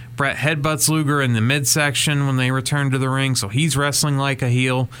guardrail. Bret headbutts Luger in the midsection when they return to the ring, so he's wrestling like a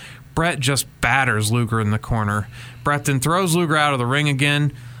heel. Bret just batters Luger in the corner. Bret then throws Luger out of the ring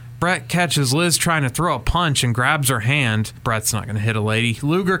again. Brett catches Liz trying to throw a punch and grabs her hand. Brett's not going to hit a lady.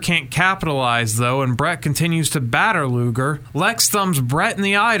 Luger can't capitalize, though, and Brett continues to batter Luger. Lex thumbs Brett in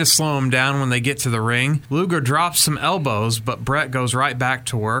the eye to slow him down when they get to the ring. Luger drops some elbows, but Brett goes right back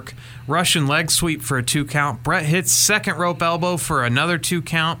to work. Russian leg sweep for a 2 count. Brett hits second rope elbow for another 2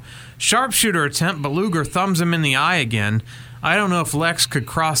 count. Sharpshooter attempt, but Luger thumbs him in the eye again. I don't know if Lex could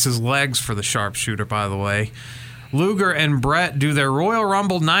cross his legs for the sharpshooter, by the way. Luger and Brett do their Royal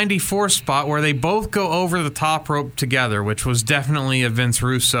Rumble 94 spot where they both go over the top rope together, which was definitely a Vince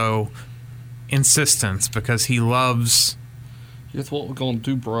Russo insistence because he loves... That's what we're going to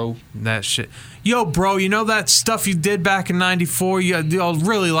do, bro. That shit. Yo, bro, you know that stuff you did back in 94? You'll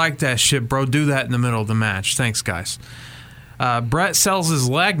really like that shit, bro. Do that in the middle of the match. Thanks, guys. Brett sells his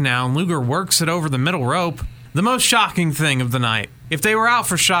leg now, and Luger works it over the middle rope. The most shocking thing of the night. If they were out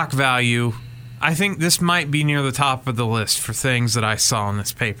for shock value... I think this might be near the top of the list for things that I saw in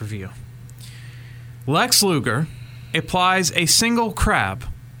this pay-per-view. Lex Luger applies a single crab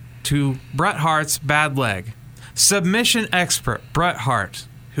to Bret Hart's bad leg. Submission expert Bret Hart,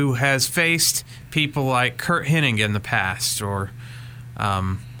 who has faced people like Kurt Hennig in the past, or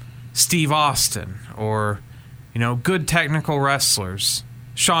Steve Austin, or good technical wrestlers,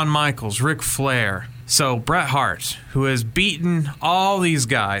 Shawn Michaels, Ric Flair. So Bret Hart, who has beaten all these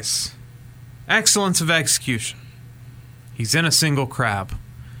guys... Excellence of execution. He's in a single crab.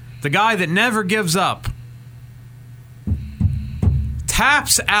 The guy that never gives up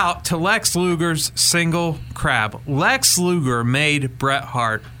taps out to Lex Luger's single crab. Lex Luger made Bret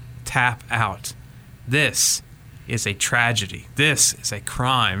Hart tap out. This is a tragedy. This is a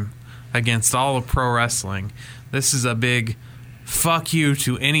crime against all of pro wrestling. This is a big fuck you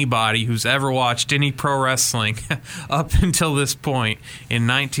to anybody who's ever watched any pro wrestling up until this point in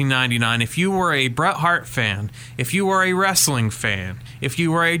 1999. If you were a Bret Hart fan, if you were a wrestling fan, if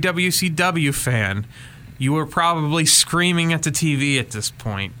you were a WCW fan, you were probably screaming at the TV at this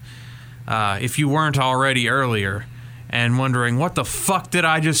point, if you weren't already earlier, and wondering, what the fuck did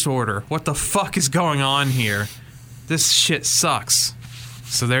I just order? What the fuck is going on here? This shit sucks.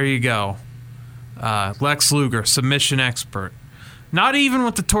 So there you go. Lex Luger, submission expert. Not even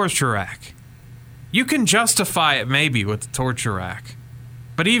with the torture rack. You can justify it maybe with the torture rack.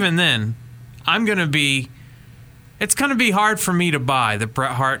 But even then, it's going to be hard for me to buy that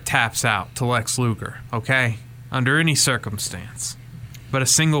Bret Hart taps out to Lex Luger, okay? Under any circumstance. But a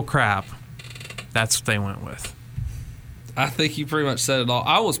single crab, that's what they went with. I think you pretty much said it all.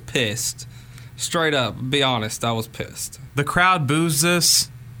 I was pissed. Straight up, be honest, I was pissed. The crowd boos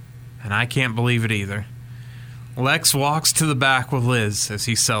this, and I can't believe it either. Lex walks to the back with Liz as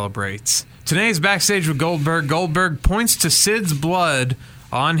he celebrates. Today's backstage with Goldberg. Goldberg points to Sid's blood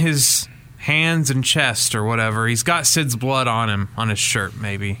on his hands and chest or whatever. He's got Sid's blood on him, on his shirt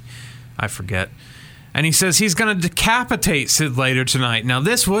maybe. I forget. And he says he's going to decapitate Sid later tonight. Now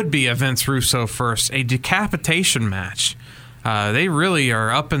this would be a Vince Russo first, a decapitation match. They really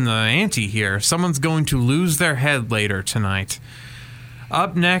are up in the ante here. Someone's going to lose their head later tonight.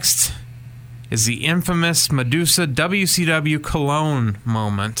 Up next is the infamous Medusa WCW cologne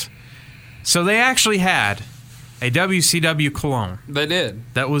moment. So they actually had a WCW cologne. They did.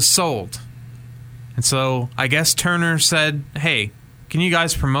 That was sold. And so I guess Turner said, hey, can you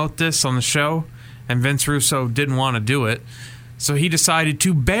guys promote this on the show? And Vince Russo didn't want to do it. So he decided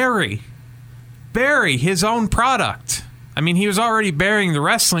to bury his own product. I mean, he was already burying the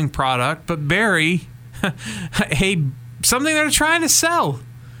wrestling product, but bury something they're trying to sell.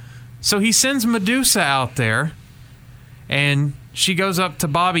 So he sends Medusa out there, and she goes up to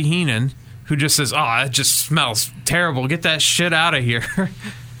Bobby Heenan, who just says, oh, it just smells terrible. Get that shit out of here.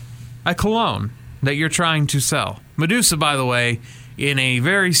 A cologne that you're trying to sell. Medusa, by the way, in a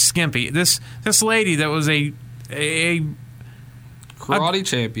very skimpy... This lady that was a karate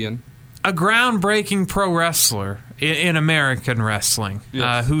champion. A groundbreaking pro wrestler in American wrestling,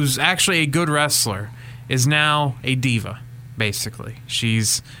 yes. Who's actually a good wrestler, is now a diva, basically.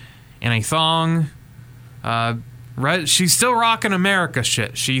 She's... in a thong. She's still rocking America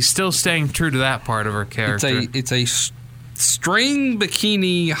shit. She's still staying true to that part of her character. It's a string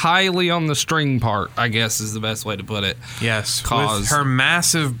bikini, highly on the string part, I guess is the best way to put it. Yes, with her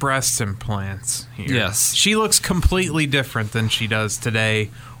massive breast implants here. Yes. She looks completely different than she does today,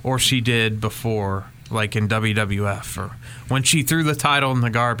 or she did before, like in WWF, or when she threw the title in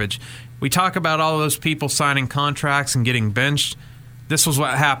the garbage. We talk about all those people signing contracts and getting benched. This was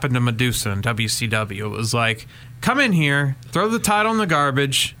what happened to Medusa in WCW. It was like, come in here, throw the title in the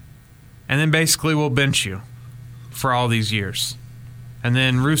garbage, and then basically we'll bench you for all these years. And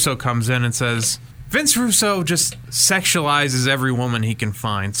then Russo comes in and says, Vince Russo just sexualizes every woman he can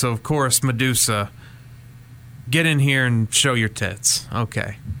find. So, of course, Medusa, get in here and show your tits.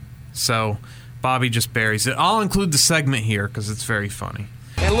 Okay. So, Bobby just buries it. I'll include the segment here because it's very funny.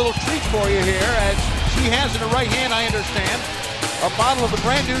 And a little treat for you here, as she has in her right hand, I understand, a bottle of the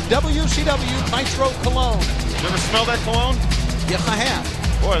brand new WCW Nitro Cologne. You ever smell that cologne? Yes, I have.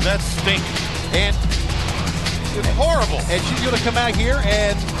 Boy, that stinks. And it's horrible. And she's going to come out here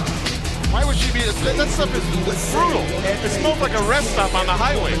and... Why would she be... That stuff is brutal. It smells like a rest stop on the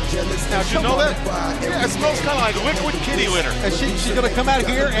highway. Now, did you know that? Yeah, it smells kind of like liquid kitty litter. And she's going to come out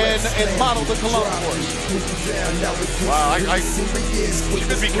here and model the cologne for us. Wow, she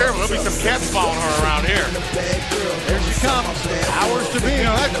better be careful. There'll be some cats following her around here. There she comes. Hours to be. You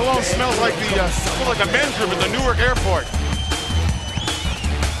know, that cologne smells like the men's room at the Newark Airport.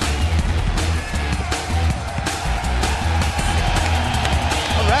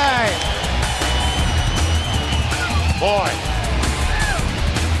 All right. Boy,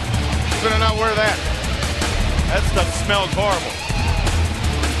 you better not wear that. That stuff smells horrible.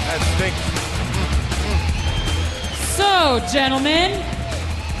 That stinks. So, gentlemen,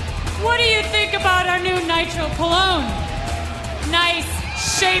 what do you think about our new Nitro Cologne? Nice,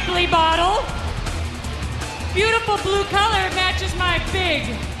 shapely bottle. Beautiful blue color matches my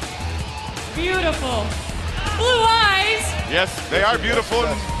big, beautiful blue eyes. Yes, they are beautiful.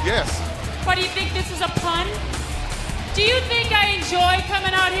 Yes. What do you think, this is a pun? Do you think I enjoy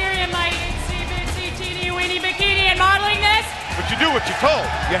coming out here in my itsy-bitsy teeny-weeny bikini and modeling this? But you do what you're told.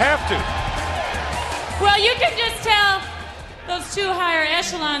 You have to. Well, you can just tell those two higher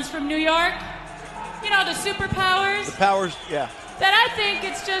echelons from New York, you know, the superpowers. The powers, yeah. That I think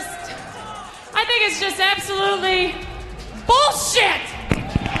it's just absolutely bullshit.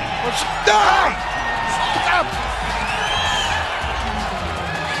 Stop! Stop!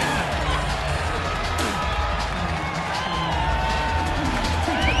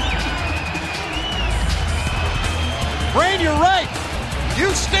 Brain, you're right.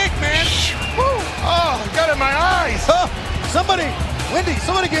 You stink, man. Woo. Oh, I got it in my eyes. Oh, Wendy,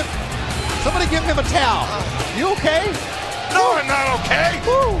 somebody give him a towel. You okay? No, I'm not okay.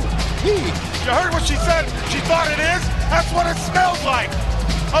 Woo. You heard what she said? She thought it is? That's what it smells like.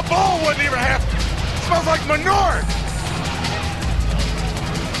 A bowl wouldn't even have. It smells like manure.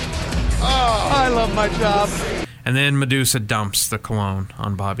 Oh, I love my job. And then Medusa dumps the cologne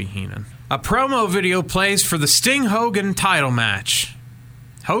on Bobby Heenan. A promo video plays for the Sting-Hogan title match.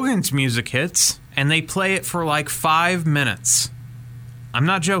 Hogan's music hits, and they play it for like 5 minutes. I'm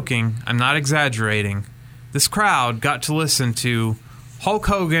not joking. I'm not exaggerating. This crowd got to listen to Hulk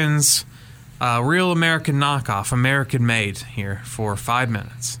Hogan's Real American Knockoff, American Made, here for 5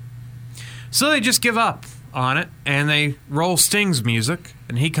 minutes. So they just give up on it, and they roll Sting's music,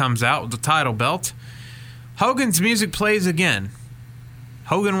 and he comes out with the title belt. Hogan's music plays again.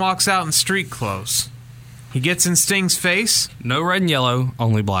 Hogan walks out in street clothes. He gets in Sting's face. No red and yellow,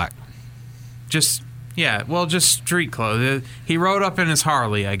 only black. Just street clothes. He rode up in his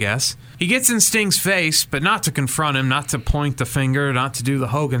Harley, I guess. He gets in Sting's face, but not to confront him, not to point the finger, not to do the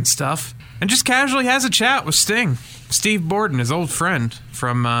Hogan stuff, and just casually has a chat with Sting. Steve Borden, his old friend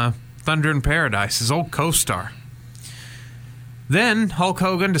from Thunder in Paradise, his old co-star. Then Hulk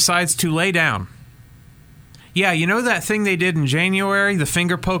Hogan decides to lay down. Yeah, you know that thing they did in January, the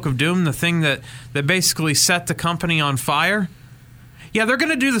finger poke of doom, the thing that basically set the company on fire? Yeah, they're going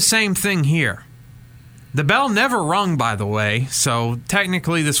to do the same thing here. The bell never rung, by the way, so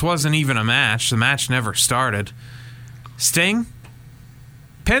technically this wasn't even a match. The match never started. Sting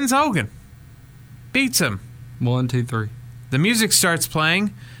pins Hogan. Beats him. 1, 2, 3. The music starts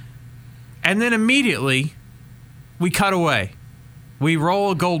playing, and then immediately we cut away. We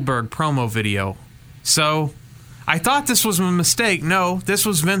roll a Goldberg promo video. So I thought this was a mistake. No, this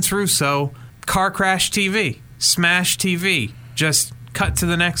was Vince Russo. Car crash TV. Smash TV. Just cut to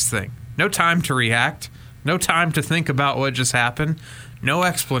the next thing. No time to react. No time to think about what just happened. No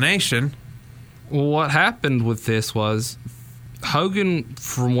explanation. What happened with this was Hogan,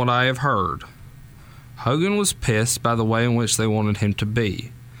 from what I have heard, Hogan was pissed by the way in which they wanted him to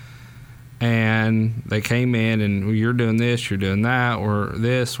be. And they came in and, you're doing this, you're doing that, or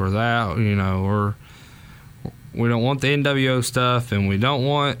this or that, you know, or we don't want the NWO stuff and we don't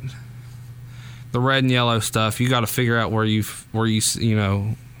want the red and yellow stuff. You got to figure out where you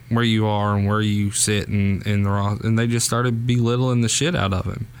are and where you sit in the roster. And they just started belittling the shit out of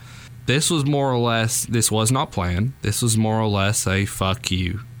him. This was more or less, this was not planned. This was more or less a fuck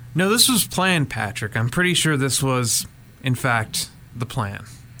you. No, this was planned, Patrick. I'm pretty sure this was, in fact, the plan.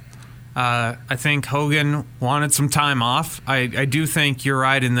 I think Hogan wanted some time off. I do think you're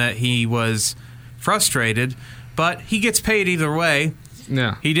right in that he was frustrated, but he gets paid either way.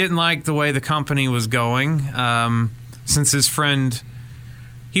 Yeah. He didn't like the way the company was going, since his friend...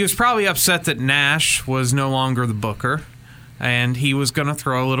 He was probably upset that Nash was no longer the booker, and he was going to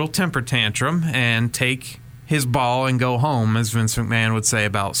throw a little temper tantrum and take his ball and go home, as Vince McMahon would say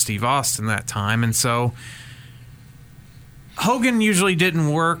about Steve Austin that time. And so Hogan usually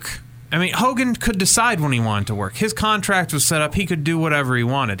didn't work. I mean, Hogan could decide when he wanted to work. His contract was set up. He could do whatever he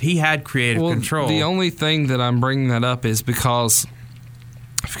wanted. He had creative control. The only thing that I'm bringing that up is because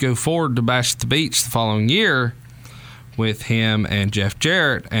if you go forward to Bash at the Beach the following year with him and Jeff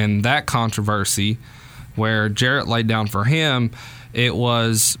Jarrett and that controversy where Jarrett laid down for him, it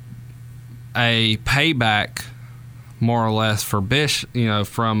was a payback more or less for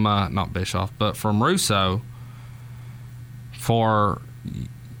from not Bischoff, but from Russo for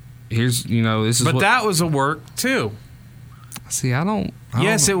this is But that was a work too. See, I don't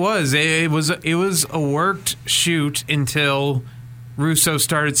Yes, know. it was. It was a worked shoot until Russo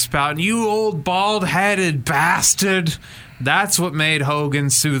started spouting, "You old bald-headed bastard." That's what made Hogan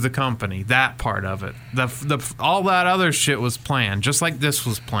sue the company. That part of it. All that other shit was planned, just like this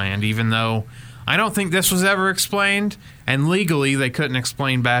was planned, even though I don't think this was ever explained, and legally they couldn't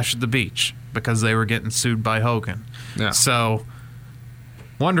explain Bash at the Beach because they were getting sued by Hogan. Yeah. So,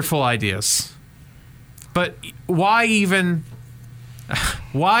 wonderful ideas. But why even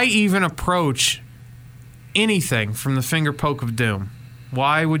approach anything from the finger poke of doom?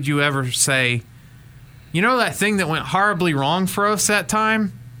 Why would you ever say, you know that thing that went horribly wrong for us that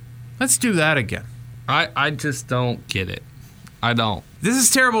time? Let's do that again. I just don't get it. I don't. This is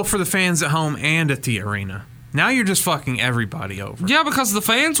terrible for the fans at home and at the arena. Now you're just fucking everybody over. Yeah, because the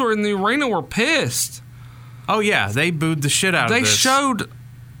fans were in the arena were pissed. Oh, yeah. They booed the shit out of this. They showed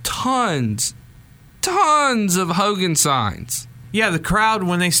tons of Hogan signs. Yeah, the crowd,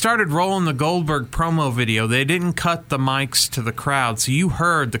 when they started rolling the Goldberg promo video, they didn't cut the mics to the crowd, so you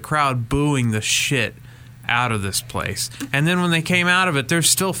heard the crowd booing the shit out of this place. And then when they came out of it, they're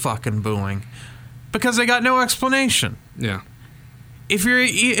still fucking booing because they got no explanation. Yeah. If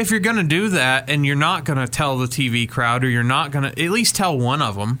you're going to do that and you're not going to tell the TV crowd, or you're not going to at least tell one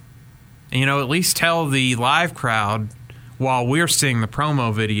of them, and, at least tell the live crowd while we're seeing the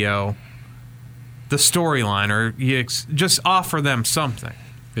promo video the storyline, or you just offer them something.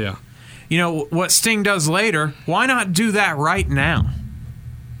 Yeah. What Sting does later, why not do that right now?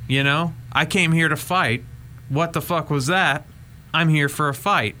 I came here to fight. What the fuck was that? I'm here for a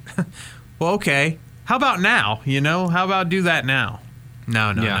fight. Well, okay. How about now? How about do that now?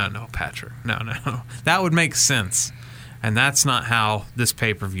 No, Patrick. No. That would make sense. And that's not how this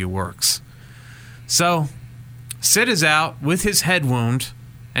pay-per-view works. So, Sid is out with his head wound,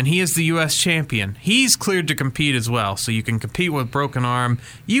 and he is the U.S. champion. He's cleared to compete as well, so you can compete with broken arm.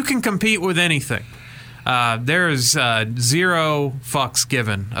 You can compete with anything. There is zero fucks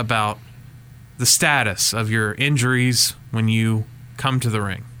given about the status of your injuries when you come to the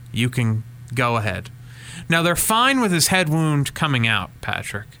ring. You can go ahead. Now, they're fine with his head wound coming out,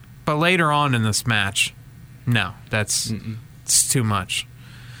 Patrick. But later on in this match, no, it's too much.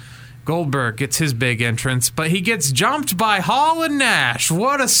 Goldberg gets his big entrance, but he gets jumped by Hall and Nash.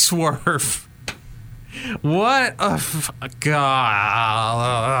 What a swerve. What a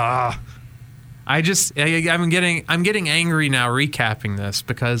God. I'm getting angry now recapping this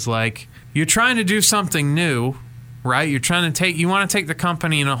because, you're trying to do something new, right? You want to take the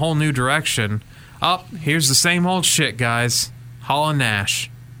company in a whole new direction. Here's the same old shit, guys. Hall and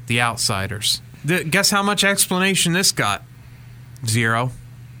Nash, the outsiders. Guess how much explanation this got? 0.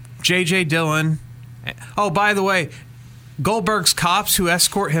 J.J. Dillon. Oh, by the way, Goldberg's cops who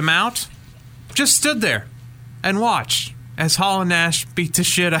escort him out just stood there and watched as Hall and Nash beat the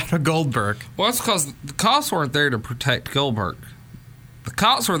shit out of Goldberg. Well, that's because the cops weren't there to protect Goldberg. The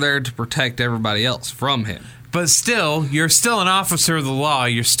cops were there to protect everybody else from him. But still, you're still an officer of the law.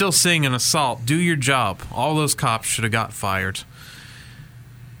 You're still seeing an assault. Do your job. All those cops should have got fired.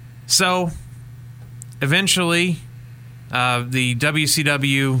 So, eventually, the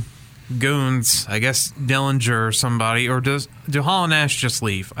WCW goons, I guess Dillinger or somebody, or do Hall and Nash just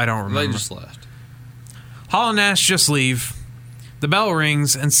leave? I don't remember. They just left. Hall and Nash just leave. The bell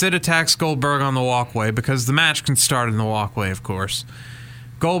rings, and Sid attacks Goldberg on the walkway because the match can start in the walkway, of course.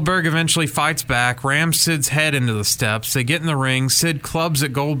 Goldberg eventually fights back, rams Sid's head into the steps. They get in the ring. Sid clubs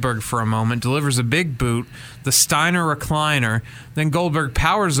at Goldberg for a moment, delivers a big boot, the Steiner recliner. Then Goldberg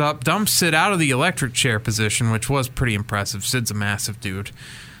powers up, dumps Sid out of the electric chair position, which was pretty impressive. Sid's a massive dude.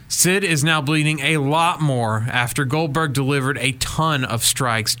 Sid is now bleeding a lot more after Goldberg delivered a ton of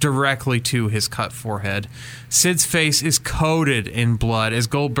strikes directly to his cut forehead. Sid's face is coated in blood as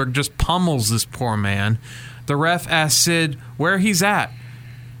Goldberg just pummels this poor man. The ref asks Sid where he's at,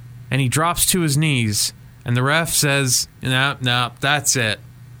 and he drops to his knees, and the ref says, no, that's it.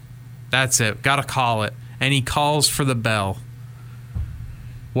 That's it. Gotta call it. And he calls for the bell.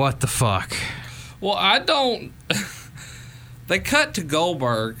 What the fuck? Well, I don't... They cut to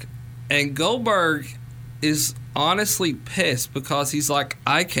Goldberg, and Goldberg is honestly pissed because he's like,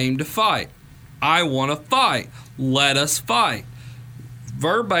 I came to fight. I want to fight. Let us fight.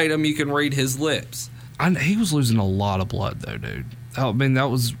 Verbatim, you can read his lips. He was losing a lot of blood, though, dude. I mean, that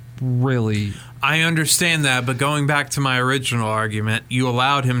was really... I understand that, but going back to my original argument, you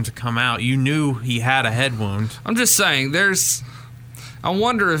allowed him to come out. You knew he had a head wound. I'm just saying, I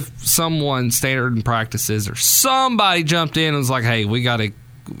wonder if someone, standard in practices, or somebody jumped in and was like, hey, we gotta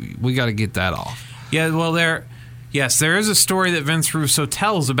get that off. Yeah, well, there is a story that Vince Russo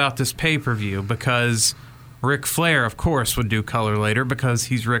tells about this pay-per-view because Ric Flair, of course, would do color later because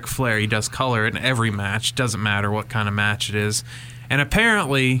he's Ric Flair. He does color in every match. Doesn't matter what kind of match it is. And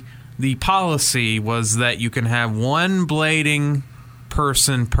apparently, the policy was that you can have one blading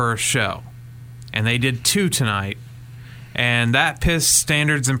person per show. And they did 2 tonight. And that pissed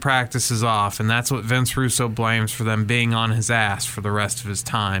standards and practices off, and that's what Vince Russo blames for them being on his ass for the rest of his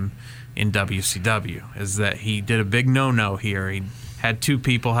time in WCW, is that he did a big no-no here. He had 2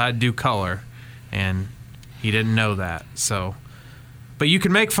 people had to do color, and he didn't know that. So, but you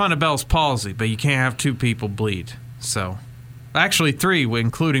can make fun of Bell's palsy, but you can't have 2 people bleed. So, actually 3,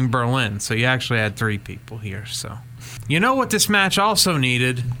 including Berlin, so you actually had 3 people here. So, you know what this match also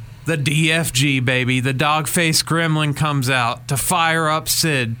needed? The DFG, baby. The dog-faced gremlin comes out to fire up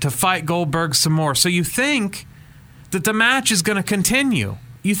Sid, to fight Goldberg some more. So you think that the match is going to continue.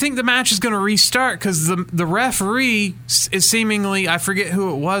 You think the match is going to restart because the referee is seemingly, I forget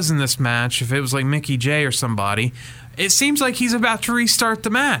who it was in this match, if it was like Mickey J or somebody. It seems like he's about to restart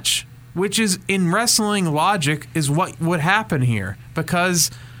the match, which is, in wrestling logic, is what would happen here. Because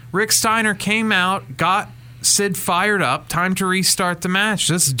Rick Steiner came out, got Sid fired up, time to restart the match.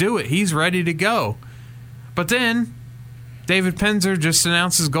 Let's do it. He's ready to go. But then David Penzer just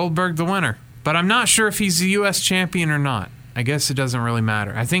announces Goldberg the winner. But I'm not sure if he's the U.S. champion or not. I guess it doesn't really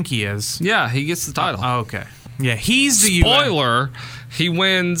matter. I think he is. Yeah, he gets the title. Oh, okay. Yeah, he's the Spoiler, he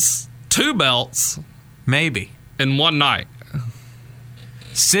wins 2 belts. Maybe. In one night.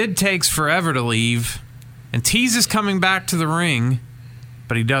 Sid takes forever to leave and teases coming back to the ring,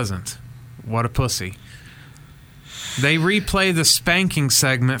 but he doesn't. What a pussy. They replay the spanking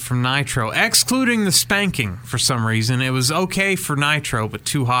segment from Nitro, excluding the spanking for some reason. It was okay for Nitro, but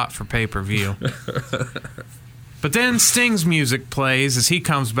too hot for pay-per-view. But then Sting's music plays as he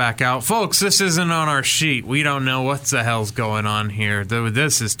comes back out. Folks, this isn't on our sheet. We don't know what the hell's going on here.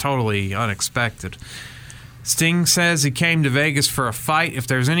 This is totally unexpected. Sting says he came to Vegas for a fight. If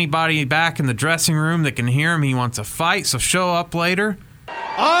there's anybody back in the dressing room that can hear him, he wants a fight, so show up later.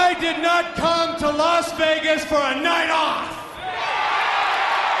 I did not come to Las Vegas for a night off.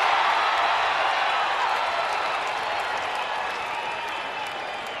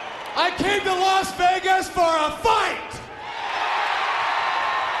 I came to Las Vegas for a fight.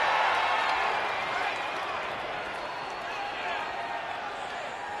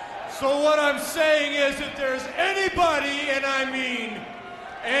 So what I'm saying is if there's anybody, and I mean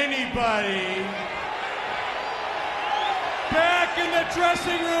anybody, back in the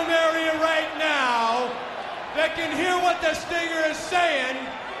dressing room area right now that can hear what the Stinger is saying,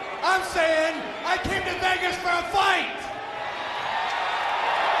 I'm saying I came to Vegas for a fight.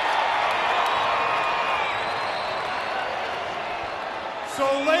 So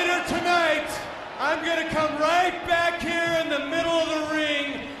later tonight, I'm going to come right back here in the middle of the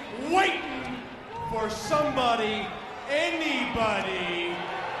ring waiting for somebody, anybody,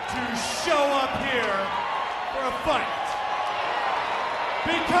 to show up here for a fight.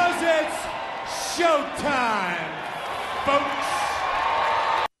 Because it's showtime, folks.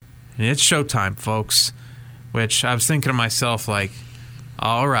 And it's showtime, folks. Which I was thinking to myself, like,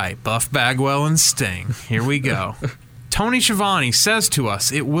 all right, Buff Bagwell and Sting. Here we go. Tony Schiavone says to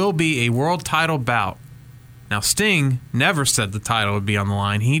us it will be a world title bout. Now, Sting never said the title would be on the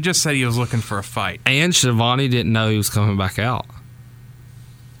line. He just said he was looking for a fight. And Schiavone didn't know he was coming back out.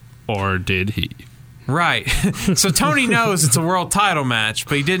 Or did he? Right. So Tony knows it's a world title match,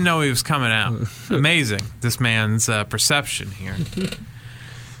 but he didn't know he was coming out. Amazing, this man's perception here.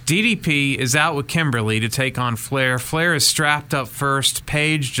 DDP is out with Kimberly to take on Flair. Flair is strapped up first.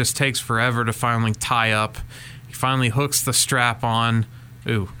 Paige just takes forever to finally tie up. He finally hooks the strap on.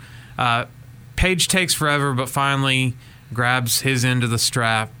 Ooh. Page takes forever, but finally grabs his end of the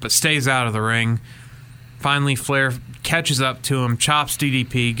strap, but stays out of the ring. Finally, Flair catches up to him, chops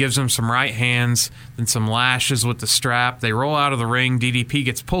DDP, gives him some right hands, then some lashes with the strap. They roll out of the ring. DDP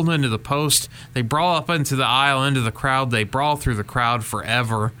gets pulled into the post. They brawl up into the aisle, into the crowd. They brawl through the crowd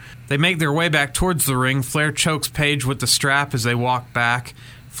forever. They make their way back towards the ring. Flair chokes Page with the strap as they walk back.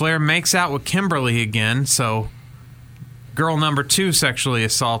 Flair makes out with Kimberly again, so girl number 2 sexually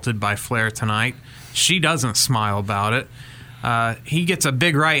assaulted by Flair tonight. She doesn't smile about it. He gets a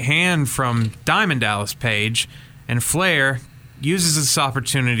big right hand from Diamond Dallas Page, and Flair uses this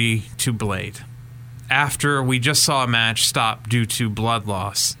opportunity to blade. After we just saw a match stop due to blood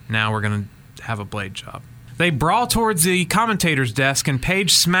loss, now we're going to have a blade job. They brawl towards the commentator's desk, and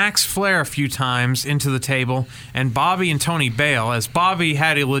Page smacks Flair a few times into the table, and Bobby and Tony bail, as Bobby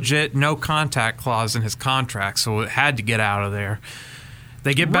had a legit no-contact clause in his contract, so it had to get out of there.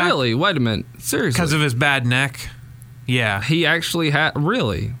 They get back... Really? Wait a minute. Seriously? Because of his bad neck? Yeah. He actually had...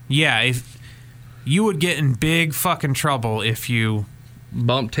 Really? Yeah, if you would get in big fucking trouble if you...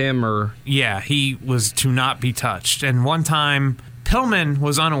 bumped him or... Yeah, he was to not be touched. And one time, Pillman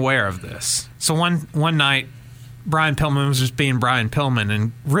was unaware of this. So one night, Brian Pillman was just being Brian Pillman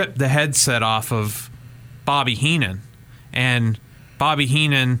and ripped the headset off of Bobby Heenan. And Bobby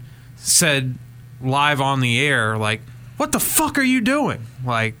Heenan said live on the air, like, what the fuck are you doing?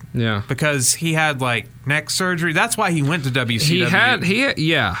 Like, yeah, because he had like neck surgery. That's why he went to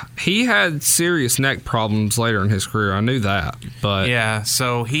WCW. He had serious neck problems later in his career. I knew that, but yeah,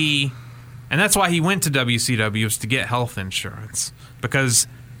 so and that's why he went to WCW, was to get health insurance, because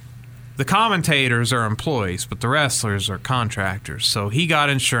the commentators are employees, but the wrestlers are contractors. So he got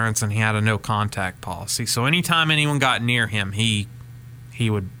insurance and he had a no contact policy. So anytime anyone got near him, he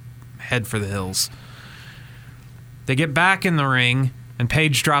would head for the hills. They get back in the ring, and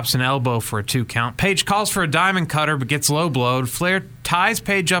Page drops an elbow for a 2 count. Page calls for a diamond cutter, but gets low blowed. Flair ties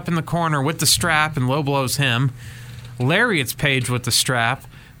Page up in the corner with the strap and low blows him. Lariats Page with the strap.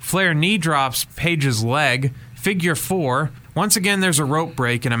 Flair knee drops Page's leg. Figure 4. Once again, there's a rope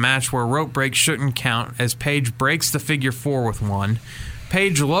break in a match where rope break shouldn't count, as Page breaks the figure 4 with one.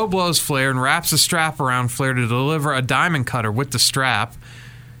 Page low blows Flair and wraps a strap around Flair to deliver a diamond cutter with the strap.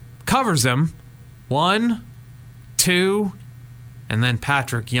 Covers him. 1, 2, and then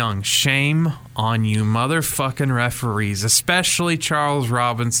Patrick Young. Shame on you motherfucking referees, especially Charles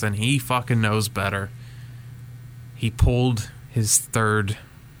Robinson. He fucking knows better. He pulled his 3rd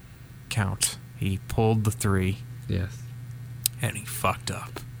count. He pulled the 3. Yes. And he fucked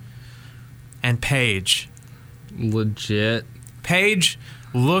up. And Page. Legit. Page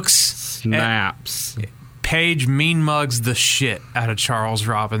looks... Snaps. Page mean mugs the shit out of Charles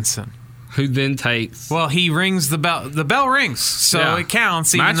Robinson. Who then takes... Well, he rings the bell. The bell rings, so it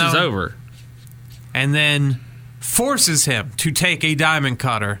counts. Match is over. And then forces him to take a diamond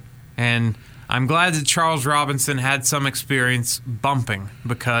cutter. And I'm glad that Charles Robinson had some experience bumping,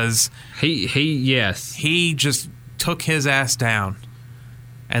 because... He just took his ass down.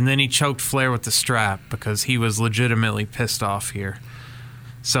 And then he choked Flair with the strap, because he was legitimately pissed off here.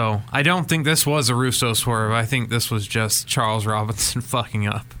 So, I don't think this was a Russo swerve. I think this was just Charles Robinson fucking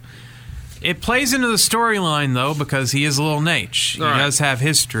up. It plays into the storyline, though, because he is a little Nate. He does have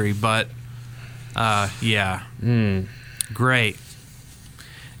history, but, yeah. Great.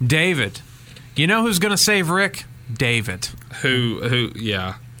 David. You know who's going to save Rick? David.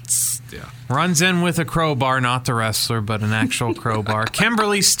 Yeah. Runs in with a crowbar, not the wrestler, but an actual crowbar.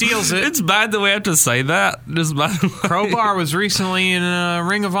 Kimberly steals it. It's bad that we have to say that. Crowbar was recently in a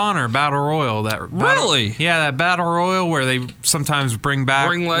Ring of Honor Battle Royal. Really? That Battle Royal where they sometimes bring back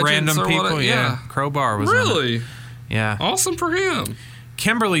random people. Yeah. Crowbar was really? in it. Yeah. Awesome for him.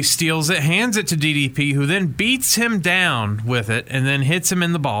 Kimberly steals it, hands it to DDP, who then beats him down with it and then hits him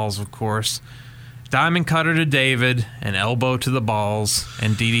in the balls, of course. Diamond cutter to David, an elbow to the balls,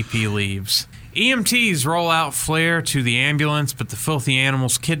 and DDP leaves. EMTs roll out Flair to the ambulance, but the filthy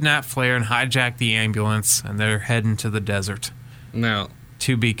animals kidnap Flair and hijack the ambulance, and they're heading to the desert. Now,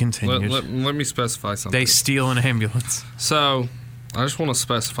 to be continued. Let me specify something. They steal an ambulance. So, I just want to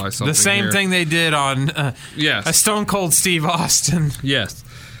specify something. The same thing they did on a Stone Cold Steve Austin. Yes.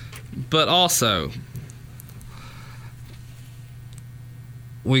 But also,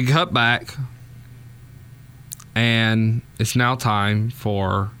 we cut back, and it's now time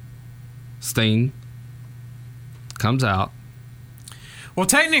for Sting comes out. Well,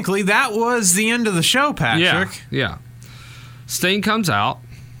 technically, that was the end of the show, Patrick. Yeah. Sting comes out.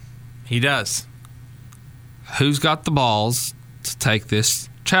 He does. Who's got the balls to take this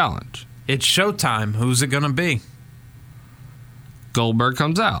challenge? It's showtime. Who's it going to be? Goldberg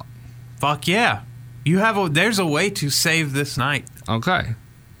comes out. Fuck yeah. There's a way to save this night. Okay.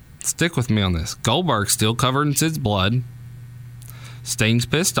 Stick with me on this. Goldberg's still covered in Sid's blood. Sting's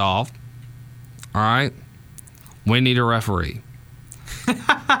pissed off. All right. We need a referee.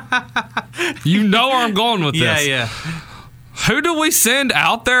 You know where I'm going with this. Yeah. Who do we send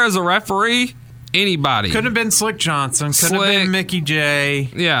out there as a referee? Anybody. Could have been Slick Johnson. Could have been Mickey J.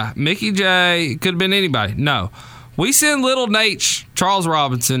 Yeah, Mickey J. Could have been anybody. No. We send Little Nate, Charles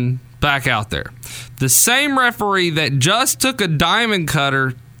Robinson, back out there. The same referee that just took a diamond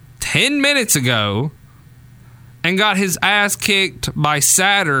cutter 10 minutes ago and got his ass kicked by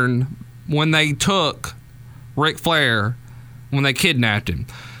Saturn when they took Ric Flair, when they kidnapped him.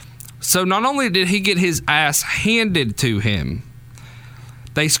 So not only did he get his ass handed to him,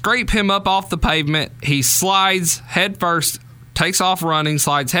 they scrape him up off the pavement. He slides headfirst, takes off running,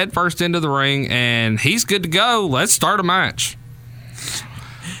 slides headfirst into the ring, and he's good to go. Let's start a match.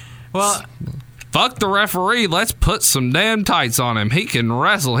 Well, fuck the referee. Let's put some damn tights on him. He can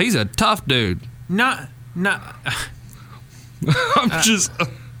wrestle. He's a tough dude. I'm just...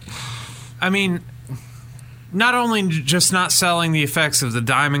 I mean, not only just not selling the effects of the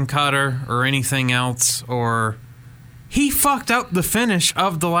diamond cutter or anything else, or... He fucked up the finish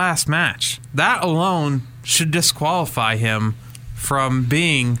of the last match. That alone should disqualify him from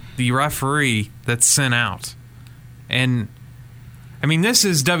being the referee that's sent out. And, I mean, this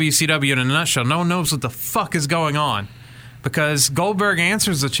is WCW in a nutshell. No one knows what the fuck is going on. Because Goldberg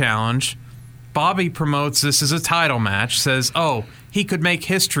answers the challenge. Bobby promotes this as a title match. Says, he could make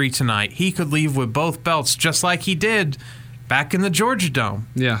history tonight. He could leave with both belts just like he did back in the Georgia Dome.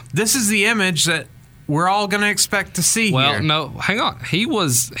 Yeah. This is the image that we're all going to expect to see here. Well, no, hang on. He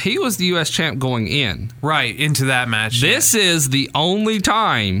was the U.S. champ going in. Right, into that match. This is the only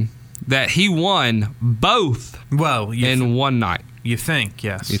time that he won both in one night. You think,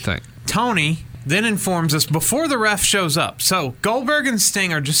 yes. You think. Tony then informs us before the ref shows up. So Goldberg and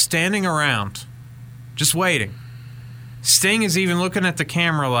Sting are just standing around, just waiting. Sting is even looking at the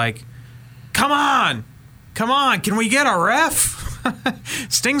camera like, come on, can we get a ref?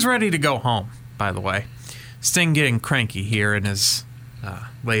 Sting's ready to go home. By the way, Sting getting cranky here in his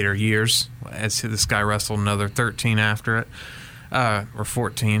later years, as this guy wrestled another 13 after it, or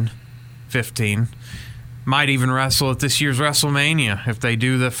 14, 15. Might even wrestle at this year's WrestleMania if they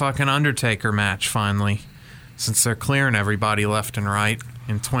do the fucking Undertaker match finally, since they're clearing everybody left and right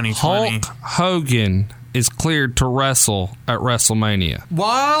in 2020. Hulk Hogan is cleared to wrestle at WrestleMania.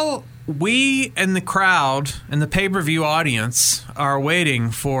 While we and the crowd and the pay-per-view audience are waiting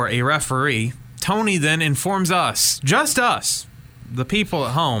for a referee, Tony then informs us, just us, the people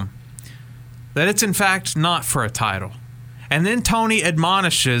at home, that it's in fact not for a title. And then Tony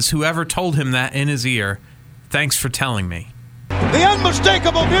admonishes whoever told him that in his ear, thanks for telling me. The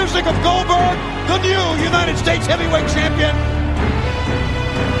unmistakable music of Goldberg, the new United States Heavyweight Champion.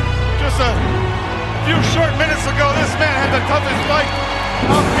 Just a few short minutes ago, this man had the toughest fight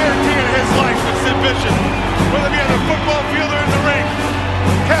I'm guaranteeing his life with Sid Vicious. Whether it be on the football field or in the ring.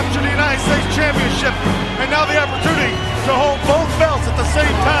 Capture the United States Championship, and now the opportunity to hold both belts at the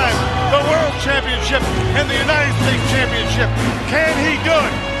same time, the World Championship and the United States Championship. Can he do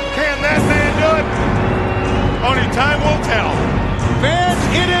it? Can that man do it? Only time will tell. Fans,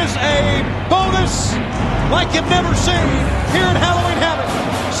 it is a bonus like you've never seen here at Halloween Havoc.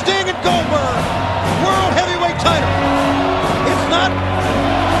 Sting and Goldberg, World Heavyweight title.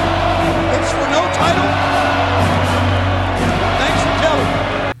 It's for no title.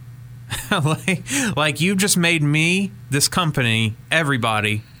 like you just made me, this company,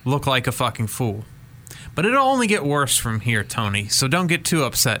 everybody, look like a fucking fool. But it'll only get worse from here, Tony, so don't get too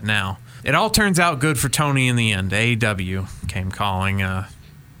upset now. It all turns out good for Tony in the end. AEW came calling. Listen,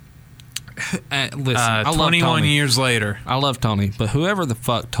 I love 21 Tony. years later. I love Tony, but whoever the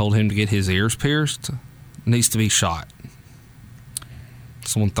fuck told him to get his ears pierced needs to be shot.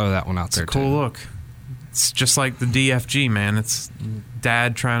 Someone throw that one out there, too. It's a cool look. It's just like the DFG, man. It's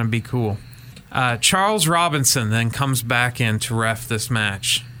dad trying to be cool. Charles Robinson then comes back in to ref this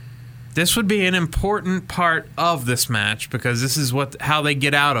match. This would be an important part of this match because this is how they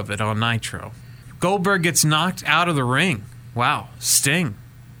get out of it on Nitro. Goldberg gets knocked out of the ring. Wow, Sting.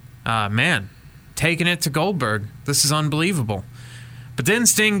 Man, taking it to Goldberg. This is unbelievable. But then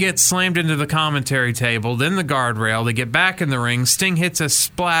Sting gets slammed into the commentary table, then the guardrail. They get back in the ring. Sting hits a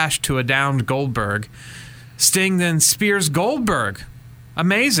splash to a downed Goldberg. Sting then spears Goldberg.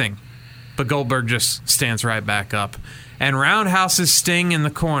 Amazing. But Goldberg just stands right back up and roundhouses Sting in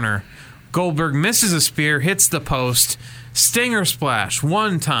the corner. Goldberg misses a spear, hits the post. Stinger splash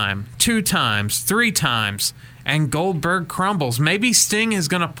 1 time, 2 times, 3 times, and Goldberg crumbles. Maybe Sting is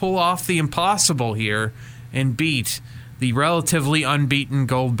going to pull off the impossible here and beat the relatively unbeaten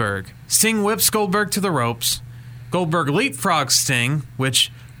Goldberg. Sting whips Goldberg to the ropes. Goldberg leapfrogs Sting, which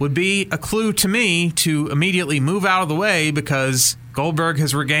would be a clue to me to immediately move out of the way because Goldberg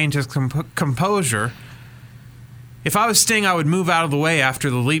has regained his composure. If I was Sting, I would move out of the way after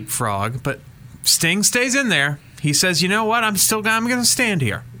the leapfrog, but Sting stays in there. He says, you know what, I'm going to stand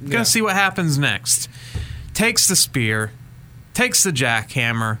here. I'm going to see what happens next. Takes the spear, takes the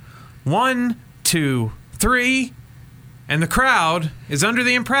jackhammer. 1, 2, 3, and the crowd is under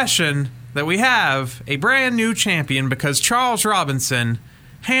the impression that we have a brand new champion because Charles Robinson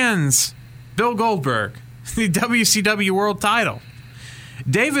hands Bill Goldberg the WCW World title.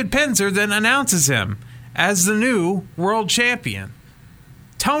 David Penzer then announces him as the new world champion.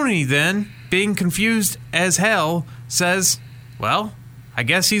 Tony then, being confused as hell, says, well, I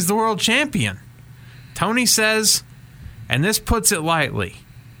guess he's the world champion. Tony says, and this puts it lightly,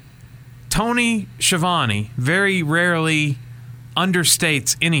 Tony Schiavone very rarely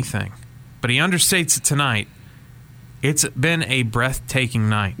understates anything, but he understates it tonight. It's been a breathtaking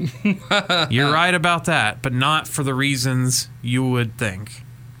night. You're right about that, but not for the reasons you would think.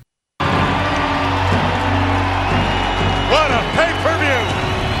 What a pay-per-view!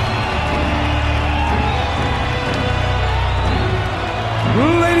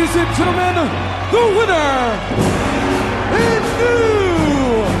 Ladies and gentlemen, the winner and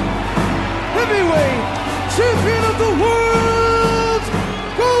new heavyweight champion of the world,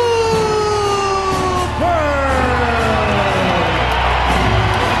 Goldberg!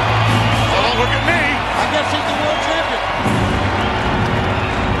 Oh, look at me! I guess he's the world champion.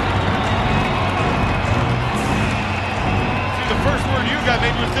 See, the first word you got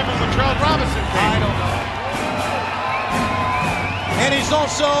maybe was different when Charles Robinson came. I don't know. And he's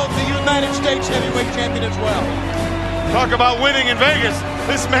also the United States heavyweight champion as well. Talk about winning in Vegas.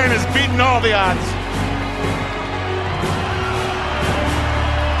 This man has beaten all the odds.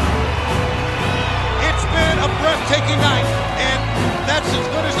 It's been a breathtaking night, and that's as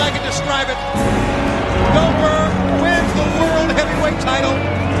good as I can describe it. Goldberg wins the world heavyweight title.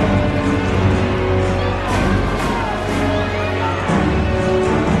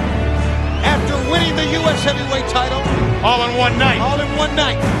 After winning the U.S. heavyweight title. All in one night. All in one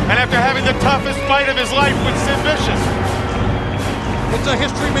night. And after having the toughest fight of his life with Sid Vicious. It's a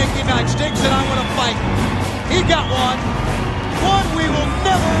history-making night. Sting said, I want to fight. He got one. One we will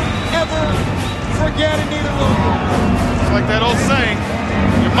never, ever forget, and neither will you. It's like that old saying,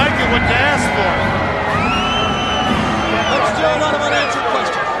 you might get what you asked for. Let's do a lot of unanswered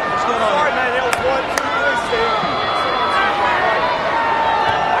questions. What's going on? All right, man, that was 1, 2, 3, Sting.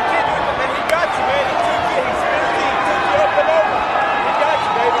 I can't do it, but man, he got you, man. He took you. He spent you. He took you up and over. He got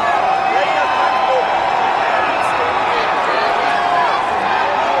you, baby. Ready up and over.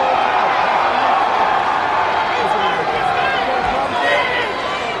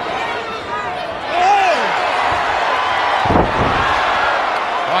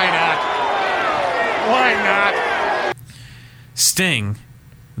 Why not? Why not? Sting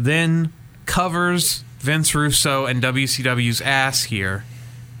then covers Vince Russo and WCW's ass here,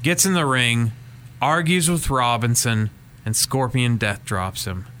 gets in the ring, argues with Robinson, and Scorpion Death drops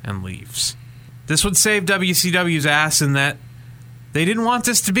him and leaves. This would save WCW's ass in that they didn't want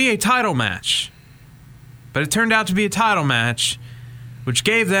this to be a title match. But it turned out to be a title match, which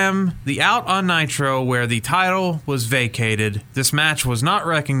gave them the out on Nitro where the title was vacated. This match was not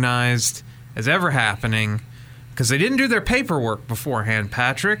recognized as ever happening because they didn't do their paperwork beforehand,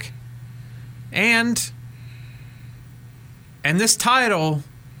 Patrick. And this title,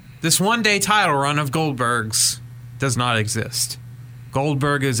 this one-day title run of Goldberg's does not exist.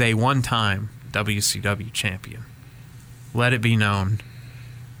 Goldberg is a one-time WCW champion. Let it be known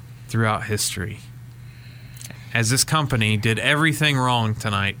throughout history. As this company did everything wrong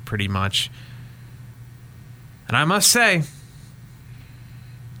tonight, pretty much. And I must say,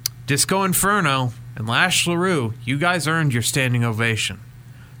 Disco Inferno and Lash LaRue, you guys earned your standing ovation.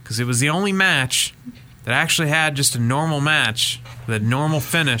 Because it was the only match that actually had just a normal match with a normal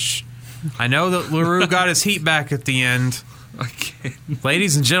finish. I know that LaRue got his heat back at the end. I can't.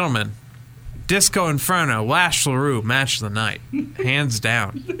 Ladies and gentlemen, Disco Inferno, Lash LaRue, match of the night. Hands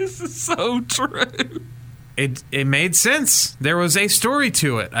down. This is so true. It made sense. There was a story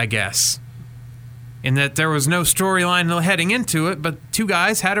to it, I guess. In that there was no storyline heading into it, but two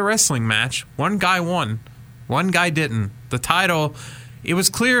guys had a wrestling match. One guy won. One guy didn't. The title, it was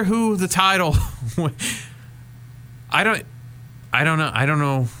clear who the title I don't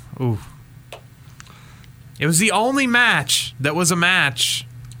know. Ooh. It was the only match that was a match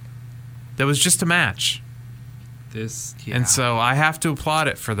that was just a match. And so I have to applaud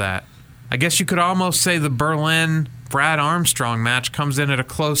it for that. I guess you could almost say the Berlin Brad Armstrong match comes in at a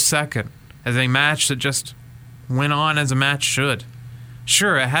close second as a match that just went on as a match should.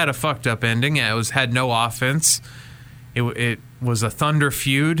 Sure, it had a fucked up ending. It had no offense. It was a Thunder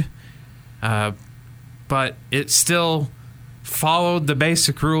feud, but it still followed the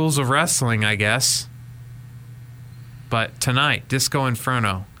basic rules of wrestling, I guess. But tonight, Disco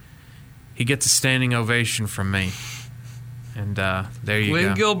Inferno, he gets a standing ovation from me. And there you go.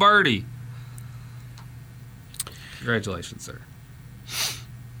 Glenn Gilberti. Congratulations, sir.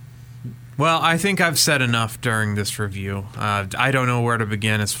 Well, I think I've said enough during this review. I don't know where to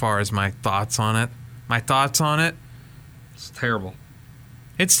begin as far as my thoughts on it. It's terrible.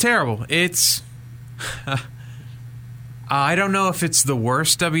 It's terrible. It's... I don't know if it's the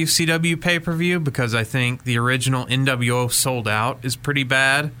worst WCW pay-per-view because I think the original NWO Sold Out is pretty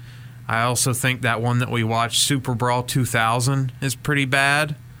bad. I also think that one that we watched, Super Brawl 2000, is pretty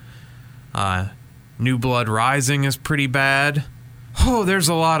bad. New Blood Rising is pretty bad. Oh, there's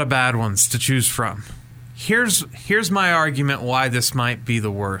a lot of bad ones to choose from. Here's my argument why this might be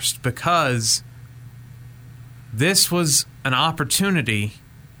the worst. Because this was an opportunity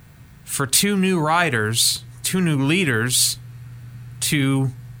for two new writers, two new leaders,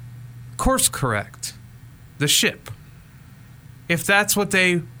 to course correct the ship. If that's what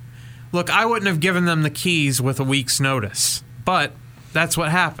they... Look, I wouldn't have given them the keys with a week's notice, but that's what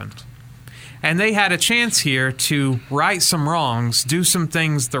happened. And they had a chance here to right some wrongs, do some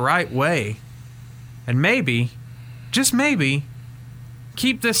things the right way, and maybe, just maybe,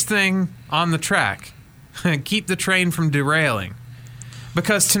 keep this thing on the track. Keep the train from derailing.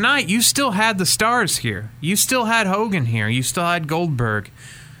 Because tonight, you still had the stars here. You still had Hogan here. You still had Goldberg.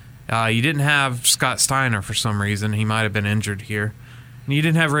 You didn't have Scott Steiner for some reason. He might have been injured here. And you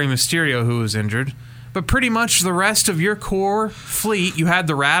didn't have Rey Mysterio, who was injured. But pretty much the rest of your core fleet, you had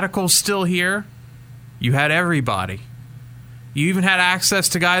the Radicals still here. You had everybody. You even had access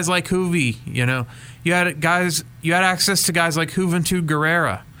to guys like Juvi, you know. You had access to guys like Juventud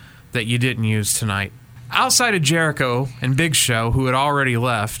Guerrera that you didn't use tonight. Outside of Jericho and Big Show, who had already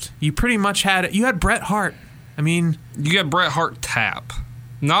left, you pretty much had Bret Hart. I mean, you got Bret Hart tap.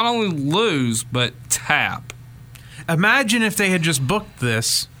 Not only lose, but tap. Imagine if they had just booked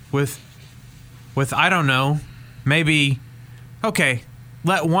this with I don't know, maybe, okay,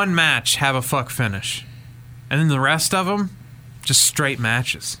 let one match have a fuck finish. And then the rest of them, just straight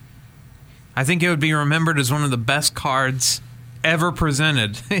matches. I think it would be remembered as one of the best cards ever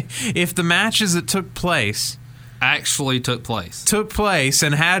presented. If the matches that took place and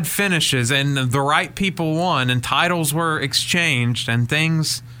had finishes and the right people won and titles were exchanged and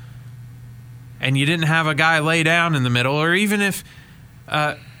things, and you didn't have a guy lay down in the middle, or even if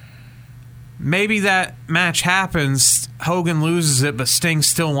maybe that match happens, Hogan loses it, but Sting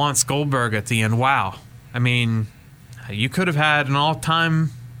still wants Goldberg at the end. Wow. I mean, you could have had an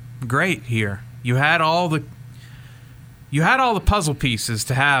all-time great here. You had all the puzzle pieces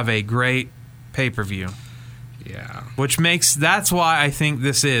to have a great pay-per-view. Yeah. That's why I think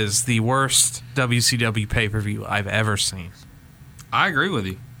this is the worst WCW pay-per-view I've ever seen. I agree with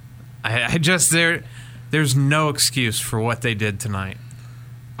you. There's no excuse for what they did tonight.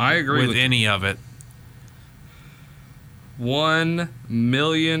 I agree with any of it.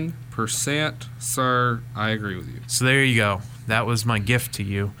 1,000,000%, sir. I agree with you. So there you go. That was my gift to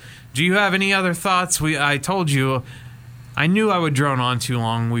you. Do you have any other thoughts? I told you, I knew I would drone on too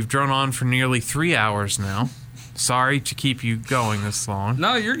long. We've drone on for nearly 3 hours now. Sorry to keep you going this long.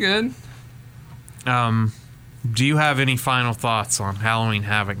 No, you're good. Do you have any final thoughts on Halloween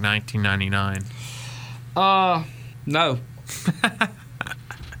Havoc 1999? No.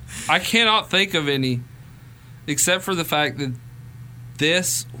 I cannot think of any, except for the fact that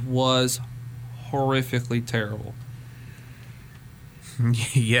this was horrifically terrible.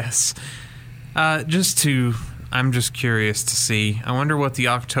 Yes. I'm just curious to see. I wonder what the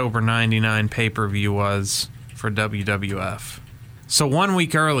October 99 pay-per-view was for WWF. So 1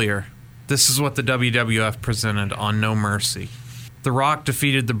 week earlier, this is what the WWF presented on No Mercy. The Rock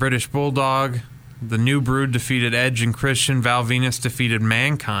defeated the British Bulldog. The New Brood defeated Edge and Christian. Val Venus defeated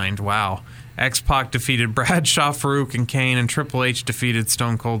Mankind. Wow. X-Pac defeated Bradshaw, Farouk, and Kane. And Triple H defeated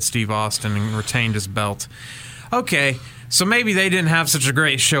Stone Cold Steve Austin and retained his belt. Okay, so maybe they didn't have such a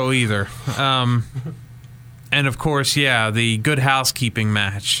great show either. And of course, the Good Housekeeping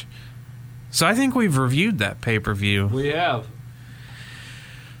match. So I think we've reviewed that pay-per-view. We have.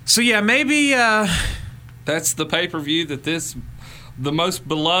 So maybe... That's the pay-per-view that the most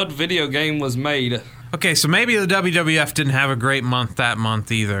beloved video game was made. Okay, so maybe the WWF didn't have a great month that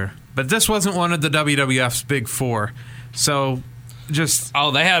month either. But this wasn't one of the WWF's big four. So just...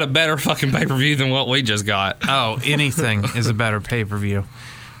 Oh, they had a better fucking pay-per-view than what we just got. Oh, anything is a better pay-per-view.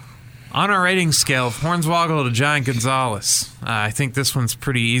 On our rating scale, of Hornswoggle to Giant Gonzalez, I think this one's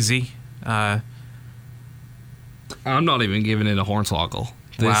pretty easy. I'm not even giving it a Hornswoggle.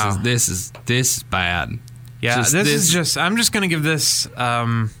 This is bad. Yeah, I'm just going to give this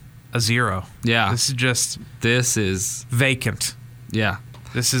a 0. Yeah. This is vacant. Yeah.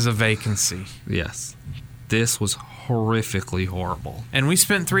 This is a vacancy. Yes. This was horrifically horrible. And we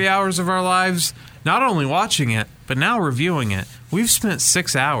spent 3 hours of our lives not only watching it, but now reviewing it. We've spent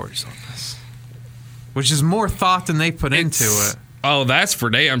 6 hours on this, which is more thought than they put into it. Oh, that's for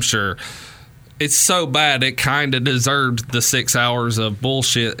damn sure. It's so bad it kind of deserved the 6 hours of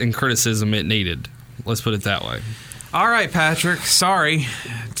bullshit and criticism it needed. Let's put it that way. All right, Patrick. Sorry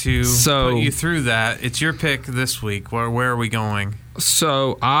to put you through that. It's your pick this week. Where are we going?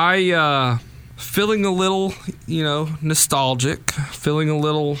 So I feeling a little, nostalgic, feeling a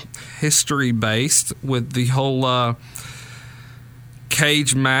little history-based with the whole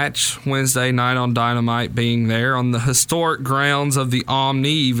cage match Wednesday night on Dynamite being there on the historic grounds of the Omni,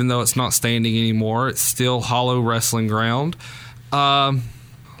 even though it's not standing anymore. It's still Hollow Wrestling Ground.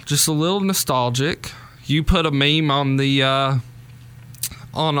 Just a little nostalgic. You put a meme on the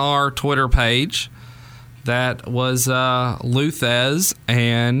on our Twitter page that was Lou Thesz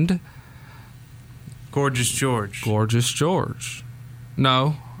and Gorgeous George.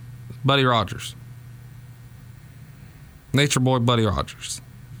 No, Buddy Rogers. Nature Boy Buddy Rogers.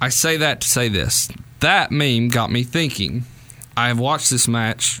 I say that to say this. That meme got me thinking. I have watched this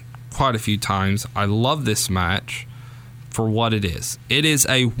match quite a few times. I love this match for what it is. It is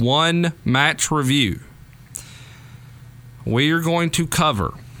a one-match review. We are going to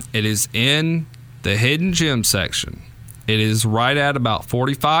cover. It is in the Hidden Gem section. It is right at about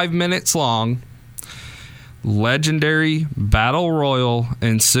 45 minutes long. Legendary Battle Royal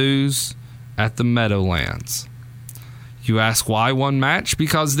ensues at the Meadowlands. You ask why one match?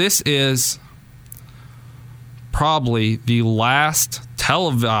 Because this is probably the last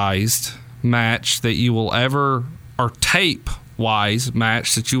televised match that you will ever, or tape-wise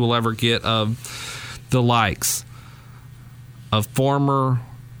match that you will ever get of the likes of former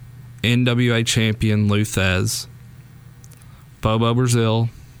NWA champion Lou Thesz, Bobo Brazil,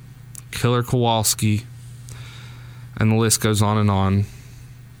 Killer Kowalski, and the list goes on and on.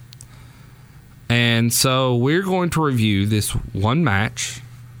 And so we're going to review this one match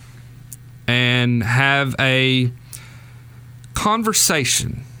and have a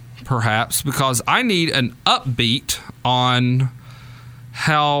conversation, perhaps, because I need an upbeat on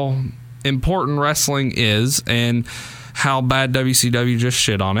how important wrestling is and how bad WCW just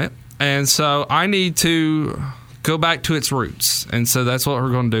shit on it. And so I need to go back to its roots. And so that's what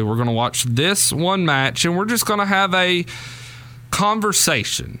we're going to do. We're going to watch this one match, and we're just going to have a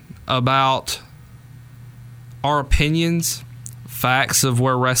conversation about our opinions, facts of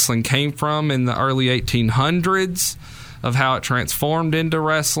where wrestling came from in the early 1800s, of how it transformed into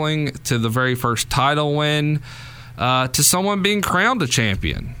wrestling, to the very first title win, to someone being crowned a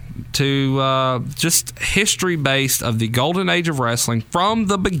champion, to just history based of the golden age of wrestling from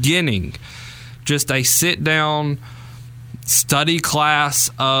the beginning. Just a sit-down study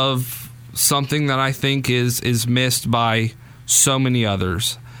class of something that I think is missed by so many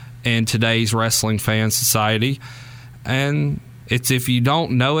others in today's wrestling fan society. And it's, if you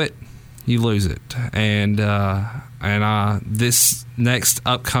don't know it, you lose it. And this next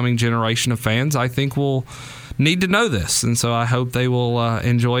upcoming generation of fans, I think, will need to know this. And so I hope they will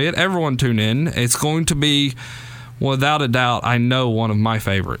enjoy it. Everyone tune in. It's going to be, without a doubt, I know, one of my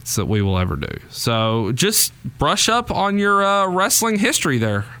favorites that we will ever do. So just brush up on your wrestling history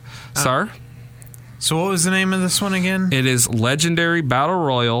there, sir. So what was the name of this one again? It is Legendary Battle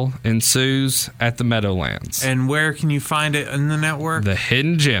Royal ensues at the Meadowlands. And where can you find it in the network? The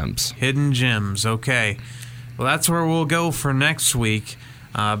Hidden Gems. Hidden Gems, okay. Well, that's where we'll go for next week.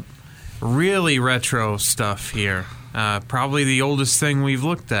 Really retro stuff here. Probably the oldest thing we've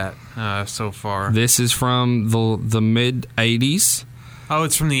looked at so far. This is from the mid-'80s. Oh,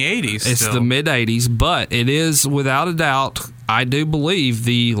 it's from the 80s It's still. the mid-'80s, but it is, without a doubt, I do believe,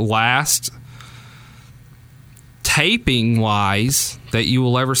 the last taping-wise that you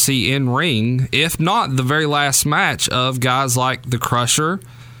will ever see in ring, if not the very last match, of guys like The Crusher,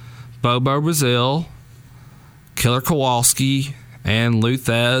 Bobo Brazil, Killer Kowalski, and Lou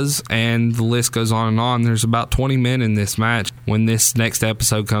Thesz, and the list goes on and on. There's about 20 men in this match. When this next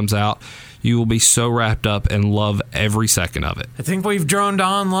episode comes out, You will be so wrapped up and love every second of it. I think we've droned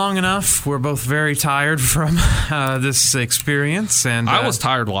on long enough. We're both very tired from this experience. And I was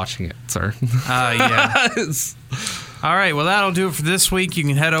tired watching it, sir. Yeah. All right, well, that'll do it for this week. You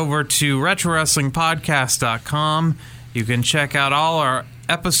can head over to RetroWrestlingPodcast.com. You can check out all our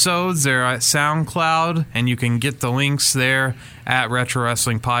episodes. They're at SoundCloud, and you can get the links there at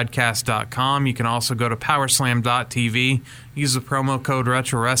RetroWrestlingPodcast.com. You can also go to PowerSlam.tv, use the promo code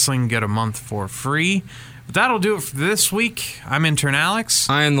RetroWrestling, get a month for free. But that'll do it for this week. I'm Intern Alex.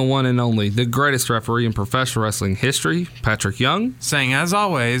 I am the one and only, the greatest referee in professional wrestling history, Patrick Young. Saying, as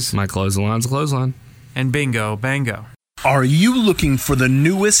always, my clothesline's a clothesline. And bingo, bango. Are you looking for the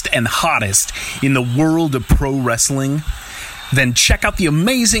newest and hottest in the world of pro wrestling? Then check out the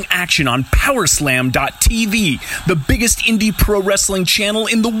amazing action on PowerSlam.tv, the biggest indie pro wrestling channel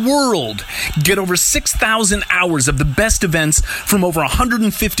in the world. Get over 6,000 hours of the best events from over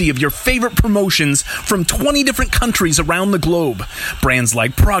 150 of your favorite promotions from 20 different countries around the globe. Brands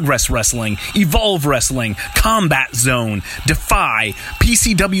like Progress Wrestling, Evolve Wrestling, Combat Zone, Defy,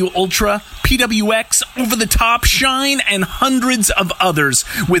 PCW Ultra, PWX, Over the Top, Shine, and hundreds of others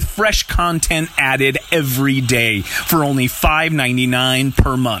with fresh content added every day for only $5.99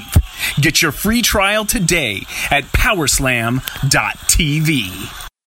 per month. Get your free trial today at PowerSlam.tv.